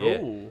 Oh. Yeah.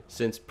 Oh.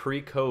 Since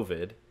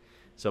pre-COVID.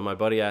 So my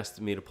buddy asked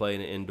me to play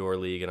in an indoor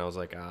league, and I was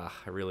like, I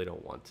really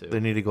don't want to. They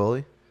need a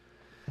goalie.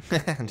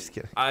 I'm just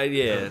kidding.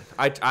 I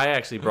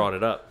actually brought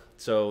it up.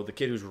 So the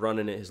kid who's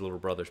running it, his little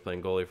brother's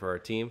playing goalie for our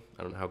team.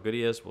 I don't know how good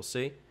he is. We'll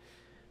see.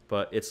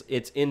 But it's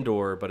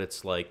indoor, but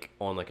it's like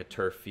on like a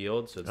turf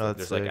field, so it's Oh, like,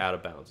 that's there's like sick. out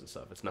of bounds and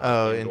stuff. It's not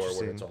Oh, like indoor where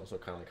interesting. it's also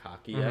kind of like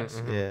hockey. Mhm,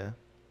 Yes. mhm. Yeah.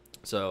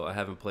 So I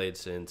haven't played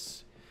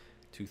since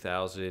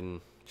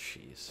 2000.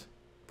 Jeez,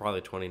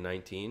 probably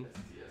 2019.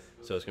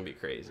 So it's gonna be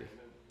crazy.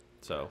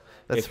 So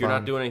That's if you're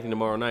fun. not doing anything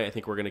tomorrow night, I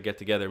think we're going to get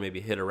together, maybe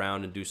hit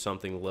around and do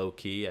something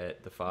low-key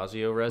at the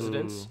Fazio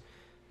residence.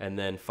 And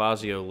then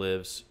Fazio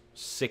lives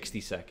 60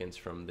 seconds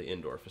from the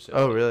indoor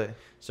facility. Oh, really?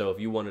 So if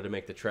you wanted to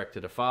make the trek to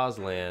the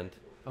Fazland...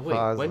 Oh,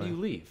 wait, when do you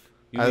leave?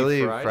 I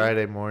leave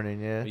Friday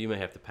morning, yeah. Well, you may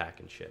have to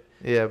pack and shit.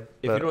 Yeah, If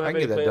but you don't I have can any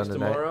get that plans done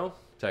tonight. tomorrow,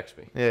 text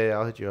me. Yeah,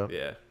 I'll hit you up.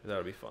 Yeah, that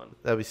would be fun.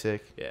 That'd be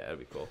sick. Yeah, that'd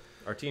be cool.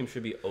 Our team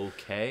should be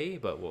okay,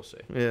 but we'll see.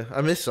 Yeah,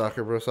 I miss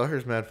soccer, bro.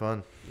 Soccer's mad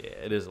fun. Yeah,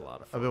 it is a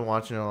lot of fun. I've been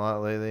watching it a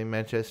lot lately.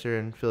 Manchester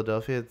and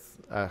Philadelphia, it's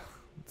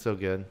so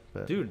good.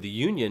 But Dude, the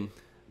Union,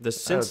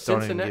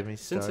 don't even get me started.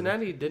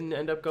 Cincinnati didn't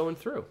end up going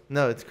through.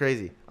 no, it's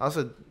crazy.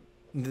 Also,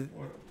 the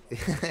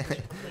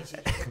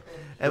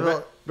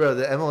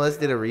MLS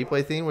did a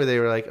replay thing where they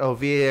were like, "Oh,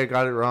 VAR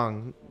got it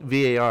wrong."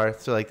 VAR,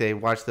 so like they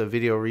watched the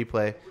video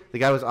replay. The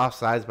guy was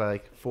offsides by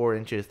like 4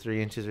 inches,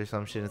 3 inches, or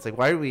some shit. It's like,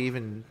 why do we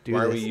even do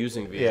Why this? are we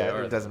using VAR?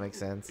 Yeah, it doesn't make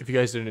sense. If you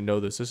guys didn't know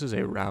this is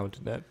a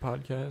Round Net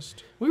podcast.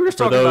 We were just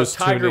For talking about those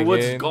Tiger tuning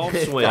Woods' in, golf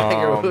swing.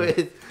 Tiger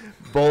Woods,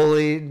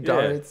 bowling, Yeah.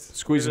 darts.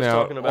 Squeezing We're just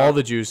out talking about- all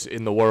the juice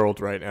in the world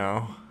right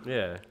now.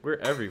 Yeah, we're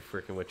every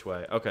freaking which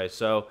way. Okay,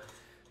 so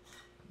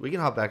We can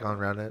hop back on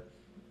around it.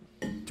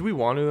 Do we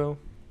want to, though?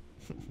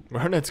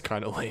 Round Net's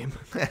kind of lame.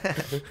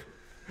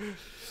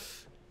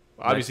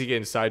 Obviously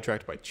getting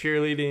sidetracked by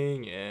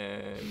cheerleading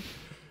and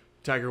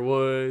Tiger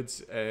Woods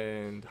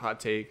and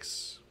hot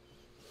takes.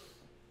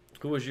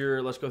 who was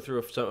your? Let's go through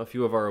a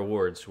few of our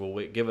awards. We'll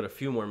wait. Give it a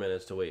few more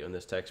minutes to wait on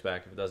this text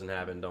back. If it doesn't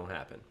happen, don't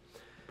happen.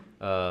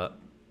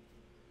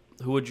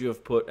 Who would you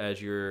have put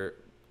as your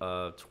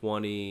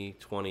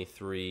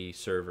 2023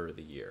 server of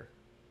the year?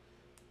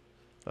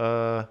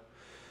 I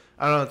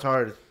don't know. It's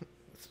hard,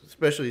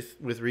 especially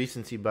with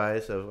recency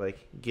bias of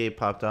like Gabe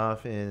popped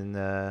off in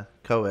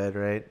co-ed,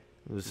 right?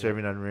 It was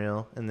serving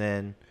unreal, and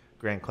then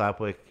Grant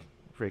Clapwick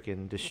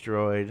freaking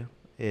destroyed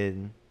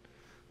in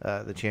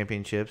the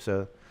championship.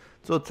 So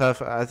it's a little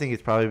tough. I think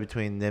it's probably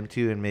between them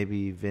two and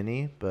maybe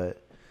Vinny,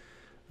 but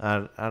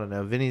I don't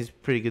know. Vinny's a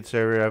pretty good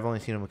server. I've only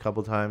seen him a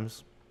couple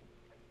times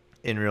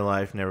in real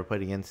life. Never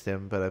played against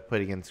him, but I've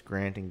played against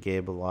Grant and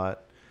Gabe a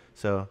lot.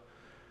 So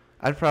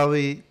I'd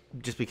probably,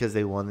 just because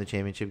they won the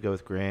championship, go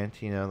with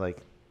Grant. You know, like,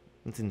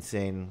 it's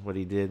insane what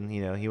he did.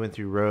 You know, he went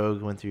through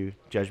Rogue, went through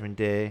Judgment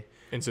Day,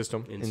 In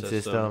system. in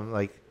system.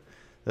 Like,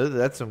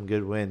 that's some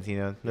good wins. You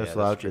know, no Yeah, that's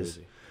slouches.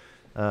 crazy.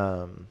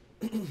 So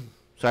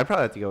I'd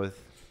probably have to go with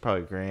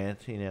probably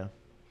Grant. You know,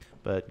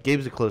 but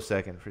Gabe's a close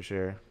second for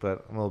sure.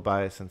 But I'm a little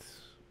biased since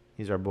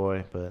he's our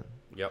boy. But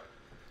Yep.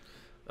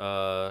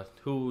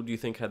 Who do you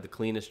think had the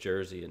cleanest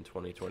jersey in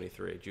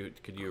 2023?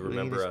 Could you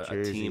remember a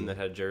Cleanest team jersey. that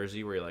had a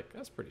jersey where you're like,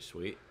 that's pretty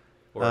sweet?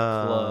 Or a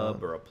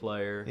club or a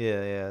player?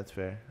 yeah, that's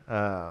fair.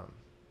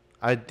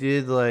 I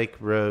did like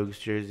Rogue's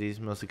jerseys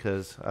mostly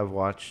because I've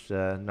watched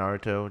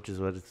Naruto, which is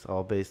what it's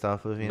all based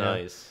off of. You know.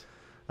 Nice.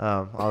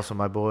 Also,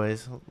 my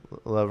boys,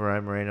 love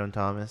Ryan Moreno and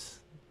Thomas.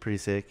 Pretty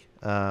sick.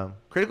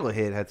 Critical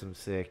Hit had some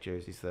sick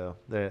jerseys, though.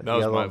 The That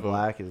was yellow my and vote.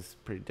 black is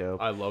pretty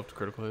dope. I loved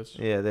Critical Hits.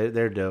 Yeah,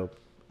 they're dope.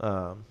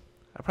 I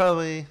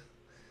probably...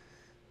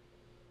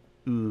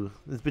 Ooh,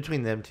 it's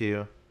between them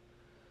two.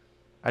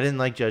 I didn't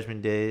like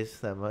Judgment Days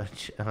that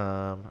much.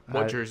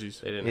 What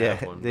jerseys? They didn't Yeah,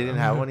 have one. they no. didn't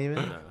have one even?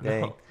 No.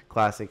 Dang.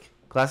 Classic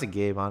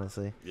Gabe,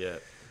 honestly. Yeah.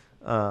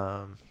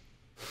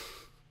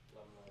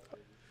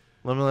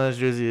 Lemonade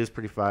jersey is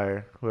pretty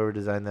fire. Whoever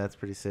designed that's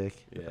pretty sick.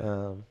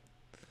 Yeah.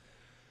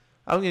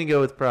 I'm gonna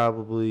go with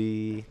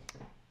probably.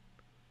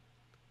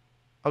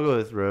 I'll go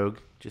with Rogue.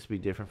 Just be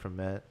different from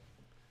Matt.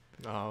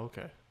 Oh,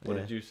 okay. What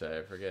Yeah. did you say?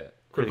 I forget.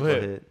 Critical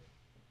Hit.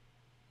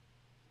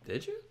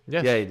 Did you?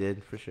 Yes. Yeah, he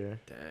did for sure.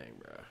 Dang,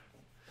 bro.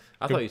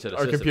 I thought you said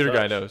Our assistive computer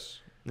guy touch. knows.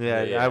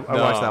 Yeah, Yeah. I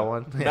watched that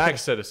one.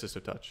 Max said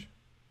assistive touch.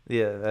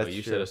 Yeah, that's Oh,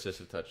 you true. said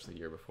assistive touch the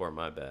year before.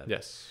 My bad.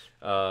 Yes.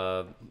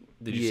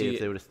 Did you yeah, see?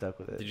 if they would have stuck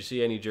with it. Did you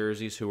see any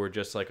jerseys who were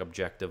just like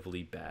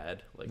objectively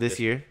bad? Like This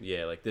year?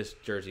 Yeah, like this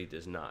jersey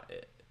is not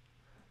it.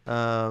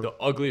 The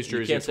ugliest You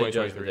jersey can't of say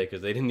Judgment Day 2023.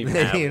 because they didn't even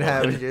They have didn't even one.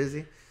 have a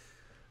jersey.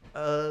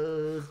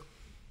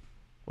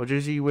 What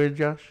jersey you wear,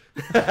 Josh?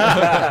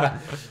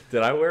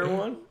 Did I wear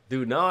one?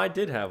 Dude, no, I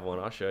did have one.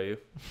 I'll show you.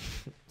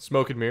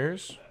 Smoke and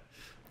Mirrors.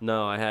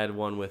 No, I had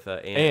one with Ant,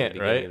 at the Ant,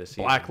 beginning right? of the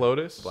season. Black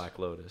Lotus. Black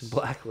Lotus.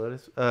 Black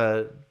Lotus.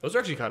 Those are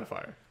actually kind of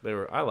fire. They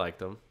were. I liked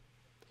them.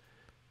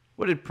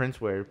 What did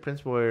Prince wear?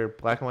 Prince wore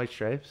black and white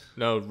stripes,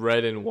 No,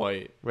 red and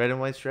white. red and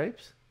white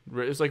stripes.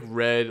 It's like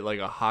red, like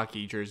a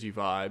hockey jersey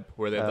vibe,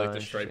 where they have like Oh,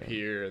 the stripe interesting.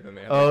 here, and then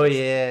they have Oh, like,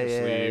 yeah, the yeah,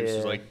 sleeves, yeah.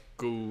 It's like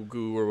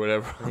goo or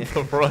whatever on the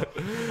front.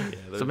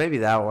 Yeah, So maybe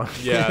that one.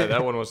 Yeah,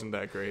 that one wasn't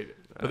that great,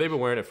 but they've been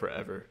wearing it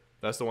forever.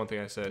 That's the one thing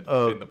I said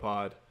Oh. in the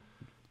pod.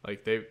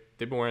 Like they've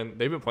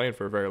been playing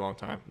for a very long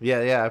time.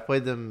 Yeah. I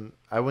played them.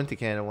 I went to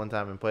Canada one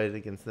time and played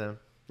against them.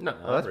 no,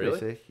 Oh, that's really.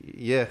 pretty sick.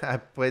 Yeah, I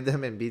played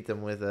them and beat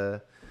them with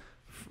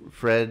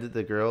Fred,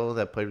 the girl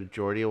that played with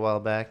Jordy a while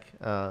back.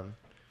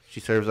 She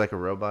serves like a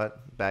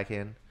robot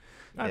backhand.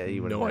 I have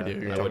you wouldn't no know. idea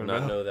who you're I talking would not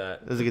about. know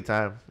that. It was a good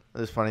time.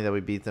 It was funny that we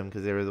beat them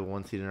because they were the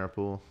 1 seed in our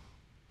pool.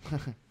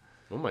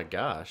 Oh my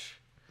gosh.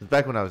 It was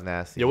back when I was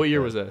nasty. Yeah, what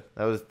year but was that?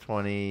 That was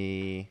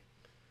 20.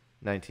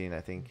 19, I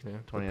think. Yeah. The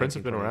 2019, Prince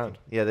have been 2019. around.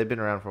 Yeah, they've been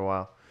around for a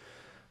while.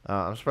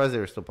 I'm surprised they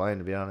were still playing,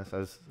 to be honest. I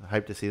was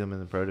hyped to see them in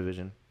the pro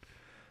division.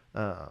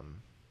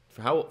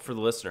 For the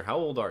listener, how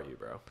old are you,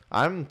 bro?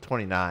 I'm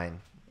 29,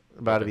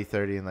 about to Okay. be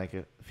 30 in like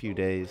a few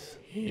days.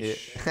 Yeah,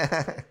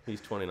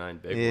 He's 29,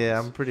 big yeah,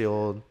 ones. I'm pretty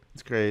old.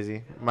 It's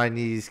crazy. My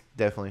knees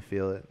definitely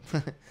feel it.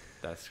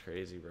 That's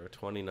crazy, bro.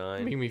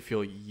 29. Making me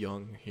feel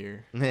young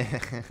here. I'm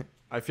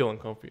I feel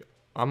uncomfy.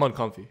 I'm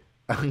uncomfy.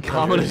 I'm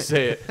gonna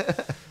say it.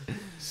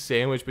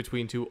 Sandwiched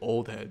between two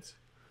old heads.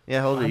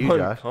 Yeah, how old are I'm you,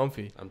 Josh?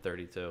 uncomfy. I'm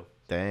 32.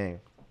 Dang.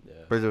 Yeah,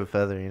 Birds of a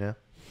feather, you know?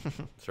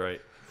 that's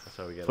right. That's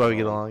how we get That's why we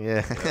get along,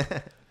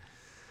 yeah.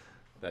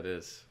 That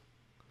is.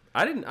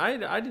 I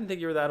didn't think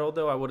you were that old,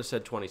 though. I would have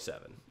said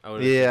 27.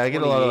 Yeah, I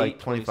get a lot of like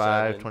 28,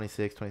 25, 27.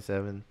 26,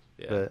 27.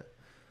 Yeah. But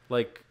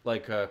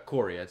Like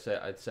Corey, I'd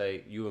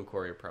say you and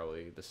Corey are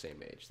probably the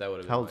same age. That would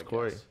have been How my old's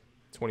Corey? guess.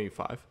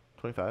 25.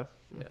 25?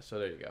 Yeah, so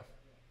there you go.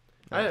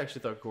 I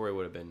actually thought Corey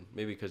would have been,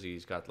 maybe because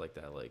he's got like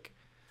that like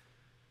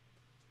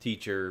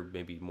teacher,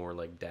 maybe more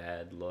like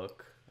dad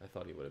look. I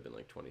thought he would have been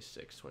like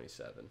 26,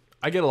 27.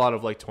 I get a lot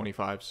of like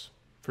 25s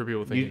for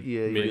people You, thinking.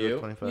 yeah, me. you You? look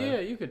 25. Yeah,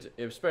 you could,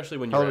 especially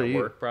when How you're old at are you?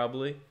 work,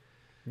 probably.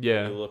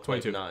 Yeah, You look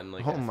 22. like not in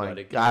like Oh my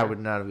athletic god, I gear. would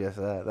not have guessed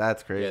that.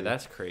 That's crazy. Yeah,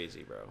 that's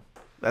crazy, bro.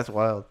 That's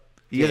wild.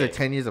 You guys are Dang.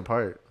 10 years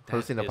apart, That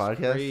hosting a is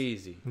podcast?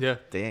 Crazy. Yeah.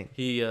 Dang.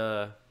 He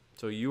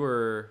so you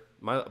were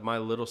my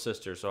little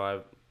sister,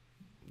 so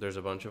there's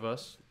a bunch of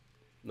us.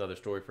 Another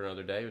story for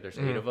another day. There's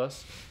 8 of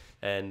us,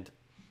 and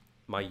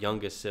my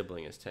youngest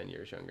sibling is 10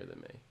 years younger than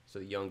me. So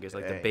the youngest,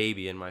 like the Dang.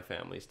 baby in my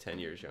family, is 10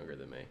 years younger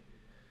than me.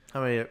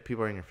 How many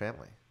people are in your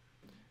family?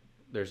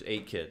 There's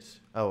 8 kids.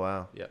 Oh,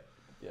 wow. Yep,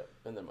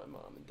 and then my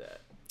mom and dad.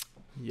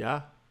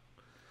 Yeah.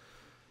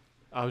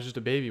 I was just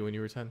a baby when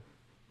you were 10.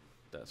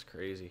 That's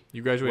crazy.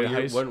 You graduated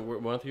high school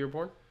What month you were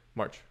born?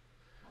 March.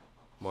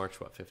 March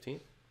what?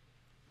 15th,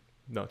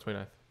 No,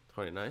 29th.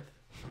 29th.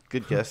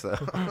 Good guess, though.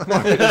 So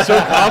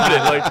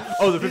confident. Like,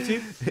 oh, the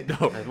 15th?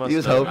 No. I must He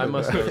was know, I hoping,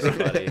 must bro. know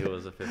somebody who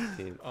was a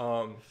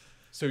 15th.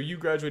 So you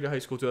graduated high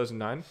school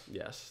 2009?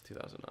 Yes,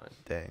 2009.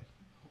 Dang.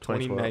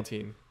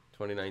 2019.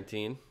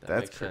 2019. That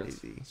That's makes sense.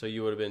 crazy. So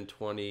you would have been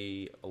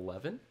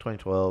 2011,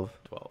 2012.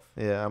 12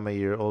 Yeah, I'm a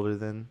year older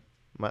than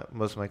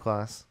most of my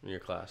class. in your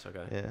class.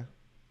 Okay. Yeah.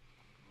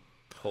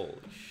 Holy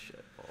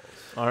shit balls.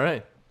 All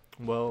right.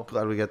 Well,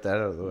 Glad we got that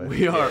out of the way.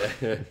 we are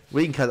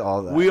We can cut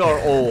all that. we are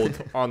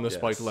old on the Yes.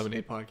 Spiked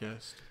Lemonade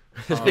podcast.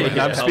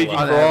 Yeah, I'm speaking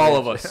on for all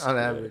of us. On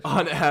average.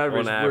 On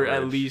average, On we're at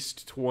average.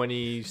 least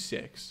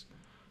 26.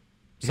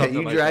 Yeah, Something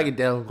you like drag that. it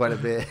down quite a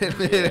bit.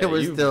 Yeah, We're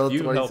you, still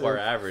you 26. help our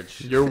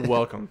average. You're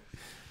welcome.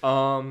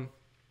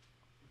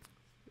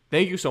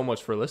 Thank you so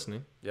much for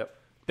listening. Yep.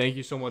 Thank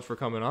you so much for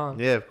coming on.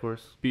 Yeah, of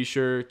course. Be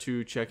sure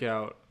to check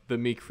out the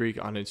Meek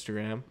Freak on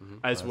Instagram,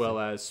 as well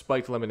as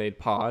Spiked Lemonade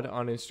Pod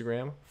on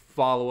Instagram.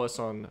 Follow us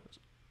on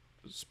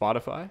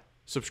Spotify.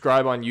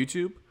 Subscribe on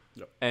YouTube.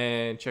 Yep.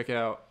 And check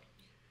out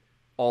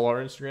all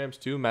our Instagrams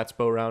too, Matt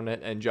Spo Roundnet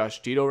and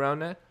Josh Tito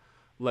Roundnet.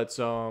 Let's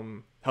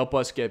help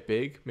us get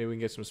big. Maybe we can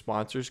get some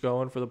sponsors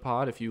going for the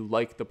pod. If you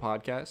like the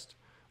podcast,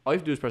 all you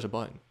have to do is press a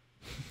button.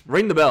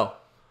 Ring the bell.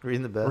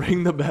 Ring the bell.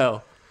 Ring the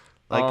bell.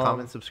 Like,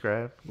 comment,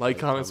 subscribe. Like,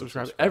 comment,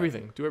 subscribe.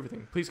 Everything. Do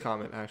everything. Please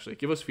comment, actually.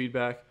 Give us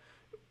feedback.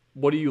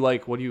 What do you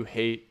like? What do you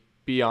hate?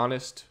 Be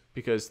honest,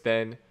 because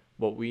then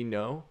what we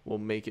know will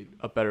make it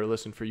a better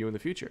listen for you in the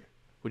future.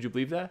 Would you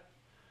believe that?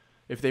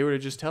 If they were to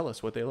just tell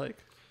us what they like.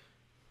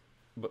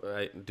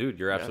 But, dude,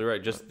 you're absolutely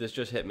right. This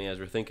just hit me as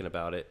we're thinking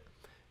about it.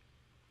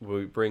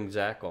 We bring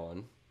Zach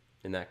on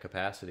in that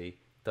capacity.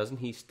 Doesn't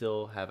he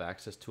still have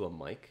access to a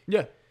mic?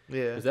 Yeah.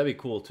 Yeah. Because that'd be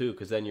cool too.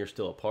 Because then you're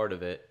still a part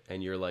of it,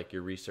 and you're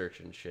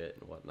researching shit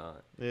and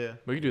whatnot. Yeah.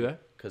 We can do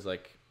that. Because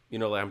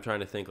I'm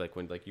trying to think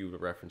when you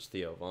referenced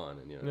Theo Vaughn,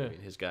 and what I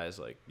mean, his guy's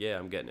like, yeah,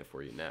 I'm getting it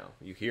for you now.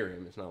 You hear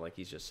him. It's not like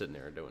he's just sitting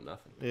there and doing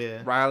nothing.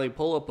 Yeah. Riley,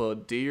 pull up a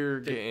deer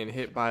getting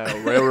hit by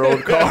a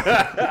railroad car.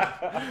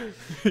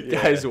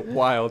 Guy's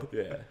wild.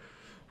 Yeah,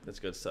 that's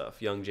good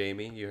stuff. Young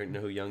Jamie, you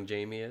know who Young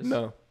Jamie is?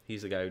 No.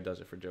 He's the guy who does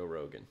it for Joe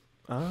Rogan.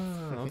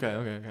 Oh,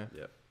 okay.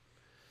 Yep.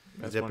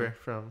 That's Zipper funny.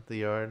 from the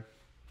yard.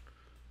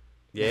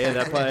 Yeah,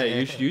 that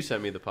play. You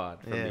sent me the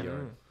pod from Yeah. the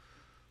yard.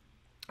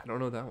 I don't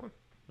know that one.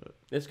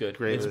 It's good.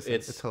 Great. It's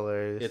It's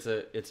hilarious.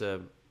 it's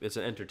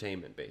an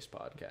entertainment based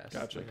podcast.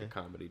 Gotcha. Like a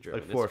comedy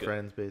driven. like four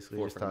friends, basically.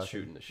 Four just friends talking.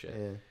 shooting the shit.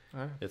 Yeah.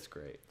 All right. It's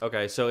great.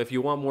 Okay, so if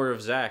you want more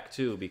of Zach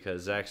too,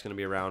 because Zach's going to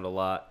be around a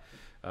lot.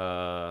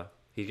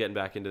 He's getting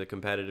back into the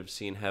competitive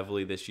scene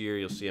heavily this year.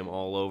 You'll see him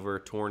all over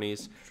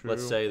tourneys.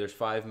 Let's say there's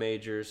 5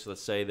 majors.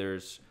 Let's say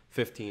there's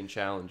 15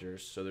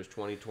 challengers. So there's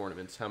 20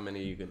 tournaments. How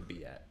many are you going to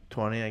be at?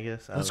 20, I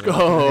guess. I Let's don't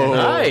know. go.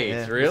 Nice.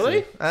 Yeah,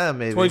 Really?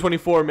 Maybe.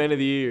 2024 Man of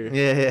the Year.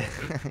 Yeah.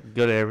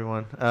 Go to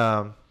everyone.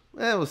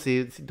 We'll see.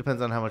 It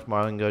depends on how much more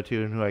I can go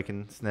to and who I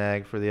can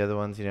snag for the other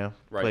ones, Right.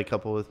 Play a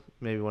couple with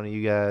maybe one of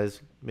you guys.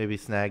 Maybe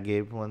snag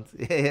Gabe once.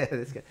 Yeah,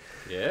 this guy.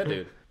 Yeah,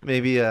 dude.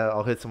 Maybe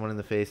I'll hit someone in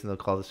the face and they'll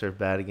call the surf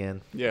bad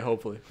again. Yeah,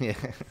 hopefully. Yeah.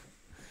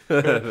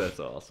 That's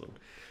awesome.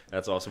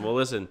 That's awesome. Well,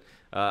 listen,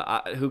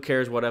 who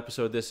cares what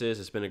episode this is?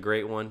 It's been a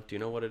great one. Do you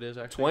know what it is,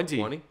 actually? 20.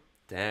 20?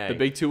 Dang. The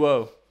big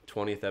 2-0.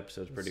 20th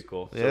episode is pretty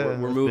cool. So Yeah, we're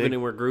that's moving big.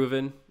 and we're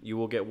grooving. You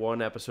will get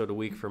one episode a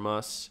week from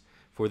us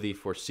for the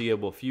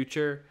foreseeable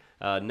future.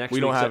 Next We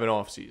don't week's have an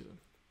off season.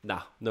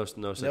 Nah, no such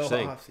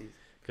thing. off-season.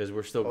 Because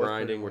we're still Always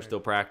grinding, putting we're work. still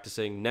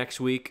practicing. Next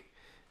week's,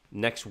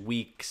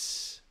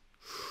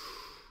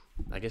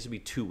 I guess it'd be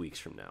 2 weeks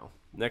from now.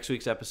 Next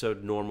week's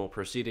episode, normal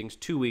proceedings.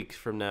 2 weeks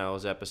from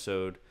now's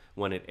episode,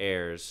 when it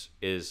airs,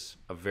 is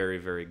a very,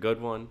 very good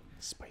one.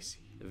 Spicy.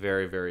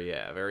 Very,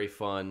 very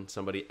fun.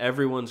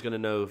 Everyone's going to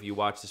know if you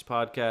watch this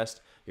podcast,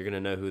 you're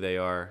going to know who they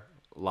are.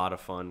 A lot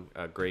of fun.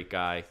 A great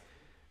guy.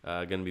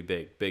 Going to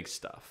be big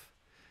stuff.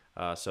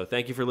 So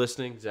thank you for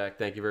listening. Zach,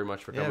 thank you very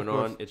much for Yeah, of coming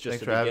course. on. It's just Thanks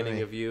the for having beginning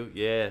me. of you.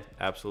 Yeah,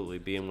 absolutely.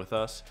 Being with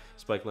us.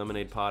 Spike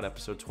Lemonade Pod,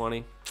 episode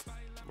 20.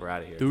 We're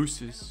out of here.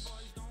 Deuces.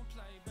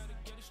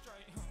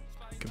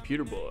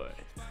 Computer boy.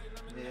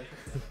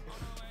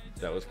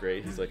 That was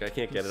great. He's like, I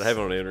can't get it. I have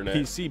it on the internet.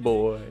 PC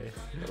boy.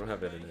 I don't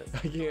have internet. I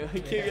can't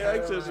get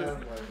access to it.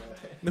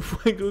 The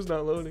Fuego's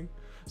not loading.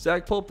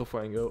 Zach, pull up the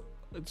Fuego.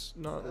 It's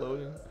not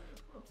loading.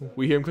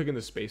 We hear him clicking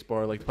the space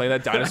bar, like playing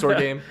that dinosaur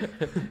game.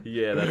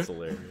 Yeah, that's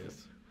hilarious.